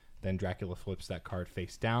canceled. Then Dracula flips that card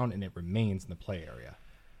face down, and it remains in the play area.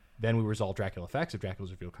 Then we resolve Dracula effects. If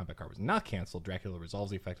Dracula's revealed combat card was not canceled, Dracula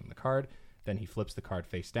resolves the effect on the card. Then he flips the card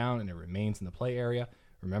face down, and it remains in the play area.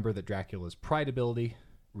 Remember that Dracula's Pride ability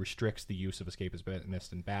restricts the use of Escape as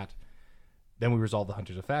Mist and Bat. Then we resolve the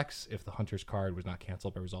hunter's effects. If the hunter's card was not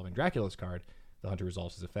canceled by resolving Dracula's card, the hunter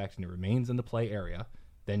resolves his effect, and it remains in the play area.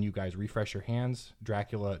 Then you guys refresh your hands.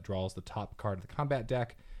 Dracula draws the top card of the combat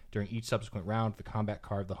deck. During each subsequent round, the combat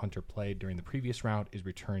card the hunter played during the previous round is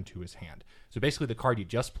returned to his hand. So basically, the card you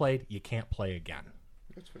just played, you can't play again.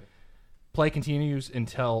 That's fair. Play continues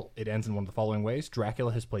until it ends in one of the following ways.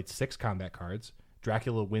 Dracula has played 6 combat cards.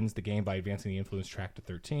 Dracula wins the game by advancing the influence track to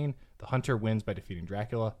 13. The hunter wins by defeating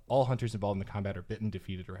Dracula. All hunters involved in the combat are bitten,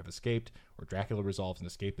 defeated, or have escaped. Or Dracula resolves an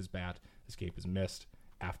escape is bat, escape is missed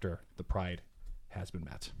after the pride has been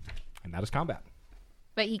met. And that is combat.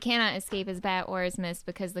 But he cannot escape his bat or his mist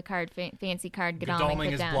because the card fancy card Godalming Godalming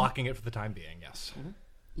put is down. blocking it for the time being, yes. Mm-hmm.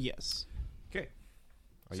 Yes. Okay.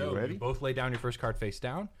 Are So you ready? you both lay down your first card face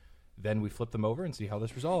down. Then we flip them over and see how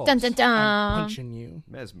this resolves. Dun dun I'm dun. punching you.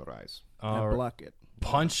 Mesmerize. I block it.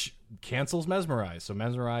 Punch cancels Mesmerize. So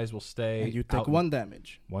Mesmerize will stay And you take out 1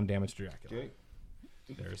 damage. 1 damage to Dracula. Okay.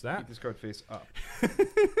 There's that. Keep this card face up.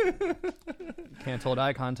 Can't hold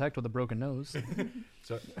eye contact with a broken nose.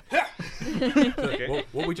 So, Okay.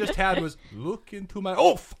 what we just had was look into my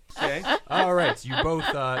oaf. Okay. All right, so you both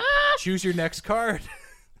choose your next card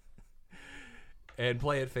and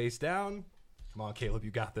play it face down. Come on, Caleb,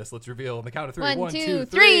 you got this. Let's reveal on the count of 3. 1, 2,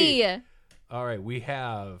 3. All right, we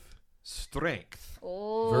have Strength.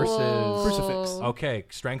 Oh. versus Crucifix. Okay,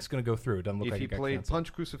 strength's gonna go through. It doesn't look If like he it got played canceled.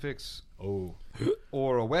 Punch Crucifix Oh,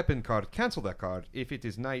 or a weapon card, cancel that card. If it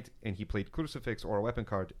is Knight and he played Crucifix or a weapon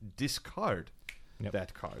card, discard Yep.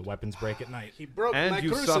 that card. the weapons break at night. He broke my And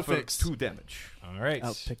you suffer crucifix. 2 damage. All right.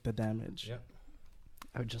 I'll take the damage. Yep.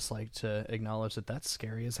 I would just like to acknowledge that that's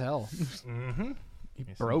scary as hell. Mm-hmm. He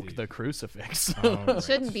Yes, broke indeed. the crucifix. It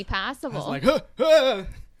shouldn't be possible. I was like, huh, huh.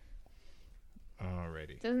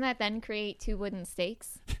 Alrighty. Doesn't that then create 2 wooden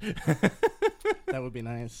stakes? That would be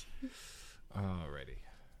nice. Alrighty.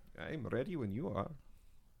 I'm ready when you are,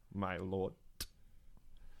 my lord.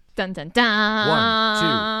 Dun dun dun.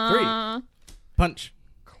 1, 2, 3. Punch.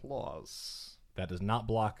 Claws. That does not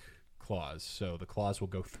block claws, so the claws will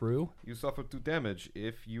go through. You suffer 2 damage.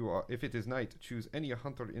 If it is Knight, choose any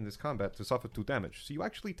hunter in this combat to suffer 2 damage. So you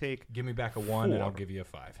actually take Give me back a 1, and I'll 4. give you a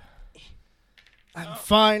 5. I'm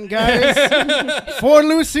fine, guys. For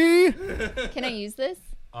Lucy. Can I use this?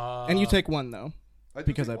 And you take 1, though, I do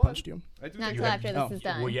because take I 1. punched you. I do Not take until one. after this Oh. is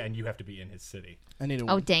done. Well, yeah, and you have to be in his city. I need a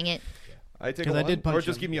 1. Oh, dang it. I take a 'Cause I 1, did punch or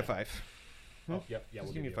just him. give me a 5. Oh, yep, yeah. Just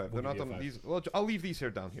We'll give me a 5. We'll They're give not you a on 5. these. Well, I'll leave these here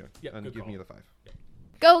down here, Yep, and good give call. me the 5.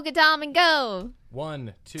 Go, Godalming, go.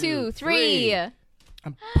 1, 2, 2, 3.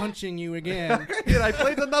 I'm punching you again. Here, I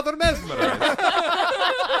played another Mesmerize.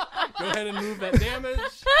 Go ahead and move that damage.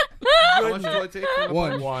 How much do I take? From the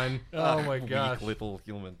 1. punch? 1. Oh my gosh. Weak little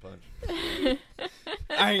human punch.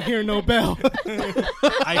 I ain't hear no bell.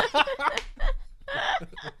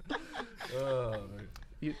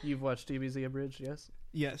 You've watched DBZ Abridged, yes?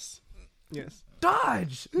 Yes. Yes.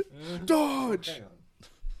 Dodge! Dodge!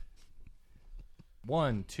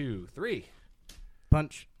 1, 2, 3.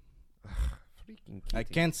 Punch. Freaking I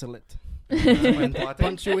kitty. cancel it. And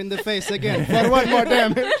Punch you in the face again for 1 more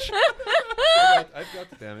damage. I've got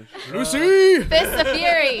the damage. Lucy! Fist of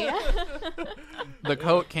Fury. The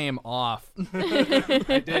coat came off.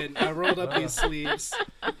 I did. I rolled up these sleeves.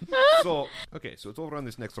 So it's over on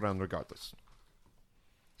this next round regardless.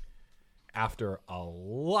 After a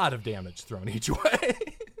lot of damage thrown each way.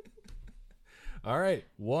 All right.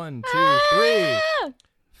 1, 2, 3.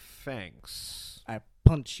 Thanks. I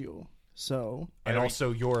punch you. So, And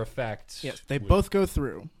also your effect. yes, they would- both go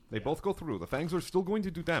through. They both go through. The fangs are still going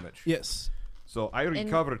to do damage. Yes. So I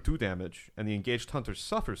recover 2 damage, and the engaged hunter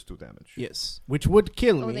suffers 2 damage. Yes. Which would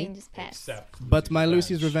kill Oh, me. they can just pass. Except But my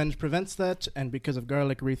Lucy's Revenge prevents that, and because of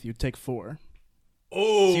Garlic Wreath, you take 4.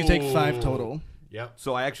 Oh. So you take 5 total. Yep.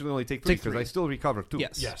 So I actually only take 3 Take because 3. I still recover 2.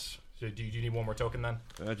 Yes. Yes. So do you need one more token then?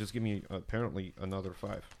 Just give me apparently another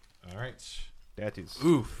 5. All right. That is.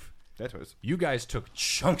 Oof. That was. You guys took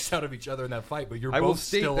chunks out of each other in that fight, but you're I will both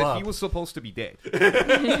state still that up. he was supposed to be dead.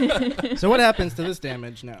 So what happens to this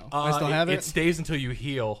damage now? I still have it? It stays until you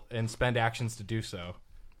heal and spend actions to do so.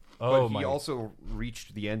 Oh But my. he also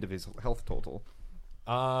reached the end of his health total.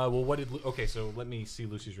 Well, what did? Okay, so let me see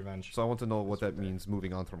Lucy's Revenge. So I want to know what that means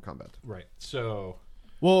moving on from combat. Right. So.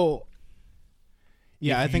 Well,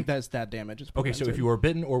 yeah, If I you- think that's that damage is Okay, so prevented. if you are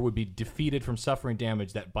bitten or would be defeated from suffering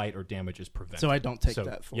damage, that bite or damage is prevented. So I don't take So,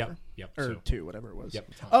 that 4. Yep. Or So, 2, whatever it was.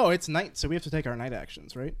 Yep. Oh, it's night, so we have to take our night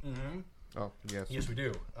actions, right? Oh, yes. yes, we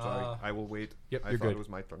do. Sorry, I will wait. Yep, I you're thought good. it was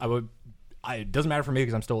my turn. I would. It doesn't matter for me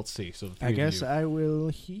because I'm still at sea. So the three I of guess you. I will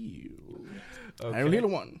heal. Okay. I will heal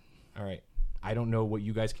 1. All right. I don't know what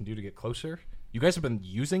you guys can do to get closer. You guys have been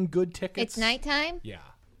using good tickets. It's nighttime. Yeah.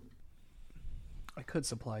 I could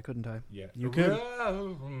supply, couldn't I? Yeah. You could.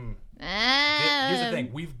 Ah. Here's the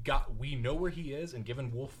thing: we know where he is, and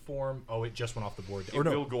given wolf form, it just went off the board. It Or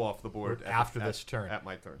no, will go off the board after this turn. At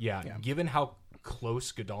my turn. Yeah, Yeah. given how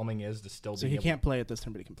close Godalming is to still So be he able- can't play it this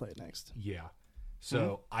turn, but he can play it next. Yeah.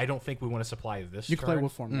 So I don't think we want to supply this You can turn play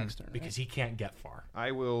Wolf Form next turn. right? because he can't get far.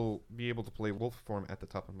 I will be able to play wolf form at the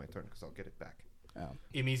top of my turn because I'll get it back. Oh.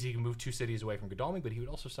 It means he can move 2 cities away from Godalming, but he would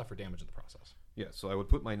also suffer damage in the process. Yeah, so I would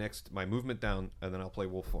put my movement down, and then I'll play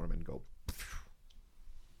wolf form and go.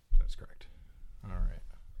 That's correct. All right.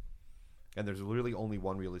 And there's really only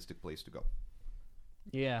one realistic place to go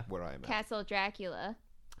Yeah. where I am at. Castle Dracula.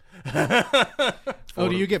 Oh,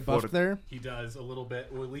 do you get for buffed there? He does a little bit,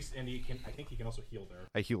 or at least, and I think he can also heal there.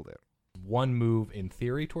 I heal there. One move in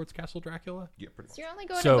theory towards Castle Dracula. Yeah, pretty much. So you're only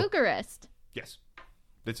going So- to Bucharest. Yes.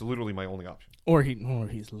 That's literally my only option. Or he's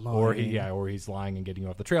lying. Or he's lying and getting you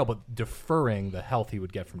off the trail, but deferring the health he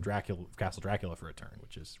would get from Castle Dracula for a turn,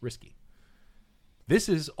 which is risky. This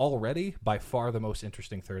is already by far the most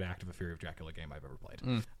interesting third act of a Fury of Dracula game I've ever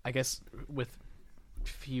played. I guess with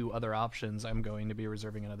few other options, I'm going to be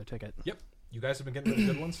reserving another ticket. Yep, you guys have been getting really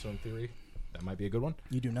good ones, so in theory, that might be a good one.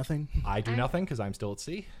 You do nothing. I do nothing because I'm still at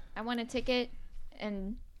sea. I want a ticket,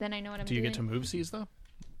 and then I know what I'm Do you doing. get to move seas though?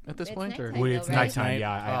 At this It's point, or nighttime. Well, it's right? nighttime. Night.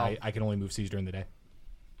 Yeah, I can only move seas during the day.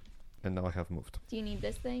 And now I have moved. Do you need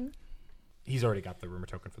this thing? He's already got the rumor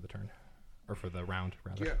token for the turn, or for the round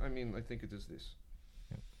rather. Yeah, I mean, I think it is this.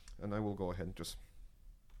 Yeah. And I will go ahead and just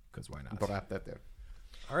Because why not? wrap that there.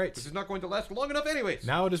 All right. This is not going to last long enough anyways.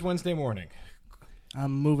 Now it is Wednesday morning.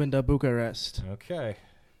 I'm moving to Bucharest. Okay.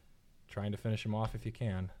 Trying to finish him off if you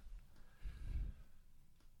can.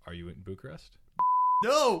 Are you in Bucharest?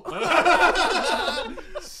 No!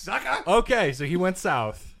 Sucker! Okay, so he went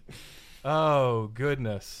south. Oh,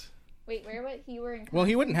 goodness. Wait, you were in? Well,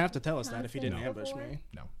 he wouldn't have to tell us that if he didn't Constant ambush before? me.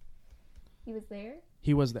 No. He was there.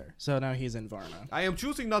 He was there. So now he's in Varna. I am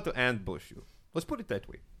choosing not to ambush you. Let's put it that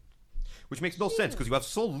way. Which makes no sense because you have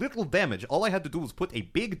so little damage. All I had to do was put a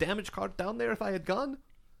big damage card down there if I had gone,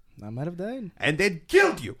 I might have died. and then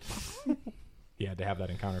killed you. He had to have that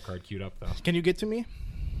encounter card queued up, though. Can you get to me?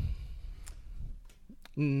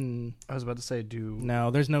 I was about to say, do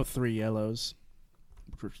No, there's no 3 yellows.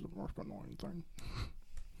 Which is the most annoying thing.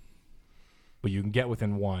 But you can get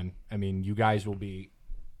within 1. I mean, you guys will be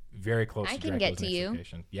very close I to can Dracula's get to next you.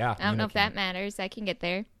 location. Yeah. I don't know Nina if that can. matters. I can get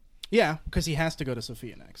there. Yeah, because he has to go to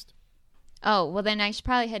Sophia next. Oh, well then I should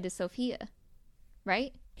probably head to Sophia,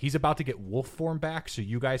 right? He's about to get wolf form back, so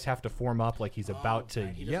you guys have to form up like he's about to.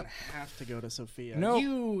 He Yep. doesn't have to go to Sophia. No.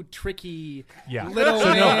 You tricky Yeah. little So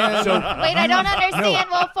man. no. So Wait, I don't understand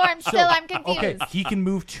wolf form. Still, I'm confused. okay, he can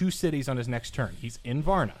move 2 cities on his next turn. He's in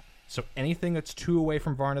Varna, so anything that's 2 away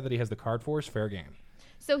from Varna that he has the card for is fair game.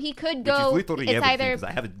 So he could Which go. is literally It's everything, either. because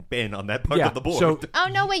I haven't been on that part Yeah, of the board. so- Oh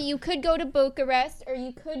no! Wait, you could go to Bucharest, or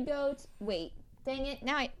you could go. Wait, dang it!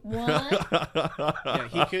 Now one, Yeah,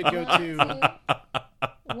 he could go to.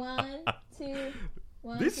 one, two,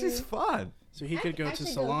 one, This two. is fun. So he could go I to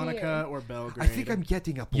should go Salonika here. or Belgrade. I think I'm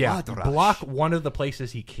getting a Yeah, blood rush. block one of the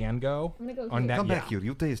places he can go. I'm gonna go on here. that. Come yeah. back here.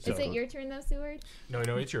 You taste Is it your turn though, Seward? No,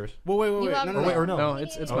 it's yours. Well, wait. You No, have- no, Or no. wait, or no. No,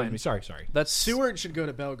 it's Oh, mine. sorry. That's Seward should go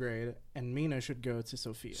to Belgrade, and Mina should go to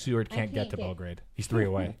Sofia. Seward I can't get can't to get- Belgrade. He's 3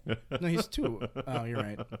 away. No, he's 2. Oh, you're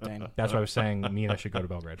right. Dang. That's why I was saying Mina should go to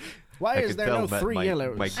Belgrade. Why I is could there tell no that 3 my,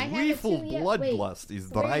 yellows? my I have a gleeful two ye- wait, bloodlust is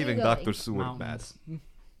where are you driving going? Dr. Seward mad. mountains.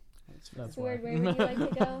 That's Seward, where would you like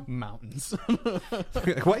to go? Mountains.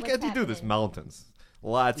 Why can't he do this? happening? Mountains.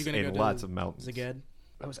 Lots You're gonna and go lots to of mountains. Zaged?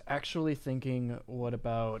 I was actually thinking, what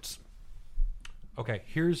about? Okay,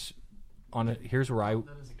 here's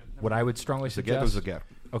what I would strongly Zaget or suggest. Zaget?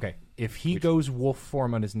 Okay, if he goes wolf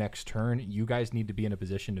form on his next turn, you guys need to be in a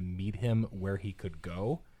position to meet him where he could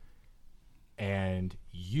go, and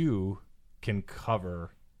you can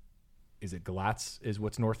cover. Is it Galatz is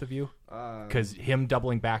what's north of you? Because him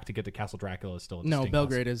doubling back to get to Castle Dracula is still a No, distinct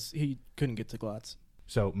Belgrade is. He couldn't get to Glotz.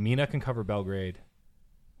 So Mina can cover Belgrade,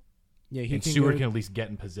 Yeah, he and can Seward go- can at least get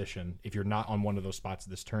in position. If you're not on one of those spots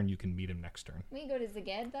this turn, you can meet him next turn. We can go to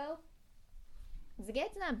Zaged though.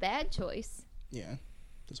 Zaged's not a bad choice. Yeah,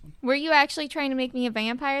 this one. Were you actually trying to make me a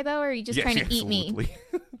vampire though, or are you just Yes, trying to eat me? absolutely.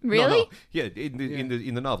 Really? No, no. Yeah,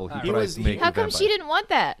 in the novel, he He tries was- to make How a come vampire. she didn't want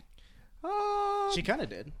that? She kind of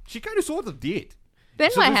did. She kind of sort of did.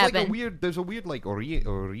 Then So what there's happened? like a weird, there's a weird like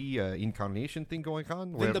incarnation thing going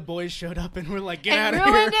on. Then Where the boys showed up and were like, "Get out and of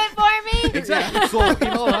here!" ruined it for me. exactly. So in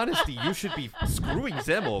all honesty, you should be screwing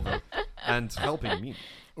them over and helping me.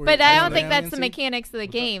 But I don't think the that's the Alien mechanics of the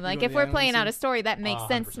game. Like, go if to we're the playing Alien out a story, that makes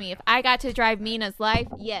sense to me. If I got to drive Mina's life,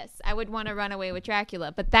 yes, I would want to run away with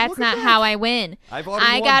Dracula. But that's Look at not that. how I win. I've already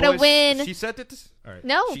I won, gotta boys. win She said it. All right.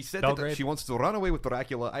 No, She said Belgrade. that she wants to run away with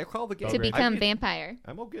Dracula. I call the game. to become I'm, vampire.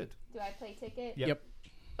 I'm all good. Do I play ticket? Yep.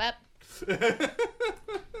 Yep.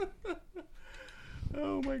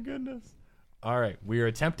 Oh my goodness. All right, we are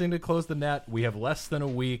attempting to close the net. We have less than a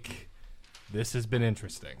week. This has been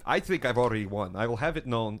interesting. I think I've already won. I will have it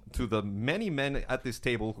known to the many men at this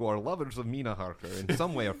table who are lovers of Mina Harker in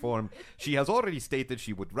some way or form. She has already stated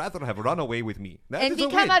she would rather have run away with me. That And is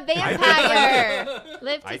become win. a vampire.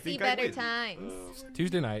 Live I to see think I better win. times.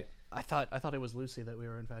 Tuesday night. I thought it was Lucy that we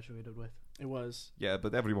were infatuated with. It was. Yeah,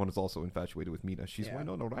 but everyone is also infatuated with Mina. She's Yeah.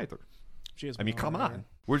 Winona Ryder. She is. I mean, come Winona on.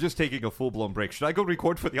 We're just taking a full-blown break. Should I go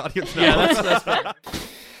record for the audience now? Yeah, that's fair.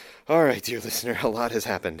 All right, dear listener, a lot has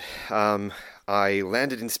happened. I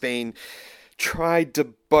landed in Spain, tried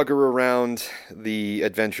to bugger around the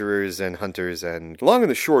adventurers and hunters, and long and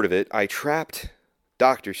the short of it, I trapped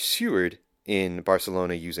Dr. Seward in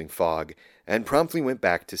Barcelona using fog, and promptly went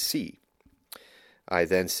back to sea. I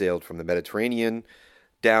then sailed from the Mediterranean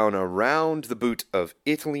down around the boot of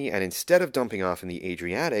Italy, and instead of dumping off in the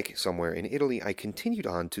Adriatic somewhere in Italy, I continued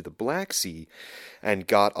on to the Black Sea and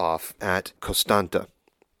got off at Costanta,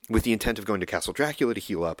 with the intent of going to Castle Dracula to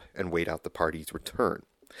heal up and wait out the party's return.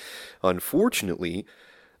 Unfortunately,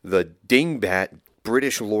 the dingbat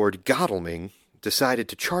British Lord Godalming decided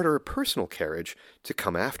to charter a personal carriage to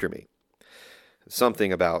come after me.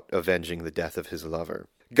 Something about avenging the death of his lover.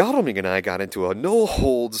 Godalming and I got into a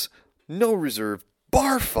no-holds, no-reserve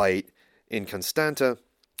bar fight in Constanta,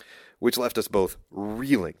 which left us both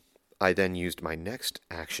reeling. I then used my next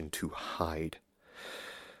action to hide.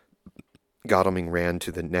 Godalming ran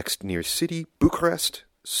to the next near city, Bucharest,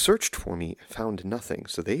 searched for me, found nothing,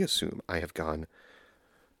 so they assume I have gone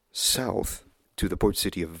south to the port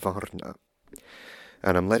city of Varna.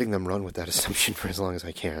 And I'm letting them run with that assumption for as long as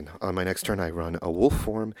I can. On my next turn, I run a wolf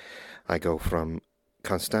form. I go from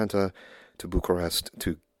Constanta to Bucharest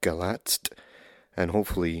to Galatz, and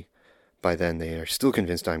hopefully by then they are still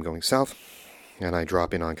convinced I'm going south, and I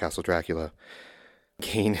drop in on Castle Dracula,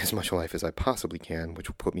 gain as much life as I possibly can, which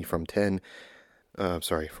will put me from 5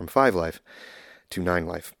 life to 9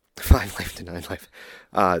 life. 5 life to 9 life.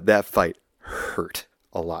 That fight hurt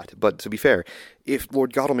a lot. But to be fair, if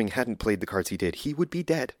Lord Godalming hadn't played the cards he did, he would be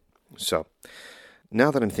dead. So, now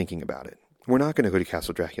that I'm thinking about it, we're not going to go to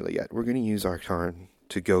Castle Dracula yet. We're going to use our turn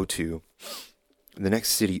to go to the next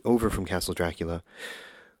city over from Castle Dracula,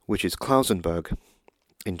 which is Klausenburg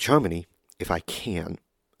in Germany, if I can,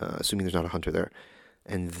 assuming there's not a hunter there,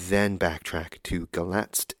 and then backtrack to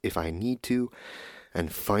Galatz if I need to,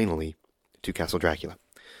 and finally to Castle Dracula.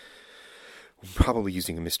 I'm probably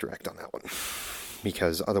using a misdirect on that one,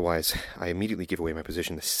 because otherwise I immediately give away my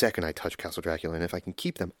position the second I touch Castle Dracula, and if I can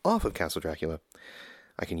keep them off of Castle Dracula,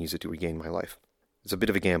 I can use it to regain my life. It's a bit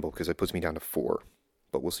of a gamble because it puts me down to 4,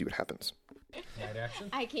 but we'll see what happens. Night action.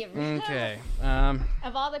 I can't. Okay.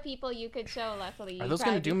 Of all the people you could show, luckily, Are you'd those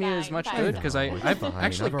going to probably do be me as fine. much Fine. good? Because I've fine.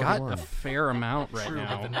 actually I've already got won. a fair amount right True, but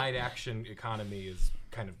now. the night action economy is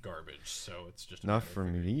kind of garbage, so it's just a Not matter for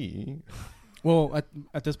of figuring. me. Well,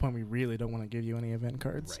 at this point, we really don't want to give you any event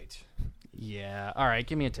cards. Right. Yeah. All right.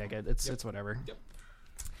 Give me a ticket. It's whatever.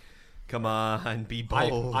 Come on, be I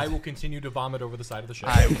bold. will continue to vomit over the side of the ship.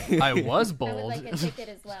 I was I would bold. like a ticket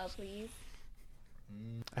as well, please.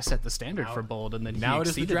 I set the standard for bold, and then now he it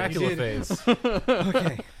is the exceeded Dracula it. phase.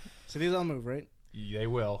 Okay. So these all move, right? They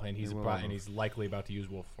will, and he's They will. and he's likely about to use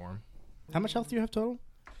wolf form. How much health do you have total?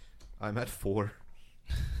 I'm at 4.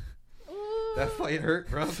 That fight hurt,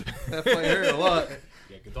 bro. That fight hurt a lot.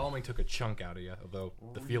 Yeah, Godalming took a chunk out of you, although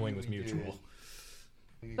the feeling was mutual.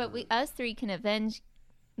 But us three can avenge.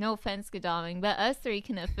 No offense, Godalming, but us three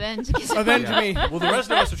can avenge. Avenge me. Well, the rest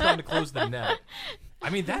of us are trying to close the net. I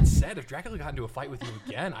mean, that said, if Dracula got into a fight with you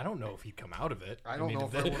again, I don't know if he'd come out of it. I don't mean, know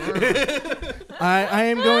if if I would. I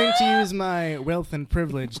am going to use my wealth and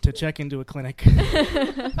privilege to check into a clinic.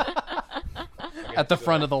 At the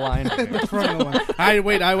front of the line. Front of the line. I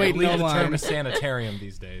wait, I no believe the term line. is sanitarium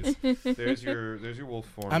these days. There's your wolf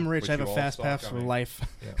form. I'm rich. which I have you a all fast saw pass for coming. life.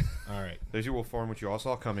 Yeah. All right. There's your wolf form, which you all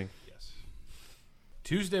saw coming. Yes.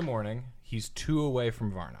 Tuesday morning, he's 2 away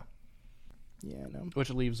from Varna. Yeah, no. Which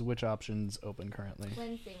leaves which options open currently?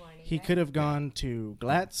 Wednesday morning. He right? could have gone to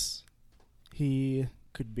Glatz. He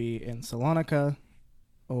could be in Salonika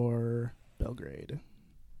or Belgrade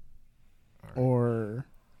or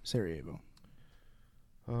Sarajevo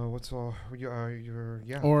What's all? You're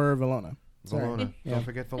yeah. or Valona. Sorry. Valona. Yeah. Don't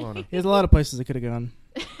forget Valona. There's a lot of places he could have gone.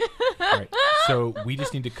 All right. So we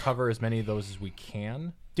just need to cover as many of those as we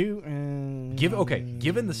can. Given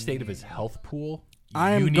the state of his health pool,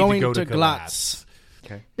 I am you need going to go to to Glatz.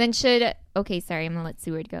 Okay. Then should. Okay, sorry, I'm gonna let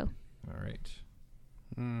Seward go. All right.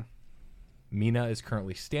 Mina is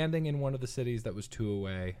currently standing in one of the cities that was 2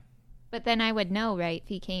 away. But then I would know, right? If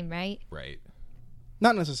he came, right? Right.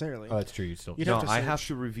 Not necessarily. Oh, that's true. You still. You'd No, have to I have search.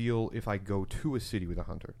 to reveal if I go to a city with a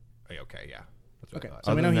hunter. Okay. Yeah. That's what Okay. I thought.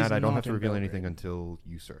 So we Other know than he's that, I don't not have to in reveal Belgrade. anything until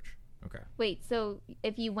you search. Okay. Wait, so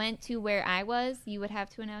if you went to where I was, you would have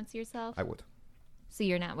to announce yourself? I would. So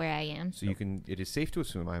you're not where I am. So you can. It is safe to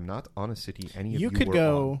assume I am not on a city any of you You could were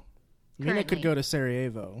go. on. Mina could Currently. go to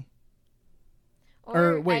Sarajevo.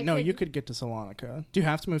 Or wait, I no, you could get to Salonika. Do you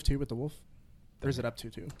have to move 2 with the wolf? Or is it up to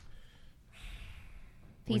 2? If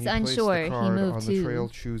When he's you place the unsure, he card moved on the to. trail.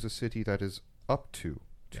 Choose a city that is up to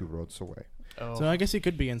 2 roads away. Oh. So I guess he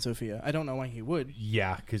could be in Sofia. I don't know why he would.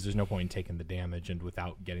 Yeah, because there's no point in taking the damage and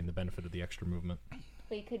without getting the benefit of the extra movement.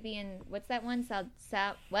 But he could be in. What's that one? South.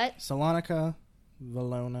 What? Salonika,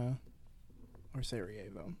 Valona, or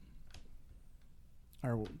Sarajevo.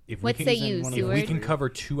 Or If What we say can, you, one of if we Seward? can cover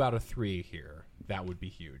 2 out of 3 here, that would be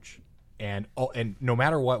huge. And no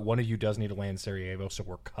matter what, one of you does need to land Sarajevo, so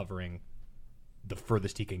we're covering the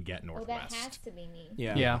furthest he can get Oh, northwest. that has to be me.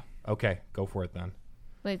 yeah. Yeah. Okay, go for it then.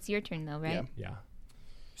 Well, it's your turn though, right? Yeah. Yeah.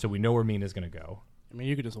 So we know where Mina's going to go. I mean,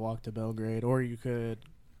 you could just walk to Belgrade, or you could.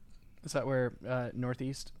 Is that where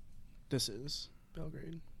northeast? This is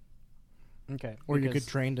Belgrade, Okay. or you because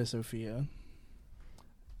could train to Sofia.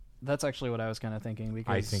 That's actually what I was kind of thinking.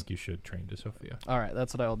 Because I think you should train to Sofia. All right,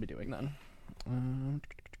 that's what I will be doing then.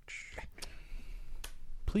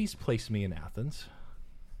 Please place me in Athens.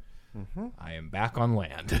 Mm-hmm. I am back on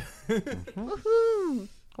land. Woohoo!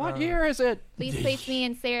 What year is it? Please place me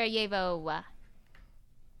in Sarajevo.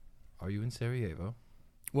 Are you in Sarajevo?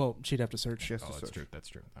 Well, she'd have to search. She has Oh, to that's search. true. That's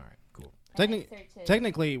true. All right, cool.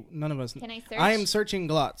 Technically, none of us. Can I search? I am searching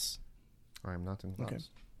Glotz I am not in Okay. Glatz.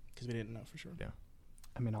 because we didn't know for sure. Yeah.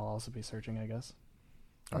 I mean, I'll also be searching, I guess.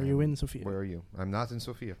 Are you in Sofia? Where are you? I'm not in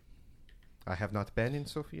Sofia. I have not been in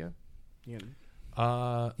Sofia.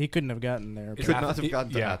 He couldn't have gotten there. Is Could Ath- not have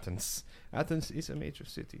gotten to yeah. Athens. Athens is a major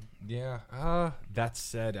city. Yeah. That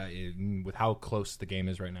said, with how close the game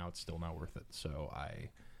is right now, it's still not worth it. So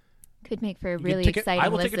Could make for a You really get ticket? exciting I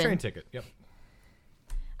will listen. take a train ticket. Yep.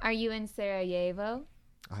 Are you in Sarajevo?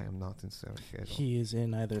 I am not in Sarajevo. He is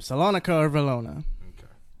in either Salonika or Valona. Okay.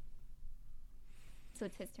 So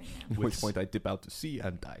it's his turn now. At which point I dip out to sea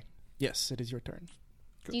and die. Yes, it is your turn.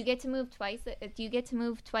 Do you get to move twice? Do you get to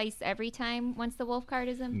move twice every time once the wolf card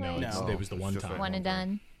is in No, play? it's- No. it was the It's one just time. One and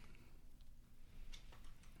done.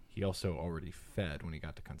 He also already fed when he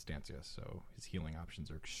got to Constantia, so his healing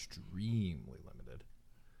options are extremely limited.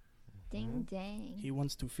 Ding dang. He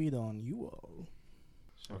wants to feed on you all.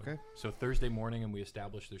 So, Okay. So Thursday morning, and we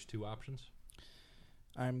established there's 2 options.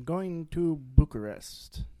 I'm going to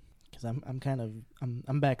Bucharest because I'm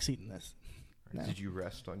backseating this. No. Did you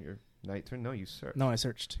rest on your Night turn? No, you search. No, I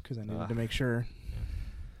searched because I needed to make sure.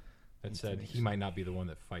 That said, he might not be the one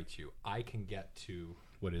that fights you. I can get to,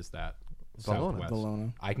 what is that? Valona. Southwest.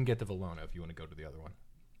 Valona. I can get to Valona if you want to go to the other one.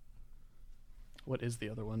 What is the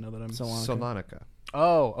other one? Now that I'm Salonica.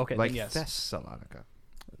 Oh, okay. Like then yes. Thessalonica.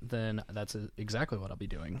 Then that's exactly what I'll be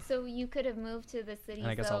doing. So you could have moved to the city. And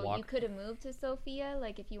I guess I'll walk. You could have moved to Sofia,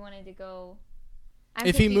 like if you wanted to go.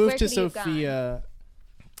 If he moved to Sofia,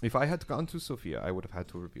 If I had gone to Sofia, I would have had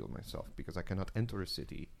to reveal myself because I cannot enter a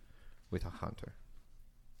city with a hunter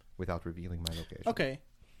without revealing my location. okay.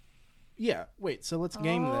 Yeah, wait, so let's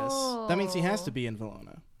game this. That means he has to be in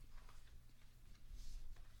Valona.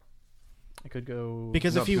 I could go.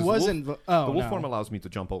 Because No, if he because was wolf- in... the wolf no. form allows me to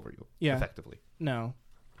jump over you, Yeah. effectively. No.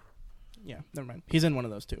 Yeah, never mind. He's in one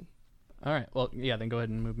of those two. All right. Well, yeah. Then go ahead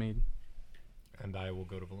and move me. And I will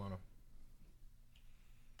go to Valona.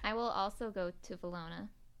 I will also go to Valona.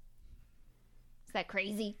 Is that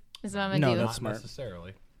crazy? Is what I'm gonna No, do. that's Not smart.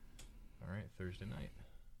 necessarily. All right, Thursday night.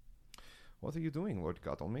 What are you doing, Lord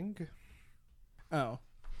Godalming? Oh.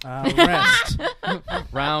 Rest.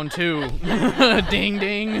 Round 2. Ding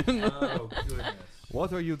ding. Oh, goodness.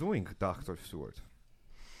 What are you doing, Dr. Stewart?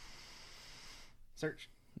 Search.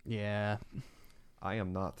 Yeah. I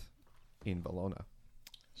am not in Valona.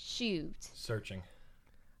 Shoot. Searching.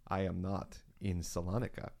 I am not in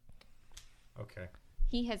Salonica. Okay.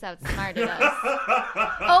 He has outsmarted us.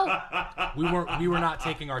 Oh, We were not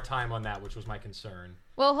taking our time on that, which was my concern.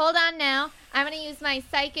 well, hold on now. I'm going to use my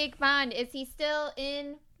psychic bond. Is he still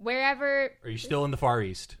in wherever? Are you still in the Far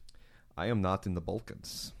East? I am not in the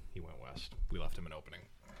Balkans. He went west. We left him an opening.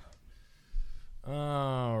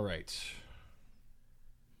 All right.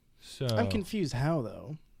 So I'm confused how,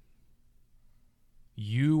 though.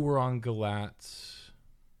 you were on Galatz.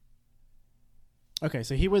 Okay,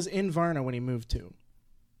 so he was in Varna when he moved to.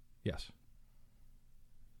 Yes.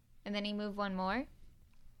 And then he moved one more?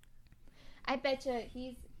 I bet you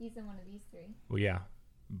he's in one of these three. Well, yeah.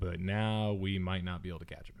 But now we might not be able to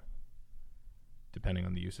catch him. Depending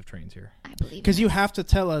on the use of trains here. I believe Because you have to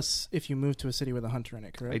tell us if you move to a city with a hunter in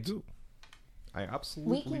it, correct? I do. I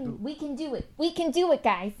absolutely do. we can do it. We can do it,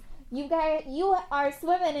 guys. You are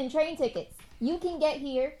swimming in train tickets. You can get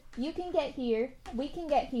here. You can get here. We can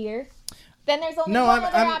get here. Then there's only one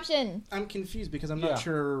other option. I'm confused because I'm Yeah. not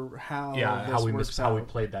sure how Yeah, this works how we out.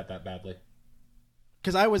 played that badly.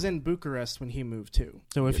 Because I was in Bucharest when he moved too.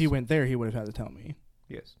 So if he Yes. went there, he would have had to tell me.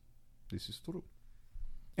 Yes, this is true.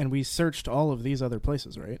 And we searched all of these other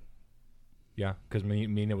places, right? Yeah, because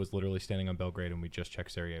Mina was literally standing on Belgrade, and we just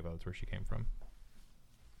checked Sarajevo. That's where she came from.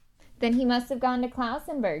 Then he must have gone to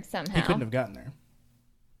Klausenberg somehow. He couldn't have gotten there.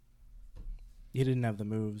 He didn't have the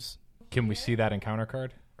moves. Can we see that encounter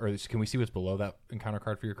card? Or can we see what's below that encounter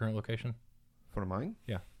card for your current location? For mine,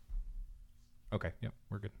 Okay, yep,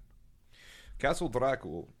 we're good. Castle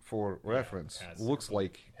Dracul, for reference, looks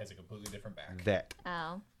like Has a completely different back. that.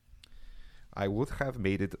 Oh. I would have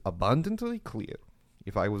made it abundantly clear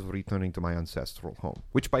if I was returning to my ancestral home,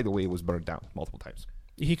 which, by the way, was burned down multiple times.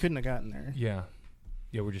 He couldn't have gotten there. Yeah.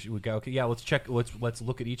 Yeah, we go, okay, yeah, let's check, let's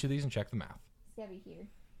look at each of these and check the math. It's gotta be here.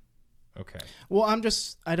 Okay. Well,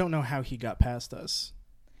 I don't know how he got past us.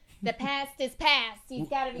 The past is past. He's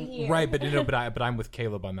gotta be here. Right, but but I'm with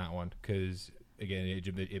Caleb on that one, because, again,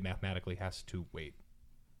 it mathematically has to wait.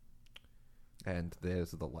 And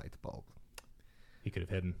there's the light bulb. He could have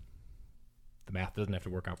hidden. The math doesn't have to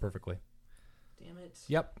work out perfectly. Damn it.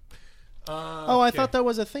 Yep. I thought that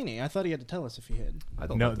was a thingy. I thought he had to tell us if he hid. I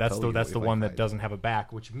don't No, have to that's tell the you that's the if I one that find doesn't have a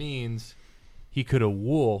back, which means he could have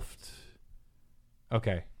wolfed.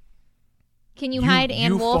 Okay. Can you hide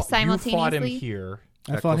and wolf You fought him simultaneously? here.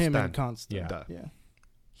 I fought him in Constant. Constant. Yeah. Yeah.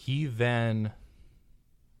 He then,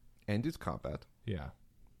 ended combat yeah.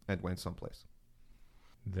 and went someplace.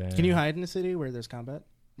 Then Can you hide in a city where there's combat?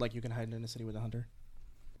 Like you can hide in a city with a hunter?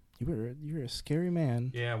 You're a scary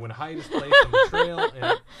man. Yeah, when hide is placed on the trail,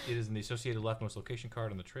 and it is in the associated leftmost location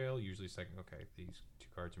card on the trail. Usually, second. Okay, these two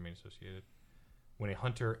cards remain associated. When a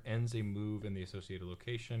hunter ends a move in the associated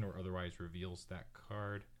location or otherwise reveals that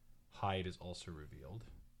card, hide is also revealed.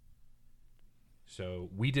 So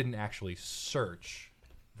we didn't actually search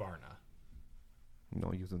Varna.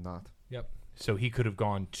 No, you do not. Yep. So he could have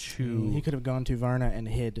gone to. He could have gone to Varna and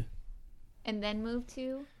hid. And then move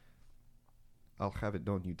to? I'll have it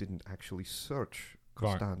known you didn't actually search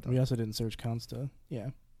Var- Constanta. We also didn't search Consta. Yeah.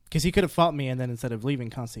 Because he could have fought me, and then instead of leaving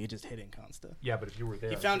Consta, he just hid in Consta. Yeah, but if you were there,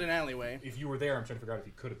 He found an alleyway. If you were there, I'm trying to figure out if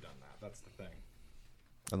he could have done that. That's the thing.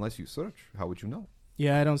 Unless you search, how would you know?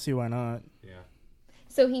 Yeah, I don't see why not. Yeah.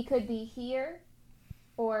 So he could be here,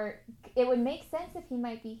 or it would make sense if he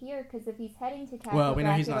might be here, because if he's heading to Castle Well, we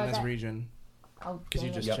know he's not Dracula, in this that- region. Oh, Because you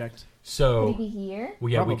dang it. just checked. Could So, he be here?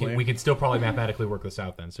 well, yeah, Probably. we can still probably mathematically work this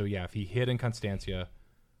out then. So yeah, if he hid in Constantia,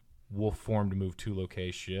 Wolf form to move 2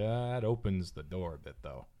 locations. That opens the door a bit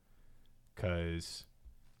though, because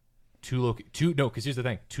because here's the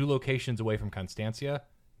thing: 2 locations away from Constantia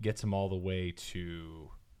gets him all the way to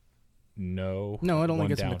No, it only one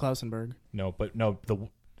gets down. him to Klausenberg. No, the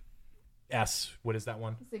S. What is that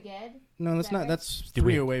one? Zaged? No, that's that not. right? That's Did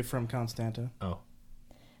 3 we- away from Constanta. Oh,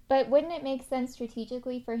 But wouldn't it make sense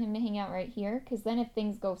strategically for him to hang out right here? Because then if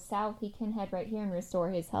things go south, he can head right here and restore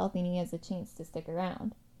his health, and he has a chance to stick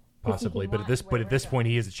around. 'Cause he possibly. can But watch at where this we're point,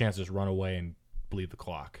 he has a chance to just run away and bleed the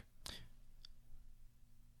clock.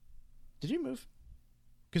 Did you move?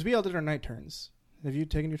 Because we all did our night turns. Have you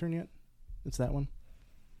taken your turn yet? It's that one.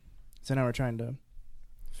 So now we're trying to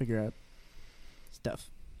figure out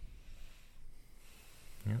stuff.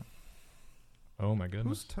 Oh my Whose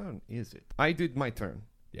goodness. turn is it? I did my turn.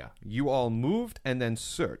 Yeah. You all moved and then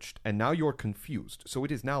searched, and now you're confused. So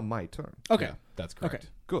it is now my turn. Okay. Yeah, that's correct. Okay.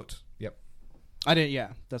 Good. I didn't.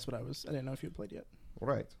 Yeah, that's what I was. I didn't know if you had played yet. All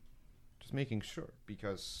right. Just making sure,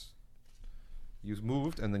 because you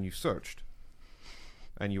moved and then you searched,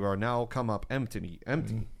 and you are now come up empty,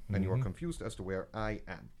 and you are Mhm. confused as to where I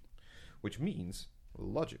am, which means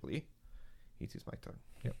logically, it is my turn.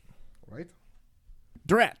 Yep. All right.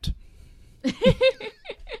 Drat.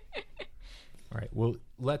 All right. Well,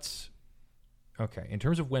 let's. Okay. In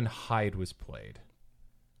terms of when Hyde was played,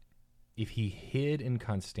 if he hid in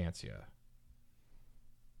Constantia,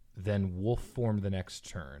 then Wolf formed the next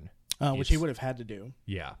turn. Which he It's- would have had to do.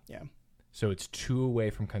 Yeah. Yeah. So it's 2 away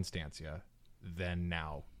from Constantia, then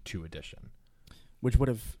now 2 addition. Which would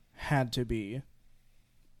have had to be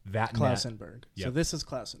That net, Klausenberg. So Yep. this is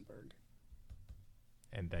Klausenberg.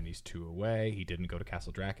 and then he's 2 away. He didn't go to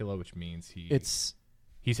Castle Dracula, which means It's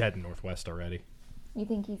he's heading northwest already. You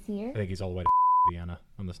think he's here? I think he's all the way to Vienna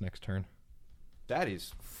on this next turn. That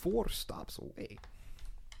is 4 stops away.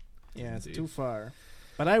 yeah, it's Indeed. too far.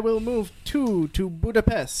 But I will move 2 to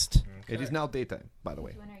Budapest. It is now daytime, by the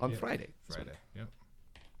way, Which one are on you? Friday. Friday. Yep.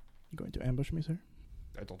 You going to ambush me, sir?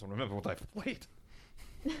 I don't remember what I've played.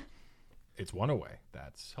 It's 1 away.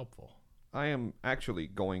 That's helpful. I am actually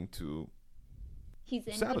going to He's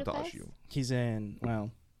in sabotage Budapest? you. He's in.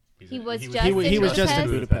 Well, He was just he in was just in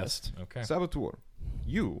Budapest? Budapest. Okay. Saboteur,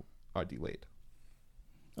 you are delayed.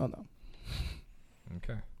 Oh no,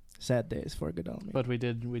 Okay. sad days for Godalming. But we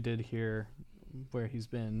did hear where he's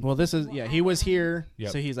been. Well, this is he was here,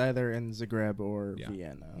 Yep. so he's either in Zagreb or Yeah.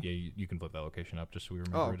 Vienna. Yeah, you can flip that location up just so we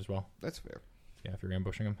remember Oh. it as well. That's fair. Yeah, if you're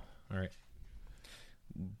ambushing him. All right.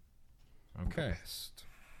 Okay. Best.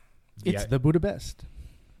 It's Yeah, the Budapest.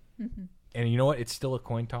 and you know what? It's still a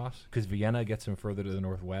coin toss because Vienna gets him further to the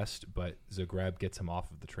northwest, but Zagreb gets him off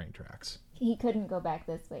of the train tracks. He couldn't go back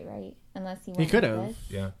this way, right? Unless he went He could like have. this.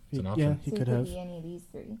 Yeah, it's an Yeah, option. he So could he have. be any of these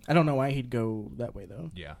 3. I don't know why he'd go that way though.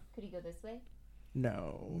 Yeah. Could he go this way?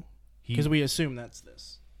 No, He because we assume that's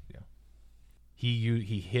this.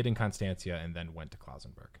 he hid in Constantia and then went to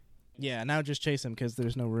Klausenberg. Yeah, now just chase him because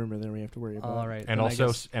there's no rumor there we have to worry about. All right. And then I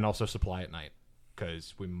also guess- supply at night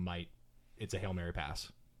because we might. It's a Hail Mary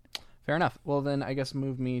pass. fair enough. Well, then I guess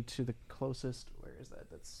move me to the closest. Where is that?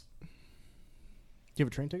 That's Do you have a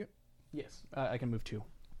train ticket? yes. I can move 2.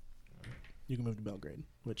 You can move to Belgrade,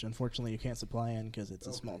 which unfortunately you can't supply in because it's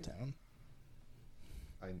a small town.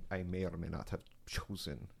 I may or may not have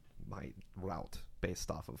chosen my route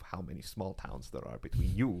based off of how many small towns there are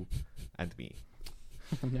between you and me.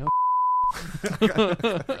 No. All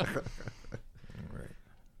right.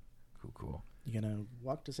 Cool. You gonna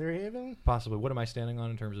walk to Sarajevo? Possibly. What am I standing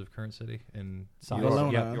on in terms of current city and size?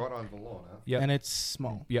 Valona. Yep. You're on Valona. Yep. And it's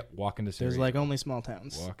small. Yep. Walk into Syria. There's like only small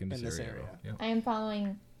towns walk into in this Sarajevo. area. Yep. I am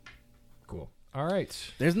following. Cool. All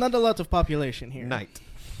right. There's not a lot of population here. Night.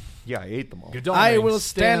 Yeah, I ate them all. Godalming I will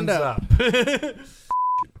stand stands up.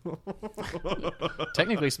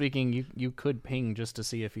 Technically speaking, you could ping just to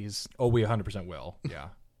see if he's. Oh, we 100% will. Yeah.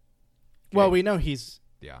 Well, Okay. we know he's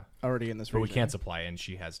Yeah. already in this But region. we can't supply, and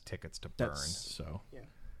she has tickets to burn. That's- So,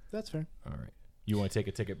 That's fair. all right. You want to take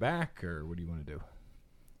a ticket back, or what do you want to do?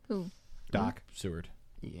 Who? Doc, Seward.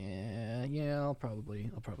 Yeah. I'll probably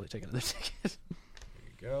take another ticket. There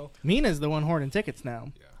you go. Nina's the one hoarding tickets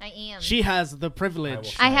now. I am. She has the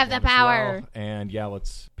privilege. I have the one as power. well. And yeah,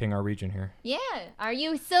 let's ping our region here. Yeah. Are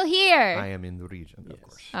you still here? I am in the region, of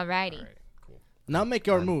course. Alrighty. All right. Cool. Now make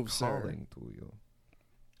your I'm move, sir. calling to you.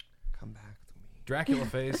 Come back to me. Dracula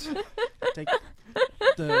phase. Take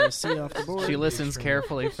the C off the board. She listens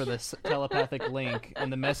carefully for this telepathic link,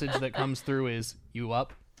 and the message that comes through is, "You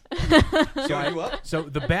up?" So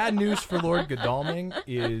the bad news for Lord Godalming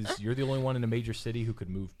is you're the only one in a major city who could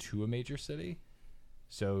move to a major city.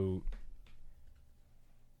 So,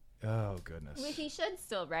 oh goodness. Well, he should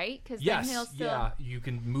still, right? Because Yes, then he'll still yeah. You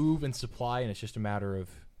can move and supply, and it's just a matter of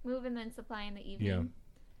move and then supply in the evening. Yeah.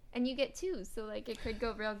 And you get 2, so like it could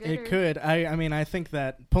go real good. It could. I mean, I think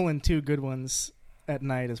that pulling 2 good ones at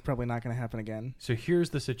night is probably not going to happen again. So here's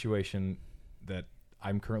the situation that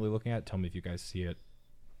I'm currently looking at. Tell me if you guys see it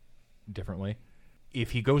differently.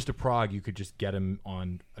 If he goes to Prague, you could just get him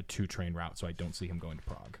on a 2-train route, so I don't see him going to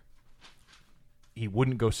Prague. He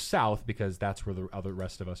wouldn't go south because that's where the other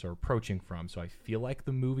rest of us are approaching from. So I feel like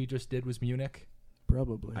the move he just did was Munich.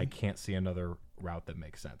 Probably. I can't see another route that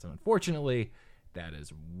makes sense. And unfortunately, that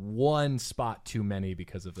is one spot too many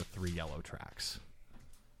because of the 3 yellow tracks.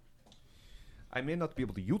 I may not be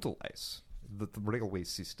able to utilize the railway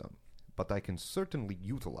system, but I can certainly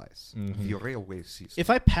utilize the railway system. If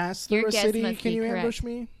I pass through Your a guess city, must can be you correct. ambush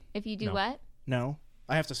me? If you do No. what? No.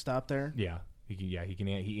 I have to stop there. Yeah,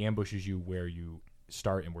 he ambushes you where you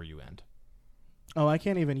start and where you end. Oh, I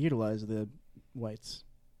can't even utilize the whites.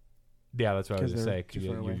 Yeah, that's what I was 'Cause going to they're say. too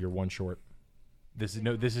far away. You're one short. This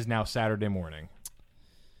is now Saturday morning,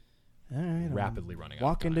 All right, I'll rapidly running out.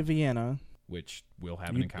 walk of time, into Vienna. which will have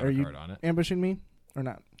You- an encounter are you- card on it. Ambushing me or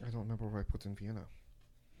not? I don't remember where I put in Vienna.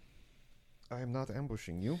 I am not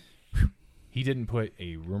ambushing you. He didn't put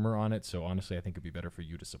a rumor on it, so honestly, I think it'd be better for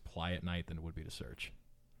you to supply at night than it would be to search.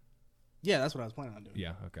 Yeah, that's what I was planning on doing.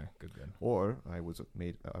 Yeah. Okay. Good. Or I was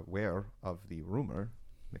made aware of the rumor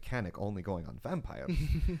mechanic only going on vampire,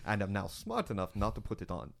 and I'm now smart enough not to put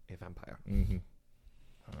it on a vampire. Mm-hmm.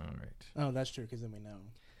 All right. Oh, that's true, because then we know.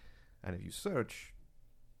 And if you search,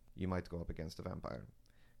 you might go up against a vampire.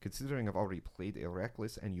 Considering I've already played a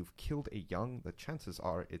reckless and you've killed a young, the chances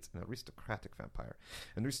are it's an aristocratic vampire.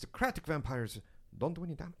 And aristocratic vampires don't do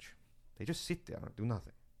any damage. They just sit there and do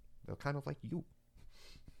nothing. They're kind of like you.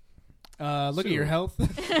 Look at your health.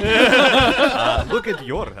 Look at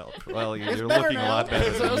your health. Well, you're better looking a now. lot better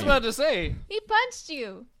That's what I than was me. about to say. He punched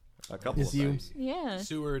you. A couple Is of you- times. Yeah.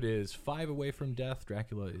 Seward is 5 away from death.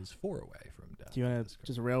 Dracula is 4 away from death. Do you want to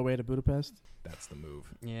just railway to Budapest? That's the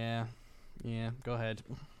move. Yeah. Go ahead.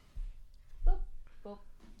 All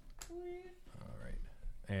right.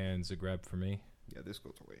 And Zagreb for me. Yeah, this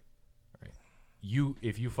goes away.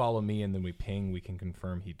 If you follow me and then we ping, we can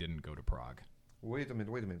confirm he didn't go to Prague. Wait a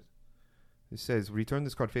minute. It says, return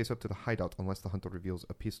this card face up to the hideout unless the hunter reveals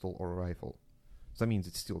a pistol or a rifle. So that means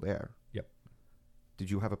it's still there. Yep. Did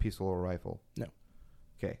you have a pistol or a rifle? No.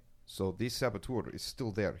 Okay. So this saboteur is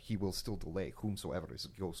still there. He will still delay whomsoever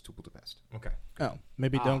goes to Budapest. Okay. Oh,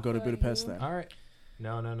 maybe don't go to Are Budapest you- then. All right.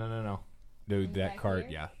 No. Dude, Is that that card,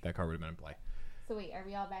 clear? yeah, that card would have been in play. So wait, are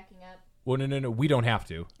we all backing up? Well, no, we don't have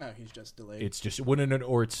to. Oh, he's just delayed. It's just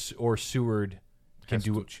or Seward Has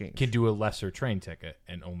to change. can do a lesser train ticket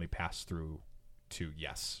and only pass through to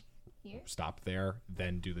Here? stop there,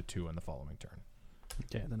 then do the 2 on the following turn.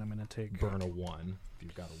 Okay, then I'm gonna take. Burn a 1 if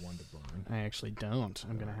you've got a 1 to burn. I actually don't.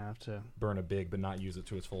 I'm gonna have to. Burn a big, but not use it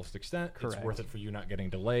to its fullest extent. Correct. It's worth it for you not getting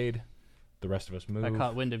delayed. The rest of us move. I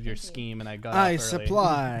caught wind of your Thank you. scheme and I got. I off early.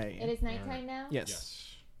 supply. It is nighttime now? Yes.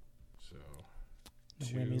 Yes. So No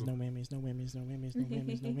 2. whammies, no whammies, no whammies, no whammies, no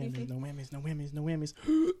whammies, no whammies, no whammies, no whammies, no whammies.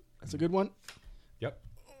 That's a good one. Yep.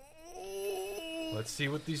 Let's see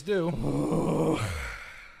what these do.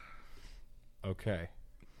 Okay.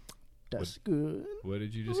 That's good. What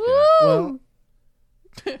did you just Well,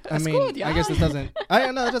 I That's mean, good, I guess yeah. this doesn't.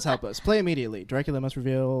 I know that does help us. Play immediately. Dracula must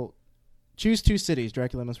reveal. Choose 2 cities.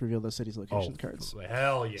 Dracula must reveal those cities' get? location cards.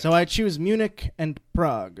 Hell yeah. So I choose Munich and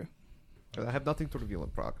Prague. I have nothing to reveal in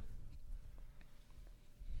Prague.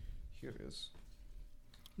 Here is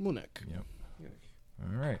Munich. Yep. Munich.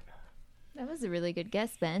 All right. That was a really good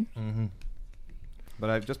guess, Ben. Mm-hmm.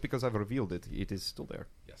 But just because I've revealed it, it is still there.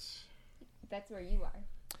 Yes. That's where you are.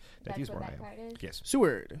 That That's is what where I that am. card is? Yes.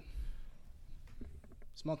 Seward.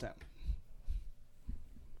 Small town.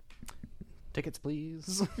 Tickets,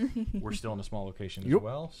 please. We're still in a small location Yep. as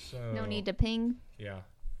well, so No need to ping. Yeah.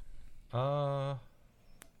 Although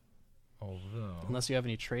Unless you have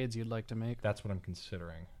any trades you'd like to make, that's what I'm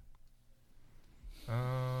considering.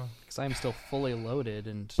 because I am still fully loaded,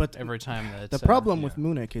 and But every time that The problem yeah. with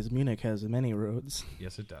Munich is Munich has many roads.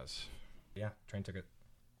 Yes, it does. Yeah, train ticket.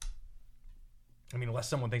 I mean, unless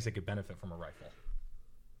someone thinks they could benefit from a rifle,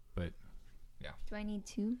 but Do I need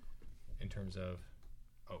 2? in terms of,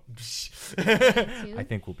 Two? I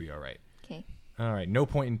think we'll be all right. Okay. All right, no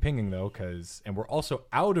point in pinging though, and we're also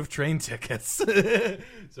out of train tickets,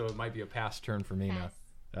 so it might be a pass turn for me Pass.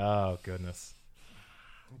 now. Oh goodness,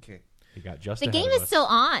 Okay. he got just The ahead game of is us. still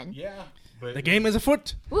on. Yeah, but The game is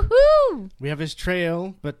afoot. Woohoo! We have his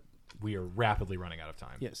trail, but we are rapidly running out of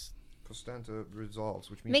time. yes. Constanta resolves,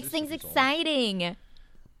 which means Makes this things is resolved. exciting.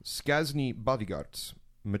 Skazni Bodyguards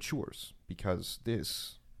matures because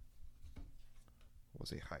this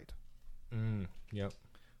was a hide. Yep.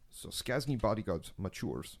 So Skazni Bodyguards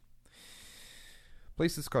matures.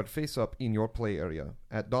 Place this card face up in your play area.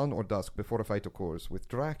 At dawn or dusk before a fight occurs with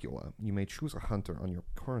Dracula, you may choose a hunter on your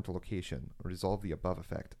current location or resolve the above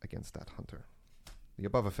effect against that hunter. The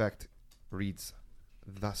above effect reads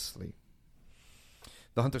thusly.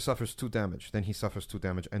 The hunter suffers 2 damage, then he suffers 2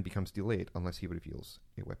 damage and becomes delayed unless he reveals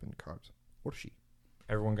a weapon card. Or she.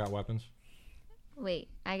 Everyone got weapons? Wait,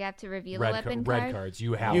 I got to reveal a Red, weapon red card? cards.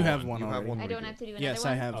 You have You one. have one You have already. one I don't revealed. have to do another Yes,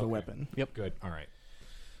 one? I have the Okay. weapon. Yep. Good. All right.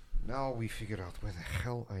 Now we figure out where the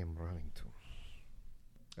hell I am running to.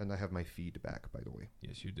 And I have my feed back, by the way,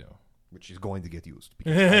 Yes, you do. which is going to get used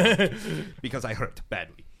because I hurt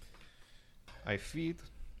badly. I feed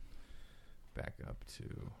Back up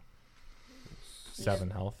to 7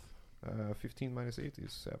 health. 15 minus 8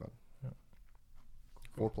 is 7. Yep.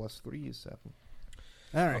 4 plus 3 is 7.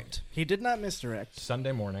 All right. He did not misdirect.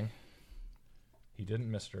 Sunday morning. He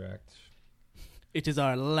didn't misdirect. It is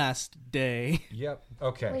our last day. Yep.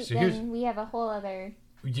 Okay. Wait, so then here's we have a whole other...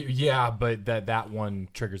 yeah, but that one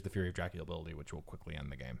triggers the Fury of Dracula ability, which will quickly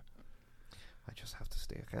end the game. I just have to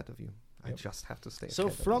stay ahead of you. I Yep. just have to stay So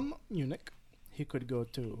ahead of from Munich, he could go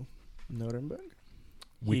to Nuremberg.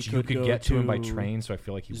 Which He you could go get to him by to train, so I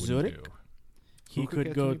feel like he wouldn't Zurich? do. He Who could could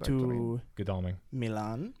get go to me by to train? Godalming.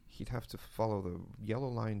 Milan. you. He'd have to follow the yellow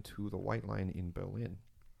line to the white line in Berlin.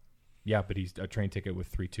 Yeah, but he's a train ticket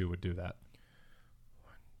with 3-2 would do that.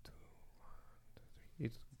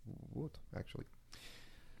 It would, actually.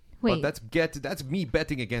 Wait, But that's me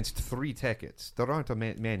betting against 3 tickets. There aren't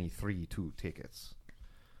many 3-2 tickets.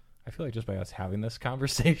 I feel like just by us having this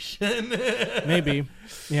conversation. Maybe.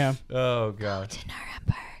 Yeah. Oh gosh. to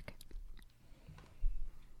Nuremberg.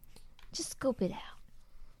 Just scope it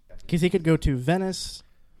out. Because he could go to Venice,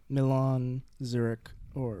 Milan, Zurich,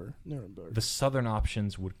 or Nuremberg. The southern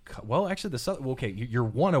options would well, actually the southern. Okay, you're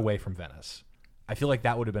 1 away from Venice. I feel like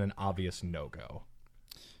that would have been an obvious no-go.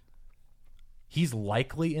 He's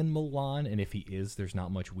likely in Milan, and if he is, there's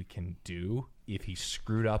not much we can do. If he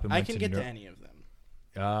screwed up and I went can to get to any of them.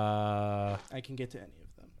 Uh, I can get to any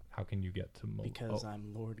of them. how can you get to Milan? Because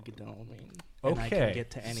I'm Lord Godalming. okay. And I can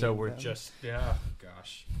get to any so of we're them. just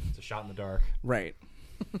gosh, it's a shot in the dark. Right.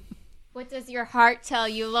 What does your heart tell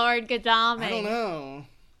you, Lord Godalming? I don't know.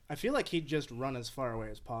 I feel like he'd just run as far away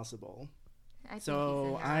as possible. I think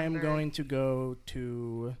So he's in I am Nuremberg. going to go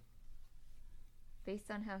to...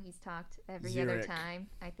 Based on how he's talked every Zurich. other time,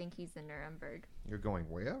 I think he's in Nuremberg. You're going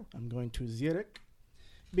where? I'm going to Zurich.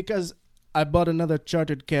 Because I bought another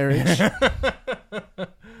chartered carriage.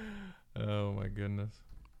 Oh my goodness.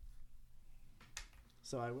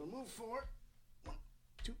 So I will move forward. 1,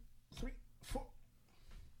 2, 3, 4.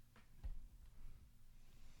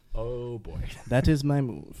 Oh boy. That is my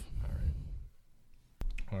move.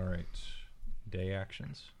 All right. Day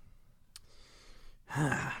actions.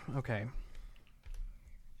 Okay.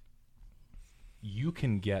 You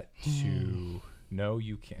can get to no,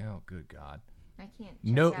 you can't. Oh, good God. I can't.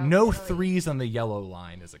 No, check out no Italy. threes on the yellow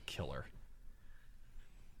line is a killer.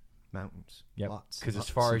 Mountains. Yep. Lots. Because as lots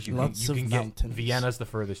far of as you Lots can of get, mountains. Vienna's the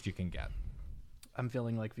furthest you can get. I'm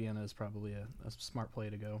feeling like Vienna is probably a smart play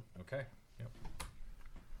to go. Okay. Yep.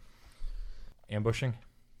 Ambushing.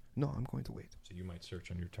 No, I'm going to wait. So you might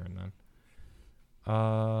search on your turn then.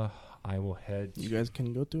 I will head. You guys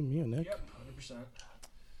can go to Munich. Yep. 100%.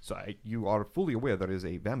 So you are fully aware there is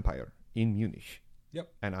a vampire in Munich. Yep.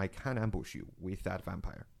 And I can ambush you with that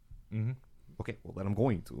vampire. Mm-hmm. Okay, well then I'm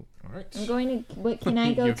going to. All right. I'm going to. What can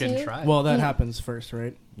I go You to? can try. Well, that Yeah. happens first,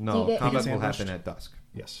 right? No, get- combat You will get happen ambushed? at dusk.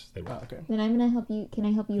 Yes, they will. Oh, okay. Then I'm gonna help you. Can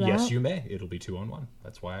I help you out? Yes, you may. It'll be 2-on-1.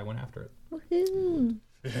 That's why I went after it. Woohoo!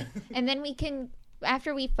 And then we can.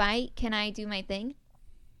 After we fight, can I do my thing?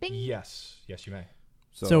 Bing. Yes. Yes, you may.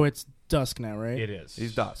 So it's dusk now, right? It is.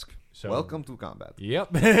 it's dusk. So Welcome to combat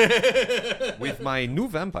Yep. with my new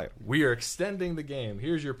vampire. We are extending the game.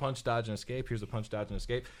 Here's your punch, dodge, and escape. Here's a punch, dodge, and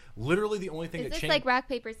escape. Literally the only thing Is that this changed. like rock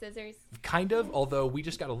paper scissors? Kind of, although we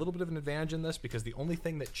just got a little bit of an advantage in this because the only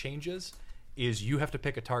thing that changes is you have to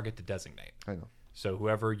pick a target to designate. I know. So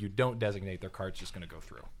whoever you don't designate, their card's just going to go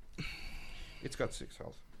through. It's got 6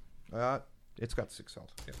 health. It's got 6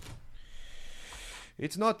 health. Yeah.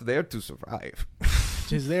 It's not there to survive.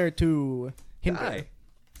 It is there to hinder. Die.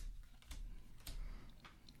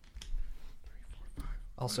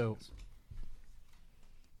 Also,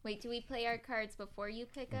 Wait, do we play our cards before you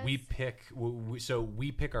pick us? We pick, so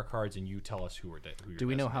we pick our cards and you tell us who you're do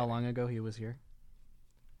we know how designating. long ago he was here?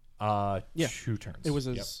 Yeah. 2 turns. It was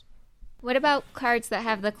Yep. his What about cards that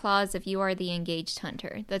have the clause if you are the engaged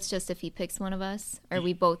hunter? That's just if he picks one of us. Or are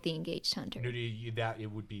we both the engaged hunter? No, that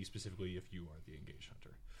it would be specifically if you are the engaged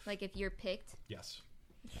hunter. Like if you're picked? Yes.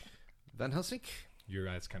 Van Helsing?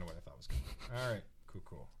 That's kind of what I thought was going on. All right.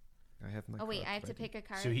 Cool. I have my Oh wait, cards I have to ready. pick a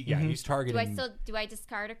card. So he's targeting. do I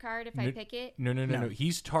discard a card if I pick it? No.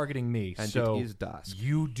 He's targeting me. And so it is dusk.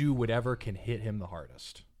 you do whatever can hit him the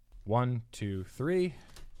hardest. 1, 2, 3.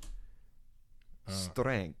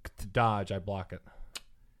 Strength. Dodge. I block it.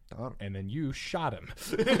 Darn. And then you shot him.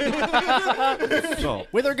 So,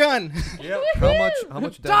 With her gun. how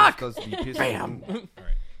much damage does the pistol? Bam. All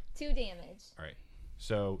right. 2 damage. All right.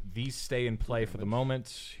 So these stay in play for the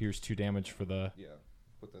moment. Here's 2 damage for the Yeah.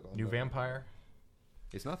 Put that on new the- vampire.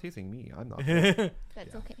 It's not hitting me. I'm not.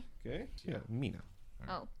 That's okay. Okay. Yeah. Mina.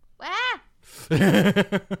 Oh. Ah!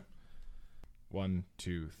 1,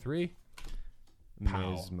 2, 3.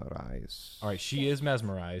 Pow. Mesmerize. All right. She is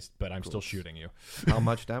mesmerized, but I'm still shooting you. How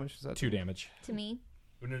much damage is that? 2 damage. To me.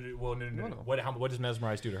 No. No. What does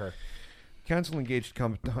mesmerize do to her? Cancel engaged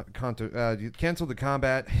you cancel the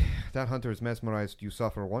combat. That hunter is mesmerized. You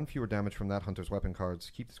suffer 1 fewer damage from that hunter's weapon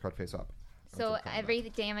cards. Keep this card face up. So every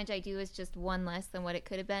damage I do is just 1 less than what it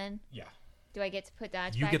could have been. Yeah. Do I get to put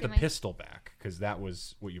dodge You back get the in my... pistol back because that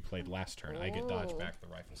was what you played last turn. I get dodge Oh. back. The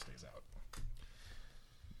rifle stays out.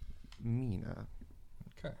 Mina.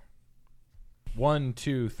 Okay. 1,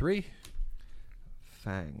 2, 3.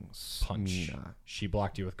 Fangs. Punch. Mina. She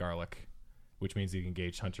blocked you with garlic, which means the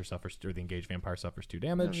engaged hunter suffers, or the engaged vampire suffers 2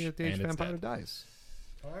 damage, The engaged and it's vampire dead. dies.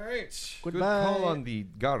 All right. Good Goodbye. call on the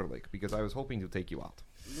garlic because I was hoping to take you out.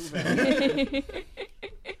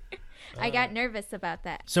 I got nervous about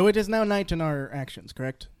that. So it is now night in our actions,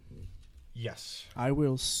 correct? Yes. I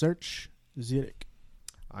will search Zurich.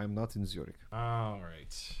 I'm not in Zurich. All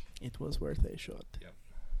right. It was worth a shot.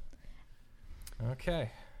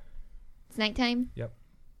 Okay. It's nighttime. Yep.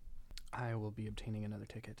 I will be obtaining another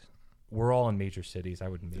ticket. We're all in major cities. I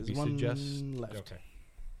would maybe There's one suggest. left. Okay.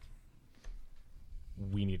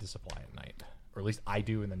 We need to supply at night, or at least I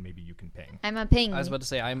do, and then maybe you can ping. I'm a ping. I was about to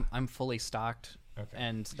say I'm fully stocked, Okay.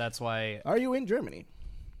 and that's why Are you in Germany?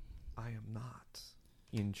 I am not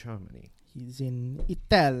in Germany. He's in He's in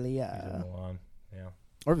Italia. Milan. Yeah.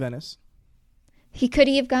 Or Venice. Could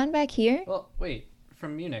he have gone back here? Well, wait,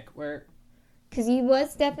 from Munich, where Because he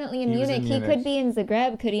was definitely in He was Munich. in He Munich. could be in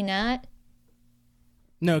Zagreb, could he not?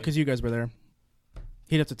 No, because you guys were there.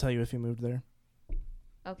 He'd have to tell you if he moved there.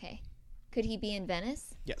 Okay. Could he be in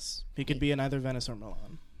Venice? Yes. He could be in either Venice or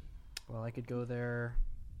Milan. well, I could go there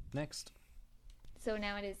next. So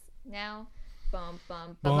now it is now. Bum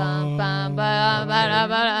bum bum bum bum bum. Please read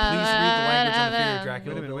the language on the Fear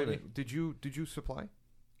Dracula Wait a ability. minute. Did you supply?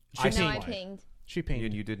 I No, I supplied. pinged. She painted.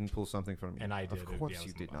 And you didn't pull something from me. And I did. Of Yeah, course I was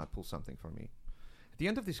you in did the not pull something from me. At the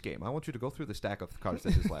end of this game, I want you to go through the stack of cards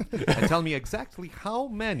that is left and tell me exactly how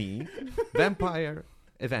many vampire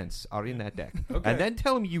events are in that deck. Okay. And then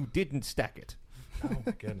tell me you didn't stack it. Oh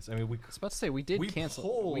my goodness! I mean, we I was about to say we did cancel.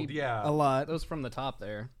 pulled, we, yeah, a lot. Those from the top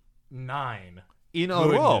there. 9 In a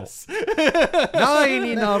row. Goodness. 9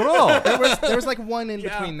 in a row. There was like one in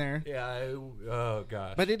between there. Yeah. Oh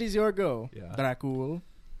gosh. But it is your go, Yeah. Dracul.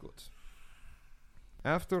 Good.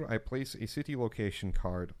 After I place a city location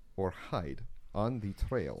card or hide on the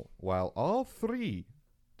trail while all 3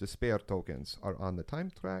 despair tokens are on the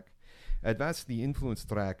time track, advance the influence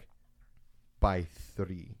track by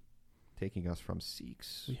 3, taking us from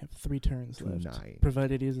 6 We have 3 turns to left. 9.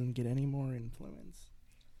 Provided he doesn't get any more influence.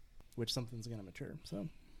 Which something's going to mature, so.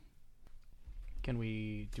 Do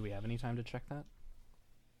we have any time to check that?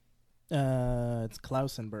 It's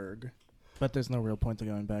Klausenberg. But there's no real point to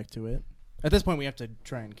going back to it. At this point, we have to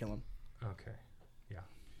try and kill him. Okay.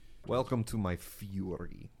 Welcome to my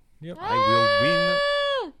fury. Yep. I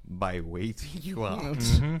will win by waiting you out.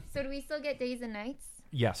 Mm-hmm. So do we still get days and nights?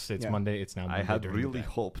 Yes, it's Yeah. Monday. It's now Monday. I had during the really day.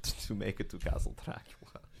 hoped to make it to Castle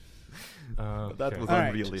Dracula. Okay. That was All right,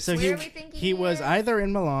 unrealistic. so Where are we thinking he was is? either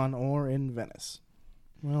in Milan or in Venice.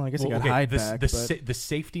 Well, I guess he got hide back, but the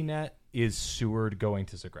safety net is Seward going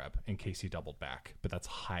to Zagreb in case he doubled back, but that's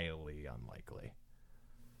highly unlikely.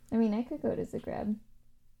 I mean, I could go to Zagreb.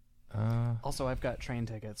 Also, I've got train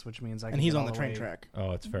tickets, which means I can and he's get on all the train way, track.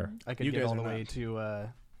 Oh, it's fair. I could You get guys all the are way not. to.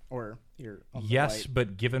 Or you're on the Yes, flight.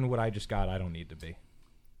 but given what I just got, I don't need to be.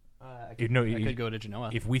 I You know, could go to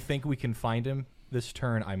Genoa. If we think we can find him this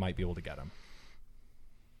turn, I might be able to get him.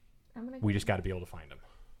 I'm gonna. We just got to be able to find him.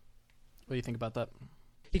 What do you think about that?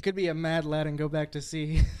 He could be a mad lad and go back to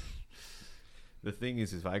sea. The thing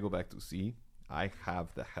is, if I go back to sea, I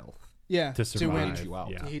have the health. Yeah, To survive. win. You out.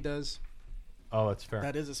 Yeah. He does. Oh, that's fair.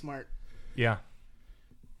 That is a smart. Yeah.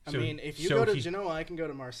 I So- mean, if you so go to he- Genoa, I can go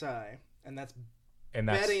to Marseille. And that's and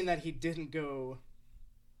that's betting that he didn't go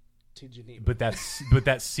to Geneva. but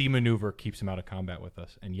that sea maneuver keeps him out of combat with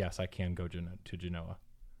us. And yes, I can go to Genoa.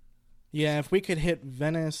 Yeah, if we could hit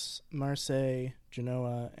Venice, Marseille,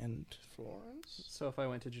 Genoa, and Florence. So if I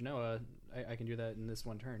went to Genoa, I can do that in this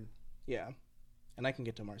one turn. Yeah. And I can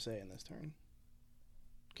get to Marseille in this turn.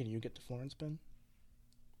 Can you get to Florence, Ben?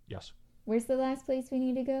 Yes. Where's the last place we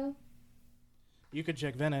need to go? You could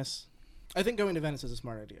check Venice. I think going to Venice is a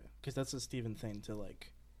smart idea, because that's a Stephen thing to,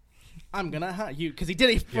 like, I'm going to hire you, because he did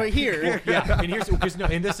it right here. Yeah, and here's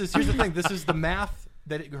the thing. This is the math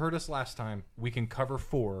that it hurt us last time. We can cover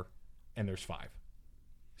 4, and there's 5.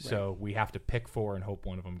 So we have to pick 4 and hope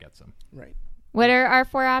one of them gets them. Right. What are our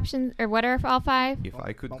 4 options, or what are all 5? If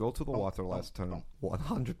I could go to the water last turn,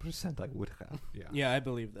 100% I would have. Yeah, I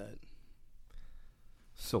believe that.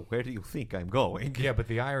 So where do you think I'm going? Yeah, but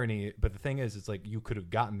the thing is, it's like you could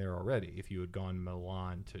have gotten there already if you had gone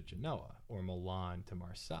Milan to Genoa or Milan to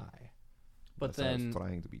Marseille. But That's why I was then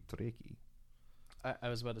trying to be tricky. I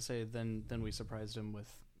was about to say then we surprised him with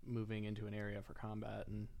moving into an area for combat,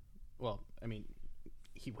 and well, I mean,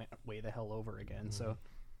 he went way the hell over again. So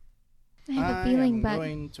I have a feeling, am but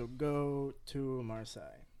going to go to Marseille,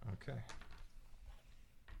 Okay.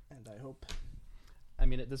 and I hope. I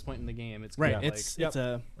mean, at this point in the game, it's Right, kind of it's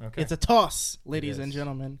a toss, ladies and is.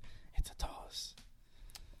 gentlemen. It's a toss.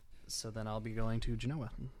 so then I'll be going to Genoa.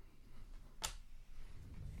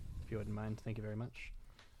 If you wouldn't mind, thank you very much.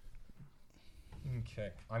 Okay.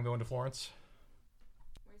 I'm going to Florence.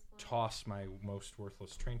 Toss my most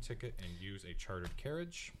worthless train ticket and use a chartered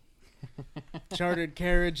carriage. Chartered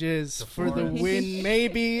carriages To for the Florence. win,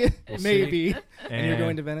 maybe, We'll maybe. see. And you're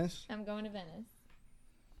going to Venice, I'm going to Venice.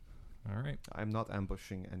 All right. I'm not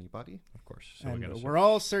ambushing anybody. Of course. So we and gotta we're search.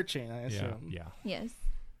 all searching. I Yeah. assume. Yeah. Yes.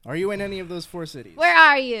 Are you in any of those 4 cities? Where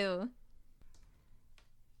are you?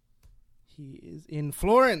 He is in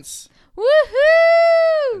Florence.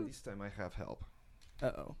 Woohoo! And this time I have help.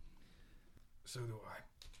 Uh-oh. So do I.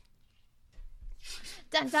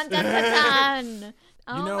 Dun dun dun dun dun.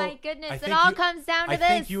 Oh know, my goodness! I It think all you- comes down to I this.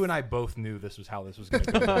 think you and I both knew this was how this was going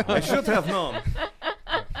to go. I should have known.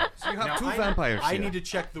 So you have Now, 2 I- vampires I here. need to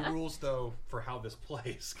check the rules though for how this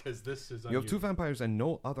plays because this is. You have 2 vampires and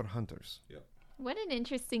no other hunters. What an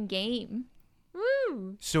interesting game.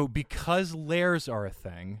 Woo! So because lairs are a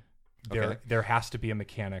thing, Okay. there has to be a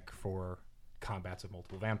mechanic for combats of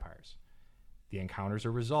multiple vampires. The encounters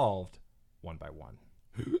are resolved one by one,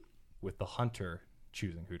 with the hunter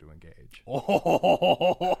choosing who to engage. So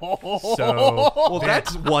Well,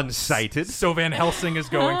 that's one-sided. so Van Helsing is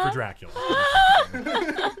going for Dracula.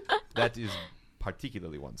 That is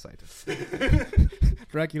particularly one-sided.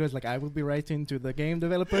 Dracula's like, I will be writing to the game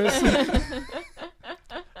developers.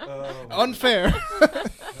 Unfair.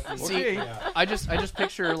 See, I just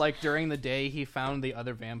picture like during the day he found the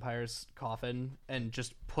other vampire's coffin and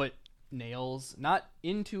just put nails not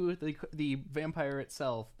into the vampire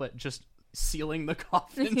itself, but just sealing the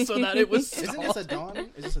coffin so that it was. Isn't this a dawn?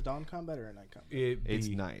 Is this a dawn combat or a night combat? It's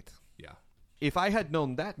night. Yeah, If I had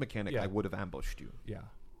known that mechanic, Yeah. I would have ambushed you. yeah.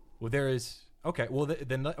 Well, there is. Okay, well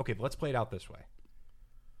then. Okay, let's play it out this way.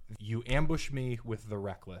 You ambush me with the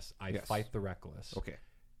reckless. I Yes. fight the reckless. Okay.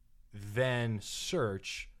 Then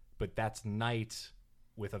search, but that's night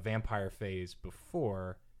with a vampire phase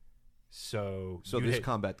before. So So you this hit-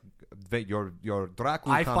 combat, your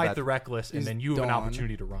Dracula I combat, fight the reckless, and is then you have an dawn.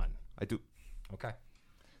 opportunity to run. I do. Okay,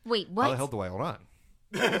 Wait, How what? the hell do I run?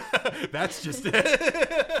 that's just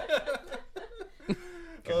it.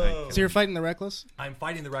 So you're fighting the reckless? I'm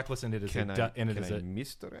fighting the reckless, and it is Can a I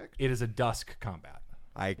misdirect? it is a dusk combat.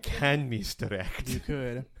 I can misdirect You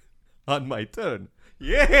could. on my turn.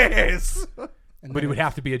 Yes! And But it then would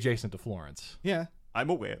have to be adjacent to Florence. Yeah. I'm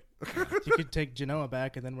aware. You could take Genoa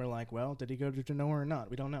back, and then we're like, well, did he go to Genoa or not?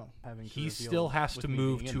 We don't know. having to He reveal still has with to me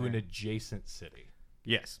move being in to an there. adjacent city.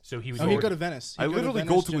 Yes. So he was. Oh, he'd already- go to Venice. I He'd literally Venice,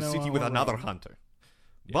 go to a Genoa, city with or another Rome. hunter.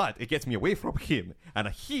 But it gets me away from him, and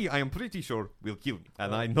he, I am pretty sure, will kill me.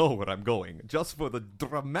 And I know where I'm going. Just for the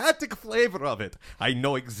dramatic flavor of it, I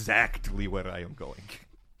know exactly where I am going.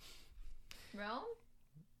 Rome?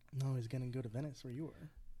 No, he's going to go to Venice where you were.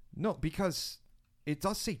 No, because it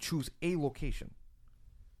does say choose a location.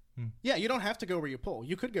 Yeah, you don't have to go where you pull.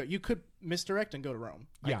 You could misdirect and go to Rome.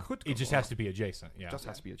 Yeah, could go it just to has to be adjacent. Yeah, It just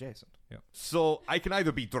has to be adjacent. Yeah. So I can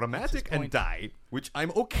either be dramatic and point. die, which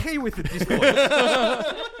I'm okay with at this point,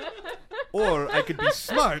 or I could be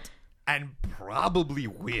smart and probably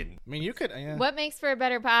win. I mean, you could. Yeah. What makes for a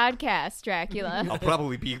better podcast, Dracula? I'll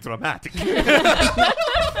probably be dramatic.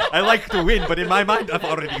 I like to win, but in my mind, I've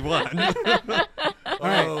already won. All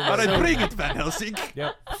right. All right, bring it, Van Helsing.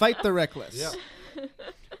 Yep. Fight the reckless. Yep.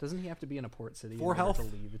 Doesn't he have to be in a port city 4 in order health? to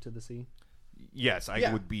leave it to the sea? Yes, I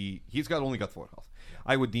Yeah. would be. Only got 4 health.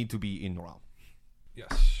 I would need to be in Ral. Yes.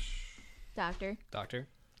 Doctor. Doctor?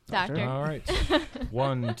 Doctor. All right.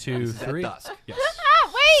 1, 2, 3. dusk. Yes.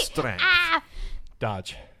 Ah, wait! Strength. Ah!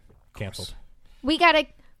 Dodge. Canceled. We gotta.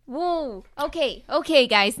 Whoa. Okay,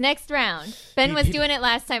 guys. Next round. Ben was doing it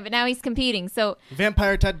last time, but now he's competing. So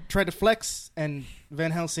Vampire tried to flex, and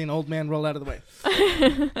Van Helsing, old man, rolled out of the way.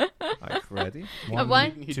 Are you ready?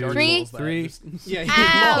 one, He two, dark three. rolls that. three. Yeah,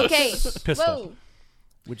 Ah, okay. Pistol. Whoa.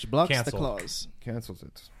 which blocks Cancel. the claws. Cancels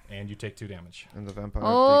it. And you take 2 damage. And the vampire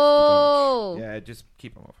Oh. takes 2 damage. Yeah, just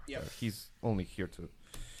keep him off. Yep. He's only here to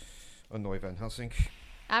annoy Van Helsing.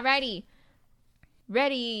 Alrighty.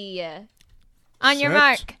 Ready. On your Set.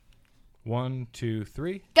 mark. 1, 2,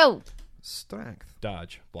 3. Go. Strength.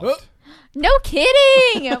 Dodge. Blocked. No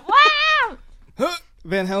kidding. Wow. Huh!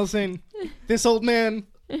 Van Helsing, this old man,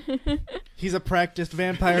 he's a practiced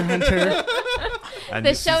vampire hunter. And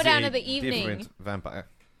The this is showdown a of the evening. Different vampire.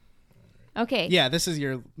 Okay. Yeah, this is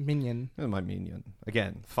your minion. And my minion.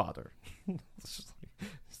 Again, father.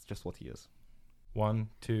 it's just what he is. 1,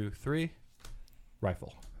 2, 3.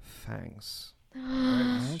 Rifle. Fangs.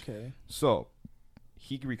 Okay. So,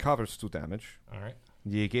 he recovers 2 damage. All right.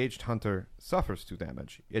 The engaged hunter suffers 2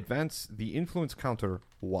 damage. Advance the influence counter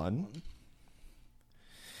 1.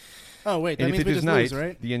 Oh, wait, that And if means it we is just night, lose,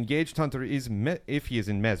 right? the engaged hunter is if he is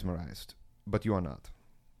in mesmerized, but you are not.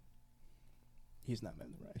 He's not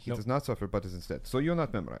memorized. He Nope. does not suffer, but is instead. So you're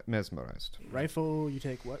not mesmerized. Rifle, you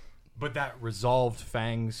take what? But that resolved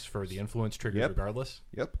fangs for the influence triggers Yep. regardless?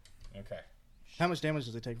 Yep. Okay. How much damage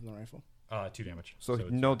does it take from the rifle? 2 damage. So, it's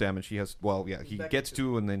no damage. He has. Well, yeah. He Back gets to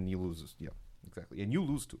 2 and then he loses. Yeah, exactly. And you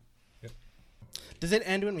lose 2. Does it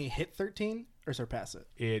end when we hit 13 or surpass it?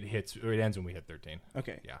 It hits. Or it ends when we hit 13.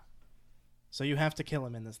 Okay. Yeah. So you have to kill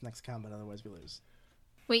him in this next combat, otherwise we lose.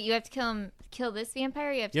 Wait, you have to kill this vampire?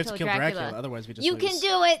 Or you have to, You have to kill Dracula, otherwise we just You lose. can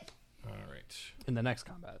do it. All right. In the next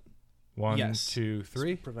combat. 1, Yes. 2,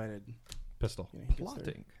 3. Provided Pistol. you know, he gets there.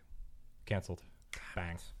 Plotting. Canceled.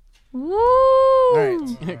 Bang. Woo. All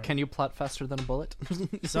right. Can you plot faster than a bullet?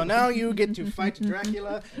 So now you get to fight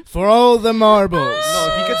Dracula for all the marbles.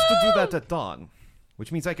 No, he gets to do that at dawn,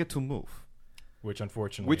 which means I get to move, Which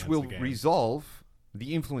unfortunately which ends will the game. resolve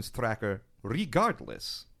the influence tracker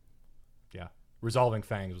regardless. Yeah. Resolving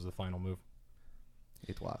fangs was the final move.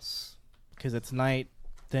 It was. Because it's night,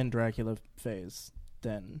 then Dracula phase,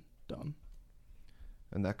 then dawn.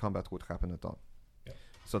 And that combat would happen at dawn. Yep.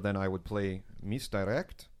 So then I would play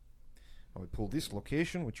misdirect. I would pull this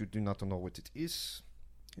location, which you do not know what it is.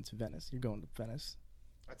 It's Venice. You're going to Venice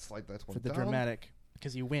I'd slide that one for the down. dramatic,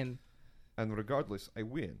 because you win. And regardless, I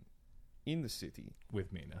win in the city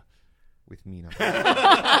With Mina. with Mina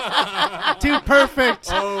Too perfect.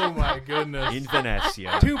 Oh my goodness. in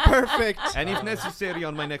Venezia. Too perfect. And if necessary,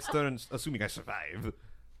 on my next turn, assuming I survive,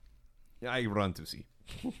 I run to sea.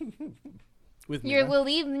 With You me. will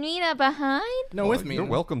leave Mina behind? No, with me. You're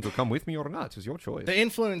welcome to come with me or not. It's your choice. The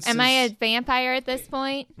influence. Am I a is- vampire at this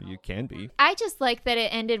point? You can be. I just like that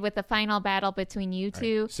it ended with the final battle between you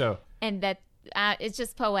two, So and that it's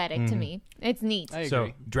just poetic to me. It's neat. I agree.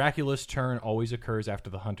 So Dracula's turn always occurs after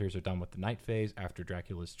the hunters are done with the night phase. After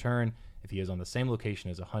Dracula's turn, if he is on the same location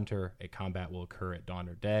as a hunter, a combat will occur at dawn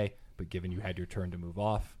or day. But given you had your turn to move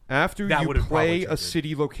off, After That you would've probably play a triggered.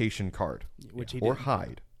 city location card which he or did.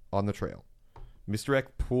 hide on the trail,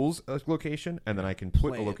 Misdirect pulls a location and then I can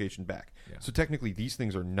put Play a it. location back. Yeah. So technically, these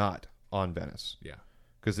things are not on Venice yeah,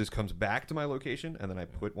 because this comes back to my location and then I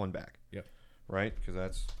put one back. yep, Right? Because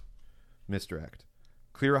that's Misdirect.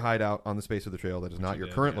 Clear a hideout on the space of the trail that is not you your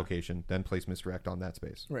did, current yeah. location, then place Misdirect on that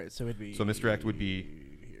space. Right, so it'd be. So Misdirect would be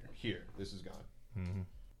here. This is gone. Mm-hmm.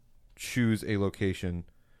 Choose a location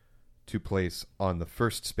to place on the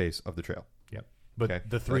first space of the trail. yep. But Okay,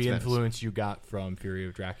 the 3 that's Venice. influence you got from Fury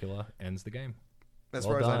of Dracula ends the game. As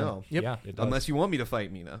Well far as I done. know. Yep. Yeah, it does. Unless you want me to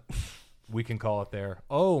fight Mina. we can call it there.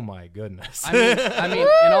 Oh my goodness. I mean,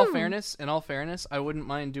 in all fairness, I wouldn't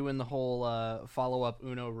mind doing the whole follow-up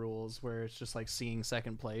Uno rules where it's just like seeing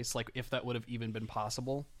second place, like if that would have even been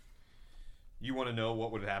possible. You want to know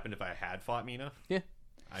what would have happened if I had fought Mina? Yeah.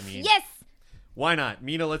 I mean, Yes. why not?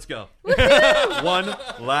 Mina, let's go. One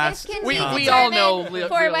last This can We- be we all determined know for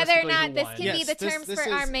whether or realistically not who this won. can be Yes, the this- terms this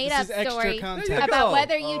for our is- made this up is extra story content. There you about go.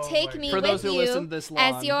 whether you Oh take my me For with those who you listened this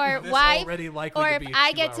as long. your This wife, already likely or to if be a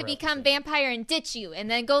I get to 2-hour become episode. vampire and ditch you and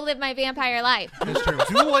then go live my vampire life. Do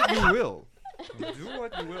what you will. Do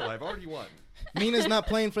what you will. I've already won. Mina's not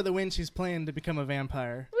playing for the win, she's playing to become a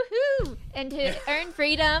vampire. Woohoo! And to earn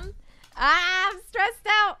freedom I'm stressed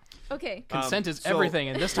out. Okay. Consent is so everything,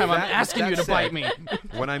 and this time I'm asking you to said, bite me.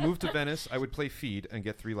 When I moved to Venice, I would play feed and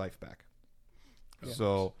get 3 life back.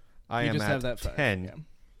 So I You am just at have that 10 Yeah.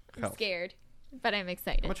 I'm health. scared, but I'm How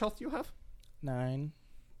excited. much health do you have? 9.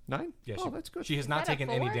 9? Yeah, oh, that's good. She has not that a taken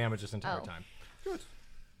any 4? damage this entire Oh. time. Good.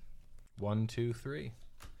 1, 2, 3.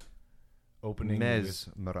 Opening with,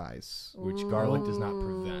 Mesmerize. which garlic does not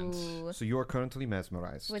prevent. Ooh. So you are currently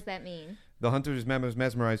mesmerized. What does that mean? The hunter is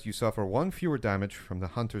mesmerized. You suffer 1 fewer damage from the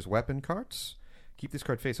hunter's weapon cards. Keep this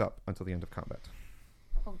card face up until the end of combat.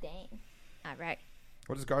 Oh, dang. All right.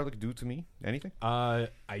 What does garlic do to me? Anything? I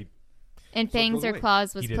And So it Fangs goes or away.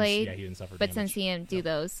 Claws he was didn't, played, yeah, he didn't suffer but damage. since he didn't do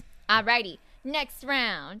those. Alrighty. Next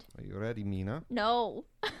round. Are you ready, Mina? No.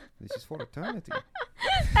 This is for eternity.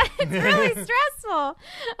 It's really stressful.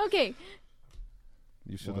 Okay.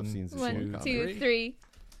 You should have 1, seen this 1, one 2, coming. 3.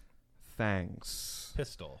 Thanks.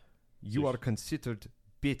 Pistol. You are considered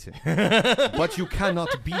bitten, but you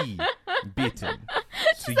cannot be bitten.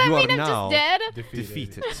 So Does that you are mean I'm now just dead?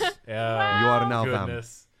 defeated. Yeah. You are now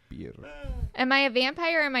Goodness. vampire. Am I a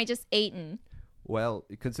vampire or am I just Aiden? Well,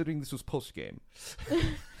 considering this was post game,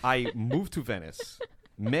 I moved to Venice,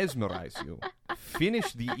 mesmerize you,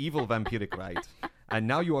 finish the evil vampiric rite, and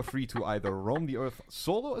now you are free to either roam the earth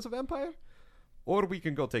solo as a vampire, or we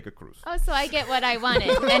can go take a cruise. Oh, so I get what I wanted.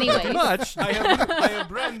 Anyways. Much. I have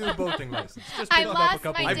brand new boating license. Just I pick up a lost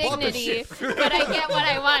couple my of bought the dignity, ship. but I get what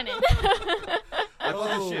I wanted. I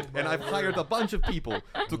bought a ship, and I've hired a bunch of people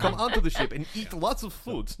to come onto the ship and eat lots of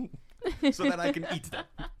food, so that I can eat them.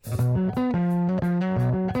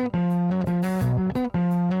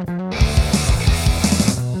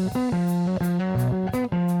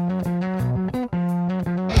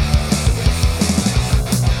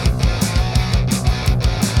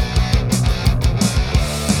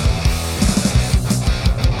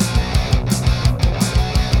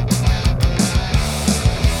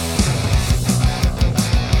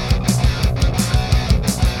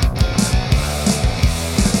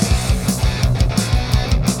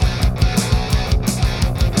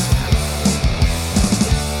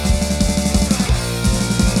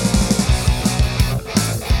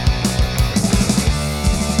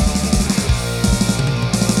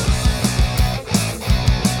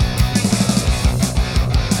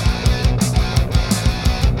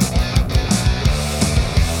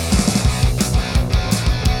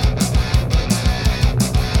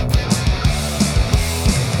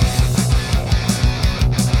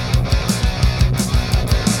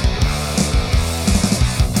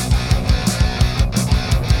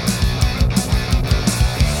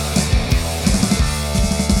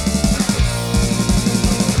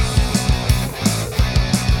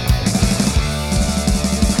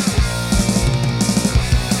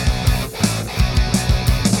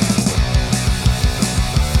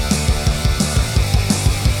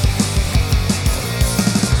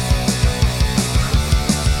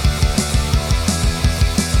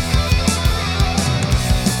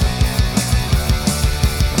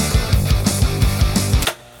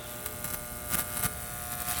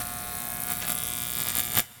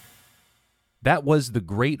 That was The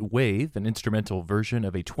Great Wave, an instrumental version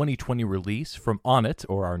of a 2020 release from On It,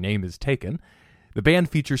 or Our Name Is Taken. The band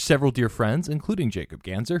features several dear friends, including Jacob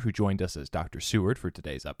Ganzer, who joined us as Dr. Seward for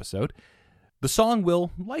today's episode. The song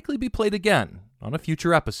will likely be played again on a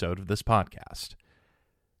future episode of this podcast.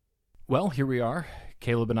 Well, here we are.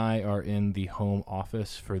 Caleb and I are in the home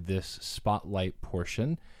office for this spotlight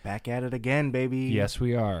portion. Back at it again, baby. Yes,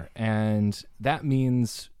 we are. And that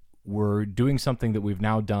means we're doing something that we've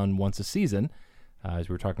now done once a season. As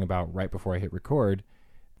we were talking about right before I hit record,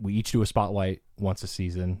 we each do a spotlight once a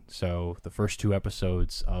season. So the first 2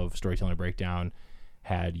 episodes of Storytelling Breakdown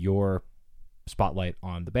had your spotlight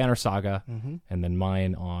on the Banner Saga, and then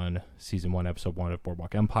mine on season 1, episode 1 of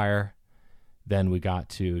Boardwalk Empire. Then we got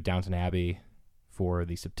to Downton Abbey for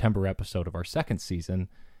the September episode of our second season,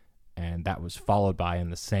 and that was followed by,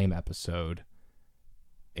 in the same episode,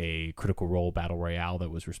 a Critical Role Battle Royale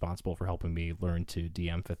that was responsible for helping me learn to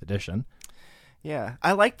DM 5th edition. Yeah,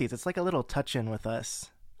 I like these. It's like a little touch-in with us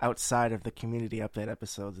outside of the community update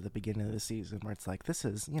episodes at the beginning of the season, where it's like, this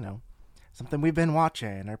is, something we've been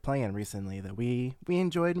watching or playing recently that we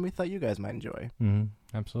enjoyed and we thought you guys might enjoy. Mm-hmm.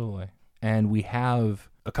 Absolutely. And we have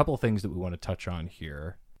a couple of things that we want to touch on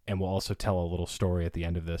here, and we'll also tell a little story at the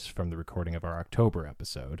end of this from the recording of our October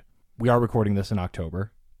episode. We are recording this in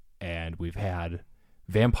October, and we've had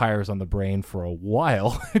vampires on the brain for a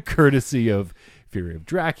while, courtesy of Fury of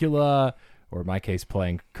Dracula, or in my case,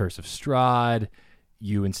 playing Curse of Strahd.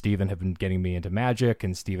 you and Steven have been getting me into magic,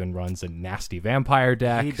 and Steven runs a nasty vampire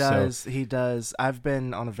deck. He does. I've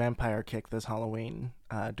been on a vampire kick this Halloween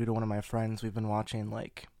due to one of my friends. We've been watching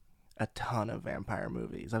like a ton of vampire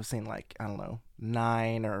movies. I've seen like, I don't know,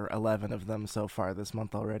 9 or 11 of them so far this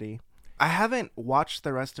month already. I haven't watched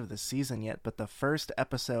the rest of the season yet, but the first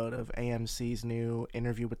episode of AMC's new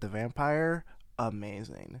Interview with the Vampire,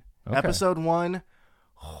 amazing. Okay. Episode 1,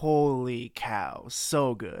 holy cow,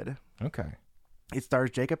 so good. Okay. It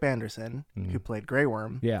stars Jacob Anderson, who played Grey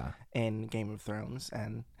Worm Yeah. in Game of Thrones,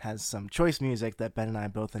 and has some choice music that Ben and I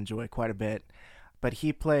both enjoy quite a bit. But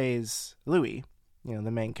he plays Louis, you know,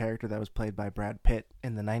 the main character that was played by Brad Pitt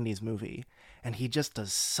in the 90s movie. And he just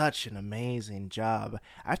does such an amazing job.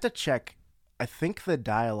 I have to check. I think the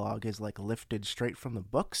dialogue is like lifted straight from the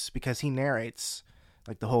books because he narrates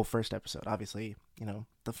like the whole first episode. Obviously, you know,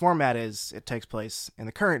 the format is it takes place in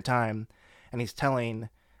the current time, and he's telling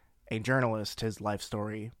a journalist his life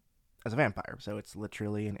story as a vampire. So it's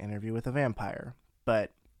literally an interview with a vampire.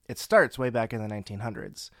 But it starts way back in the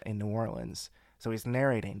 1900s in New Orleans. So he's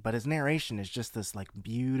narrating, but his narration is just this like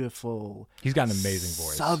beautiful... He's got an amazing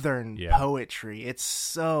voice. Southern Yeah. poetry. It's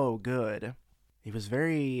so good. He was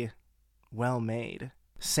very well made.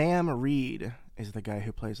 Sam Reed is the guy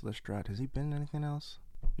who plays Lestrade. Has he been in anything else?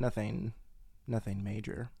 Nothing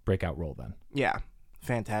major. Breakout role then. Yeah,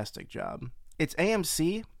 fantastic job. It's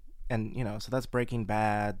AMC, and you know, so that's Breaking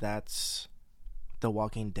Bad, that's The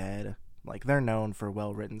Walking Dead. Like, they're known for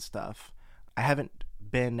well-written stuff. I haven't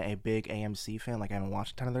been a big AMC fan, like I haven't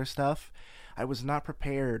watched a ton of their stuff. I was not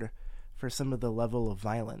prepared for some of the level of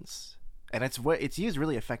violence, and it's used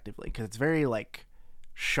really effectively because it's very like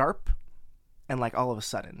sharp and like all of a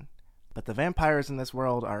sudden. But the vampires in this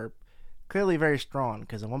world are clearly very strong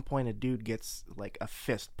because at one point a dude gets like a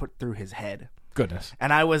fist put through his head. Goodness.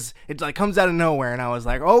 And it like comes out of nowhere, and I was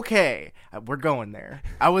like, okay, we're going there.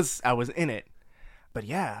 I was in it. But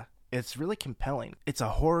yeah, it's really compelling. It's a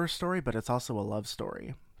horror story, but it's also a love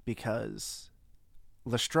story because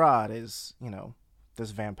Lestrade is, you know,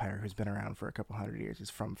 this vampire who's been around for a couple hundred years. He's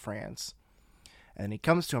from France. And he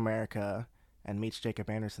comes to America and meets Jacob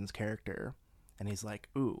Anderson's character, and he's like,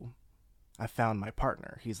 ooh, I found my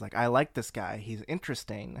partner. He's like, I like this guy. He's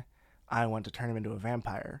interesting. I want to turn him into a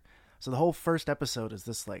vampire. So the whole first episode is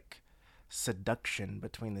this like seduction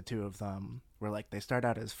between the two of them, where like they start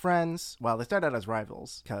out as friends. Well, they start out as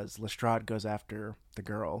rivals because Lestrade goes after the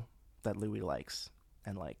girl that Louis likes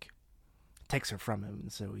and like takes her from him.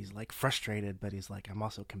 And so he's like frustrated, but he's like, I'm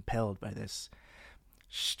also compelled by this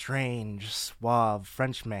strange, suave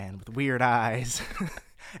French man with weird eyes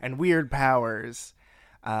and weird powers.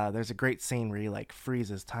 There's a great scene where he like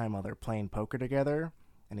freezes time while they're playing poker together,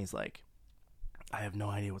 and he's like, I have no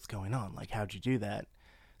idea what's going on. Like, how'd you do that?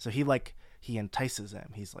 So he entices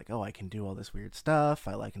him. He's like, oh, I can do all this weird stuff.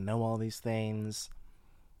 I like know all these things.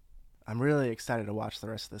 I'm really excited to watch the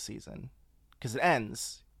rest of the season because it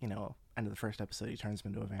ends, you know, end of the first episode, he turns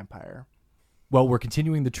him into a vampire. Well, we're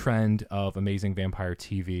continuing the trend of Amazing Vampire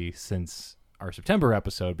TV since our September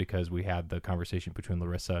episode because we had the conversation between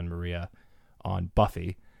Larissa and Maria on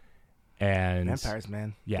Buffy. And Vampires,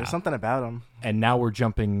 man. Yeah. There's something about them. And now we're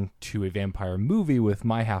jumping to a vampire movie with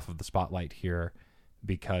my half of the spotlight here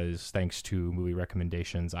because thanks to movie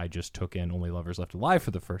recommendations, I just took in Only Lovers Left Alive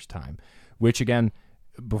for the first time, which again,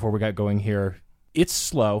 before we got going here, it's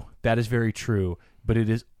slow. That is very true. But it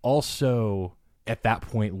is also at that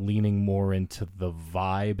point leaning more into the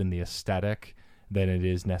vibe and the aesthetic than it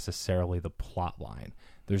is necessarily the plot line.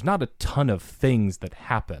 There's not a ton of things that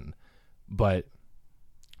happen, but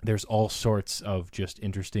there's all sorts of just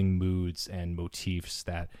interesting moods and motifs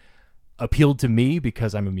that appealed to me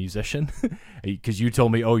because I'm a musician. Because you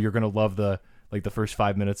told me, oh, you're going to love the first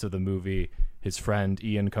 5 minutes of the movie. His friend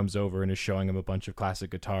Ian comes over and is showing him a bunch of classic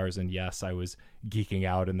guitars. And yes, I was geeking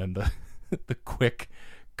out. And then the quick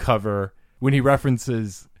cover when he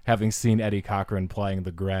references having seen Eddie Cochran playing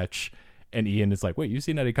the Gretsch, and Ian is like, wait, you've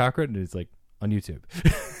seen Eddie Cochran? And he's like, on YouTube.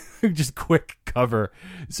 Just quick cover.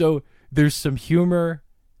 So there's some humor.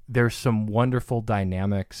 There's some wonderful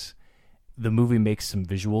dynamics. The movie makes some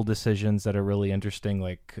visual decisions that are really interesting,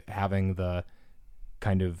 like having the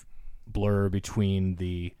kind of blur between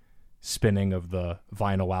the spinning of the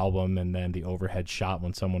vinyl album and then the overhead shot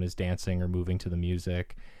when someone is dancing or moving to the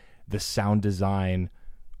music. The sound design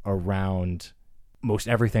around most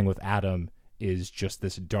everything with Adam is just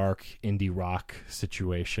this dark indie rock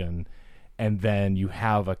situation. And then you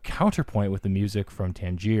have a counterpoint with the music from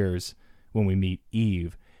Tangiers when we meet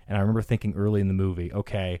Eve. And I remember thinking early in the movie,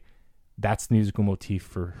 okay, that's the musical motif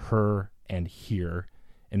for her and here.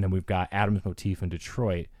 And then we've got Adam's motif in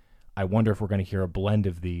Detroit. I wonder if we're going to hear a blend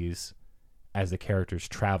of these as the characters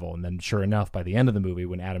travel. And then sure enough, by the end of the movie,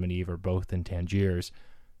 when Adam and Eve are both in Tangiers,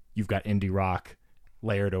 you've got indie rock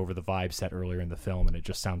layered over the vibe set earlier in the film, and it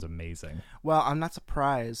just sounds amazing. Well, I'm not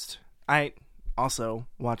surprised. I also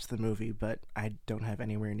watched the movie, but I don't have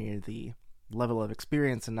anywhere near the level of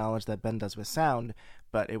experience and knowledge that Ben does with sound.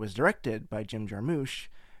 But it was directed by Jim Jarmusch,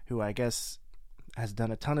 who I guess has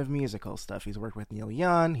done a ton of musical stuff. He's worked with Neil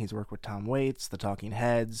Young, he's worked with Tom Waits, The Talking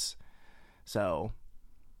Heads. So,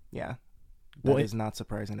 yeah, that is not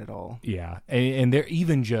surprising at all. Yeah, and there are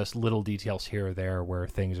even just little details here or there where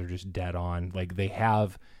things are just dead on. Like they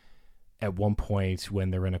have at one point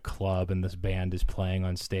when they're in a club and this band is playing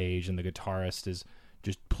on stage and the guitarist is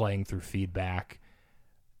just playing through feedback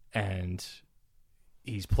and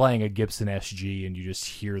he's playing a Gibson SG, and you just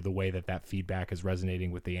hear the way that feedback is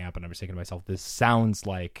resonating with the amp. And I'm just thinking to myself, this sounds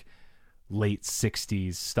like late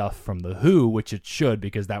 60s stuff from The Who, which it should,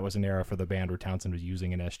 because that was an era for the band where Townsend was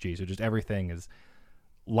using an SG. So just everything is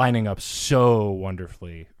lining up so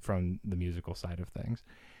wonderfully from the musical side of things.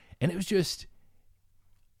 And it was just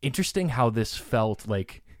interesting how this felt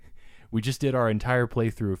like we just did our entire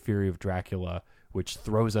playthrough of Fury of Dracula, which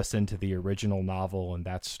throws us into the original novel and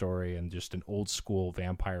that story and just an old school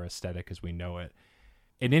vampire aesthetic as we know it.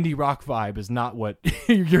 An indie rock vibe is not what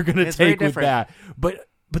you're going to take with that. But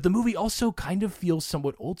the movie also kind of feels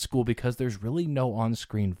somewhat old school because there's really no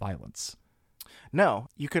on-screen violence. No,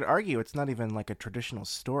 you could argue it's not even like a traditional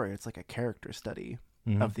story. It's like a character study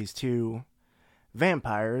of these two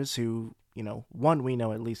vampires who, you know, one we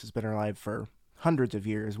know at least has been alive for hundreds of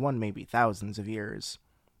years, one maybe thousands of years.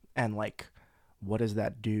 And like, what does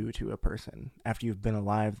that do to a person after you've been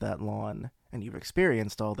alive that long and you've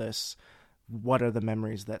experienced all this? What are the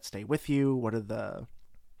memories that stay with you? What are the,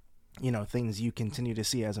 you know, things you continue to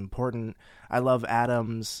see as important? I love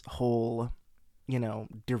Adam's whole, you know,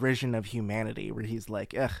 derision of humanity where he's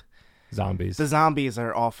like, ugh, Zombies. the zombies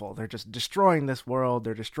are awful. They're just destroying this world.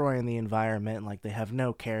 They're destroying the environment. Like, they have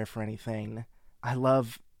no care for anything. I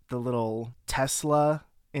love the little Tesla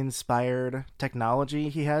inspired technology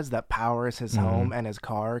he has that powers his home and his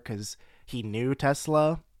car, because he knew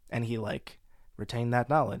Tesla and he like retained that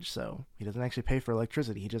knowledge, so he doesn't actually pay for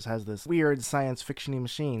electricity. He just has this weird science fiction-y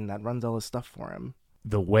machine that runs all his stuff for him.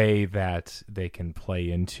 The way that they can play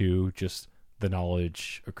into just the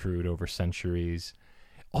knowledge accrued over centuries.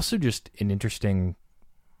 Also just an interesting,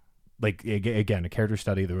 like, again, a character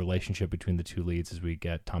study, the relationship between the two leads as we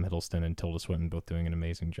get Tom Hiddleston and Tilda Swinton both doing an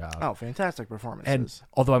amazing job. Oh, fantastic performances. And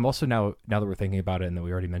although I'm also now that we're thinking about it, and that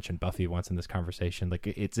we already mentioned Buffy once in this conversation, like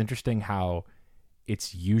it's interesting how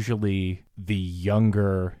it's usually the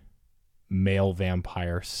younger male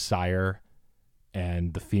vampire sire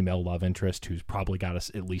and the female love interest who's probably got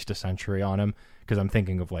at least a century on him. Because I'm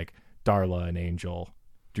thinking of like Darla and Angel,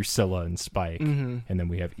 Drusilla and Spike, and then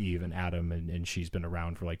we have Eve and Adam, and she's been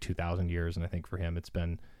around for like 2,000 years, and I think for him it's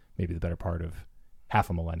been maybe the better part of half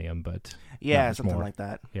a millennium, but yeah, something like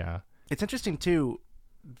that. Yeah, it's interesting too,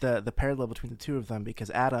 the parallel between the two of them, because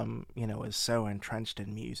Adam, you know, is so entrenched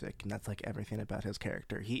in music, and that's like everything about his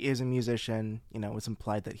character. He is a musician. You know, it's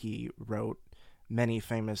implied that he wrote many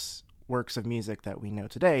famous works of music that we know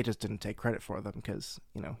today, just didn't take credit for them because,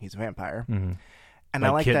 you know, he's a vampire. And like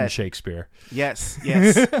I like Kit that and Shakespeare. Yes.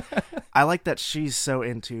 I like that she's so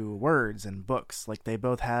into words and books. Like, they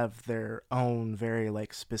both have their own very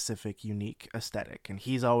like specific, unique aesthetic, and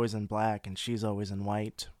he's always in black and she's always in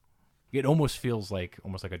white. It almost feels like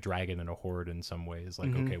a dragon and a horde in some ways.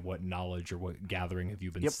 Like, okay, what knowledge or what gathering have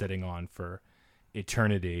you been sitting on for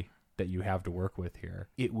eternity that you have to work with here?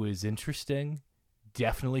 It was interesting.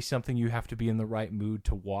 Definitely something you have to be in the right mood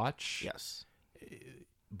to watch. Yes.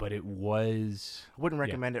 But it was... I wouldn't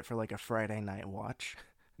recommend it for like a Friday night watch.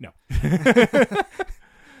 No.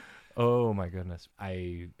 Oh my goodness.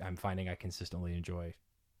 I'm finding I consistently enjoy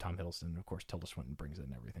Tom Hiddleston. Of course, Tilda Swinton brings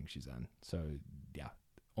in everything she's in. So yeah,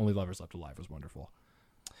 Only Lovers Left Alive was wonderful.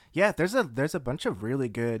 Yeah, there's a bunch of really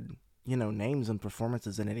good, you know, names and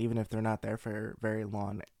performances in it, even if they're not there for very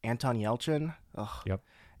long. Anton Yelchin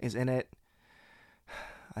is in it.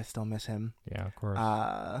 I still miss him. Yeah, of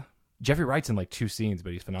course. Jeffrey Wright's in like 2 scenes,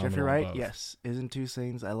 but he's phenomenal. Jeffrey Wright, yes, is in 2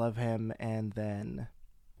 scenes. I love him. And then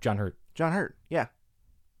John Hurt, yeah,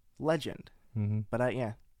 legend. But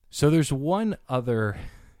yeah. So there's one other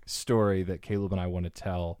story that Caleb and I want to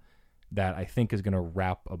tell that I think is going to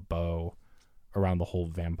wrap a bow around the whole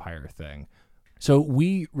vampire thing. So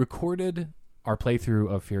we recorded our playthrough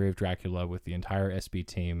of Fury of Dracula with the entire SB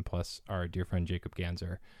team plus our dear friend Jacob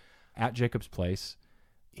Ganzer at Jacob's place.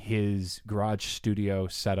 His garage studio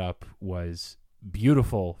setup was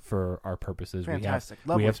beautiful for our purposes. Fantastic.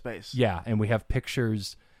 Lovely space. Yeah, and we have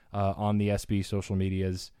pictures on the SB social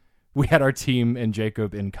medias We had our team and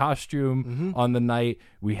Jacob in costume on the night.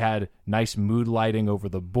 We had nice mood lighting over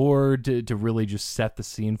the board to really just set the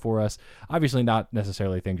scene for us. Obviously not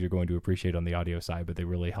necessarily things you're going to appreciate on the audio side, but they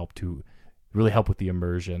really help with the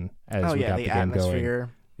immersion as we got the game atmosphere.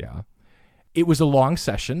 going. Yeah. It was a long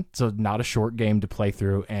session, so not a short game to play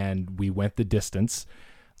through, and we went the distance.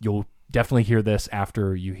 You'll definitely hear this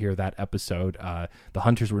after you hear that episode. The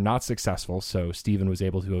hunters were not successful, so Steven was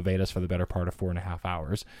able to evade us for the better part of 4.5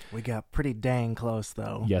 hours. We got pretty dang close,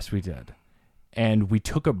 though. Yes, we did. And we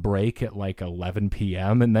took a break at like 11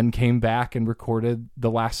 p.m. and then came back and recorded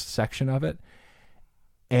the last section of it.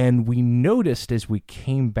 And we noticed as we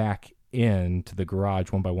came back into the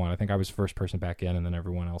garage one by one, I think I was the first person back in, and then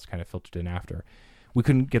everyone else kind of filtered in after, we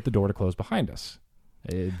couldn't get the door to close behind us.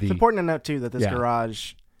 It's important to note, too, that this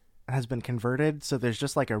garage has been converted, so there's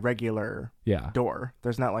just like a regular door.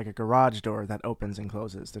 There's not like a garage door that opens and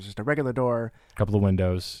closes. There's just a regular door. A couple of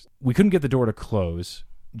windows. We couldn't get the door to close.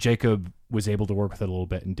 Jacob was able to work with it a little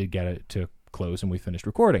bit and did get it to close, and we finished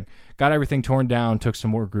recording. Got everything torn down, took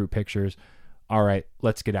some more group pictures. All right,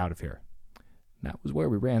 let's get out of here. That was where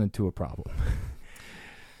we ran into a problem.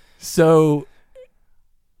 So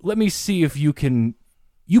let me see if you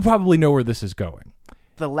probably know where this is going.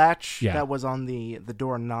 The latch that was on the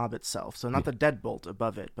door knob itself. So not the deadbolt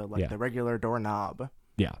above it, but like the regular door knob.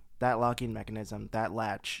 Yeah. That locking mechanism, that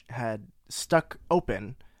latch had stuck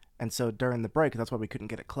open. And so during the break, that's why we couldn't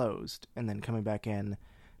get it closed. And then coming back in,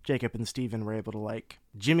 Jacob and Steven were able to like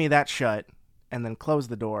jimmy that shut and then close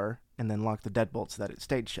the door and then lock the deadbolt so that it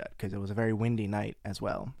stayed shut because it was a very windy night as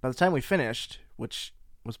well. By the time we finished, which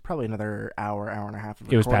was probably another hour and a half of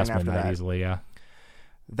recording, it was past after midnight that, easily, yeah.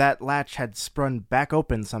 That latch had sprung back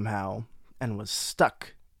open somehow and was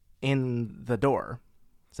stuck in the door.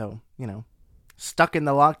 So, stuck in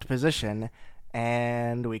the locked position,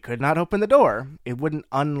 and we could not open the door. It wouldn't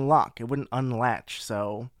unlock. It wouldn't unlatch.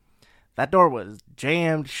 So that door was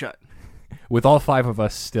jammed shut. With all 5 of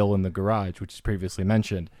us still in the garage, which is previously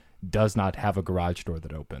mentioned, does not have a garage door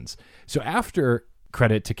that opens. So after,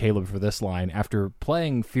 credit to Caleb for this line, after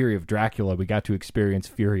playing Fury of Dracula, we got to experience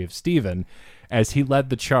Fury of Steven as he led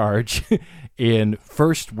the charge in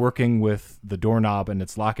first working with the doorknob and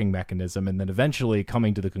its locking mechanism, and then eventually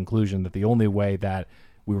coming to the conclusion that the only way that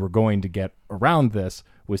we were going to get around this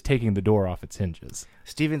was taking the door off its hinges.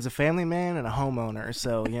 Steven's a family man and a homeowner,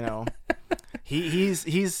 so,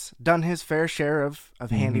 he's done his fair share of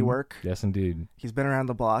handiwork. Yes, indeed. He's been around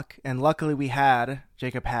the block, and luckily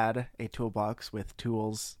Jacob had a toolbox with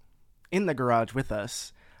tools in the garage with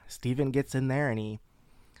us. Steven gets in there, and he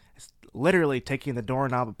is literally taking the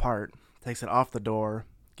doorknob apart, takes it off the door,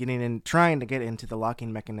 trying to get into the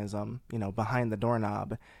locking mechanism, behind the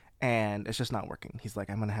doorknob, and it's just not working. He's like,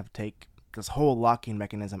 I'm going to have to take this whole locking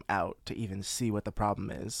mechanism out to even see what the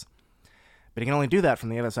problem is. But he can only do that from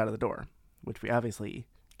the other side of the door, which we obviously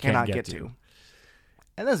cannot get to.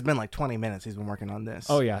 And this has been like 20 minutes he's been working on this.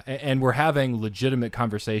 Oh, yeah. And we're having legitimate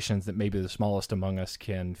conversations that maybe the smallest among us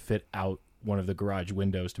can fit out one of the garage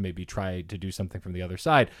windows to maybe try to do something from the other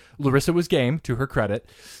side. Larissa was game, to her credit.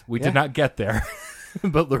 We did not get there,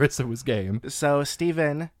 but Larissa was game. So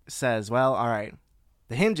Steven says, well, all right,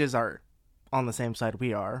 the hinges are on the same side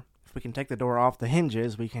we are. If we can take the door off the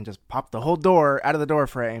hinges, we can just pop the whole door out of the door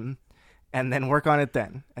frame and then work on it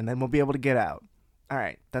then. And then we'll be able to get out. All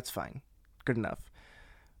right, that's fine. Good enough.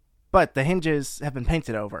 But the hinges have been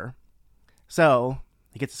painted over. So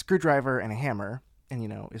he gets a screwdriver and a hammer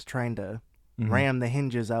and, is trying to ram the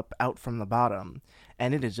hinges out from the bottom.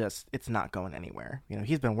 And it's not going anywhere.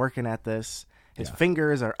 He's been working at this. His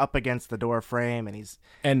fingers are up against the door frame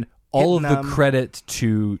and all of the credit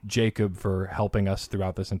to Jacob for helping us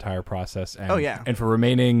throughout this entire process. And, and for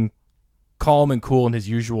remaining calm and cool in his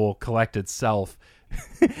usual collected self.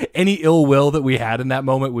 Any ill will that we had in that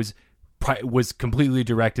moment was completely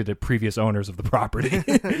directed at previous owners of the property.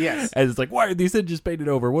 Yes. As it's like, why are these hinges painted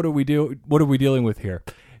over? What are we dealing with here?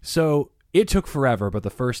 So it took forever, but the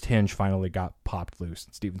first hinge finally got popped loose.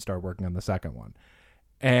 And Steven started working on the second one.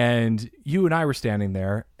 And you and I were standing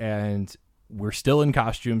there, and we're still in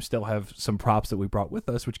costume, still have some props that we brought with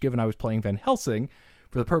us, which, given I was playing Van Helsing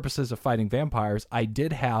for the purposes of fighting vampires, I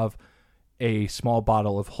did have a small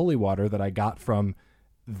bottle of holy water that I got from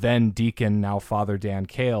then Deacon, now Father Dan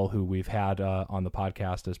Kale, who we've had on the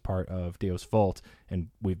podcast as part of Deus Vult, and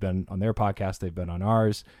we've been on their podcast, they've been on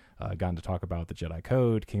ours, gotten to talk about the Jedi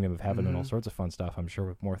Code, Kingdom of Heaven, and all sorts of fun stuff, I'm sure,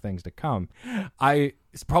 with more things to come. I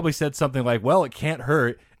probably said something like, well, it can't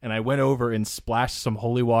hurt, and I went over and splashed some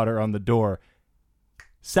holy water on the door.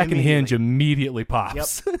 Second hinge immediately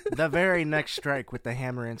pops. Yep. The very next strike with the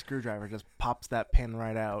hammer and screwdriver just pops that pin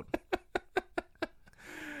right out.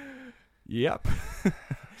 Yep.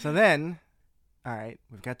 So then, all right,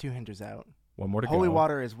 we've got 2 hinters out. One more to Holy go.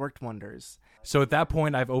 water has worked wonders. So at that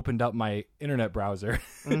point, I've opened up my internet browser,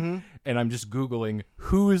 Mm-hmm. and I'm just Googling,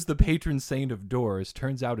 who is the patron saint of doors?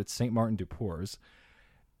 Turns out it's St. Martin de Porres.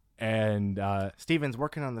 And Steven's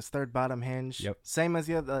working on this third bottom hinge. Yep. Same as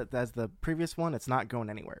the previous one. It's not going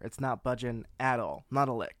anywhere. It's not budging at all. Not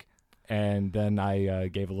a lick. then I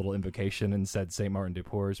gave a little invocation and said, St. Martin de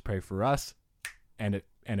Porres, pray for us. And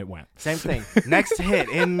it went. Same thing. Next hit,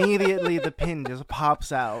 immediately the pin just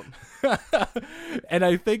pops out. And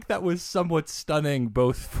I think that was somewhat stunning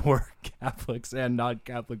both for Catholics and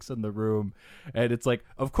non-Catholics in the room. And it's like,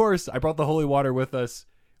 of course, I brought the holy water with us.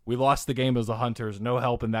 We lost the game as the Hunters. No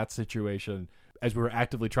help in that situation. As we were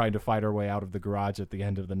actively trying to fight our way out of the garage at the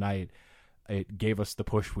end of the night, it gave us the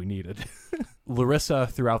push we needed. Larissa,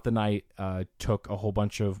 throughout the night, took a whole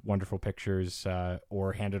bunch of wonderful pictures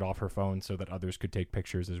or handed off her phone so that others could take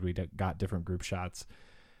pictures as we got different group shots.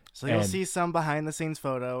 So you'll And- see some behind-the-scenes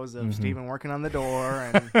photos of Steven working on the door.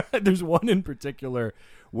 And There's one in particular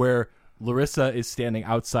where Larissa is standing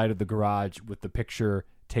outside of the garage with the picture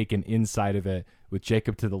taken inside of it with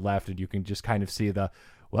Jacob to the left, and you can just kind of see the,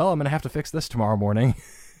 well, I'm going to have to fix this tomorrow morning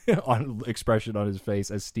on expression on his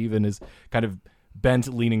face as Steven is kind of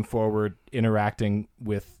bent, leaning forward, interacting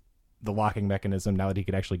with the locking mechanism now that he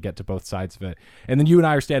could actually get to both sides of it. And then you and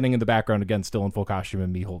I are standing in the background again, still in full costume,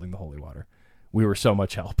 and me holding the holy water. We were so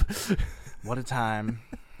much help. what a time.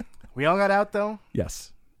 We all got out, though.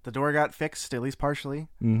 Yes. The door got fixed, at least partially.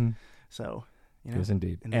 Mm-hmm. So, you know. Yes,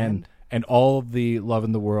 indeed. in the end. And all of the love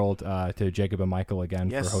in the world to Jacob and Michael again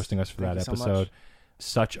Yes, for hosting us for thank that you so episode. much.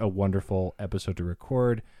 Such a wonderful episode to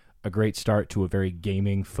record. A great start to a very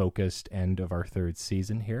gaming-focused end of our 3rd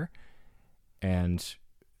season here. And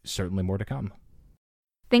certainly more to come.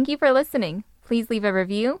 Thank you for listening. Please leave a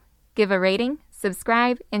review, give a rating,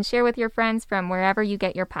 subscribe, and share with your friends from wherever you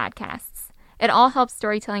get your podcasts. It all helps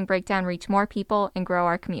Storytelling Breakdown reach more people and grow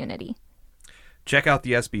our community. Check out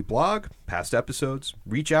the SB blog, past episodes.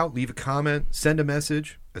 Reach out, leave a comment, send a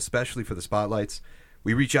message, especially for the spotlights.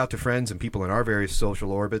 We reach out to friends and people in our various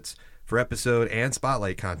social orbits for episode and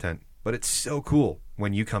spotlight content, but it's so cool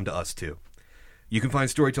when you come to us too. You can find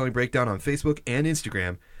Storytelling Breakdown on Facebook and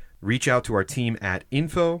Instagram. Reach out to our team at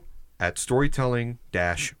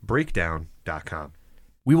info@storytelling-breakdown.com.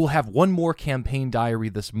 We will have one more campaign diary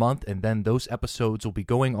this month, and then those episodes will be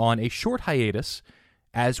going on a short hiatus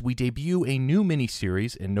as we debut a new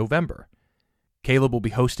miniseries in November. Caleb will be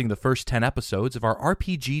hosting the first 10 episodes of our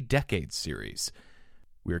RPG Decades series.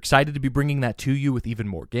 We're excited to be bringing that to you with even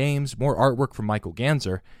more games, more artwork from Michael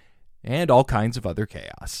Ganzer, and all kinds of other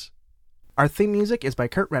chaos. Our theme music is by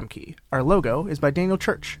Kurt Remke. Our logo is by Daniel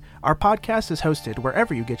Church. Our podcast is hosted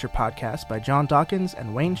wherever you get your podcasts by John Dawkins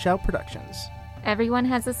and Wayne Shout Productions. Everyone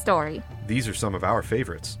has a story. These are some of our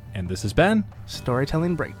favorites. And this has been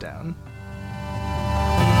Storytelling Breakdown.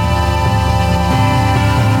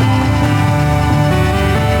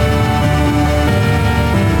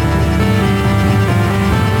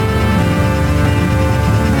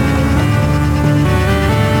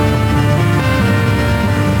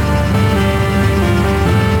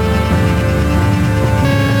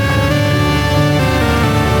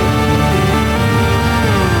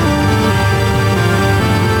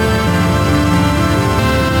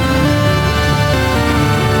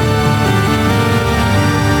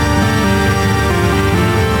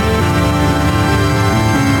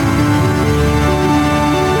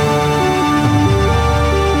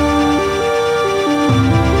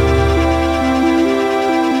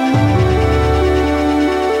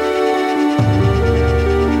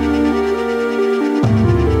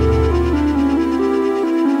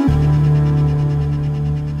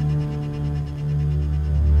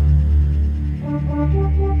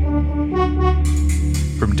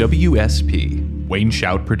 from WSP, Wayne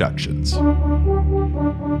Shout Productions.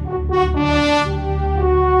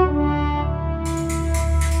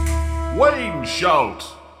 Wayne Shout!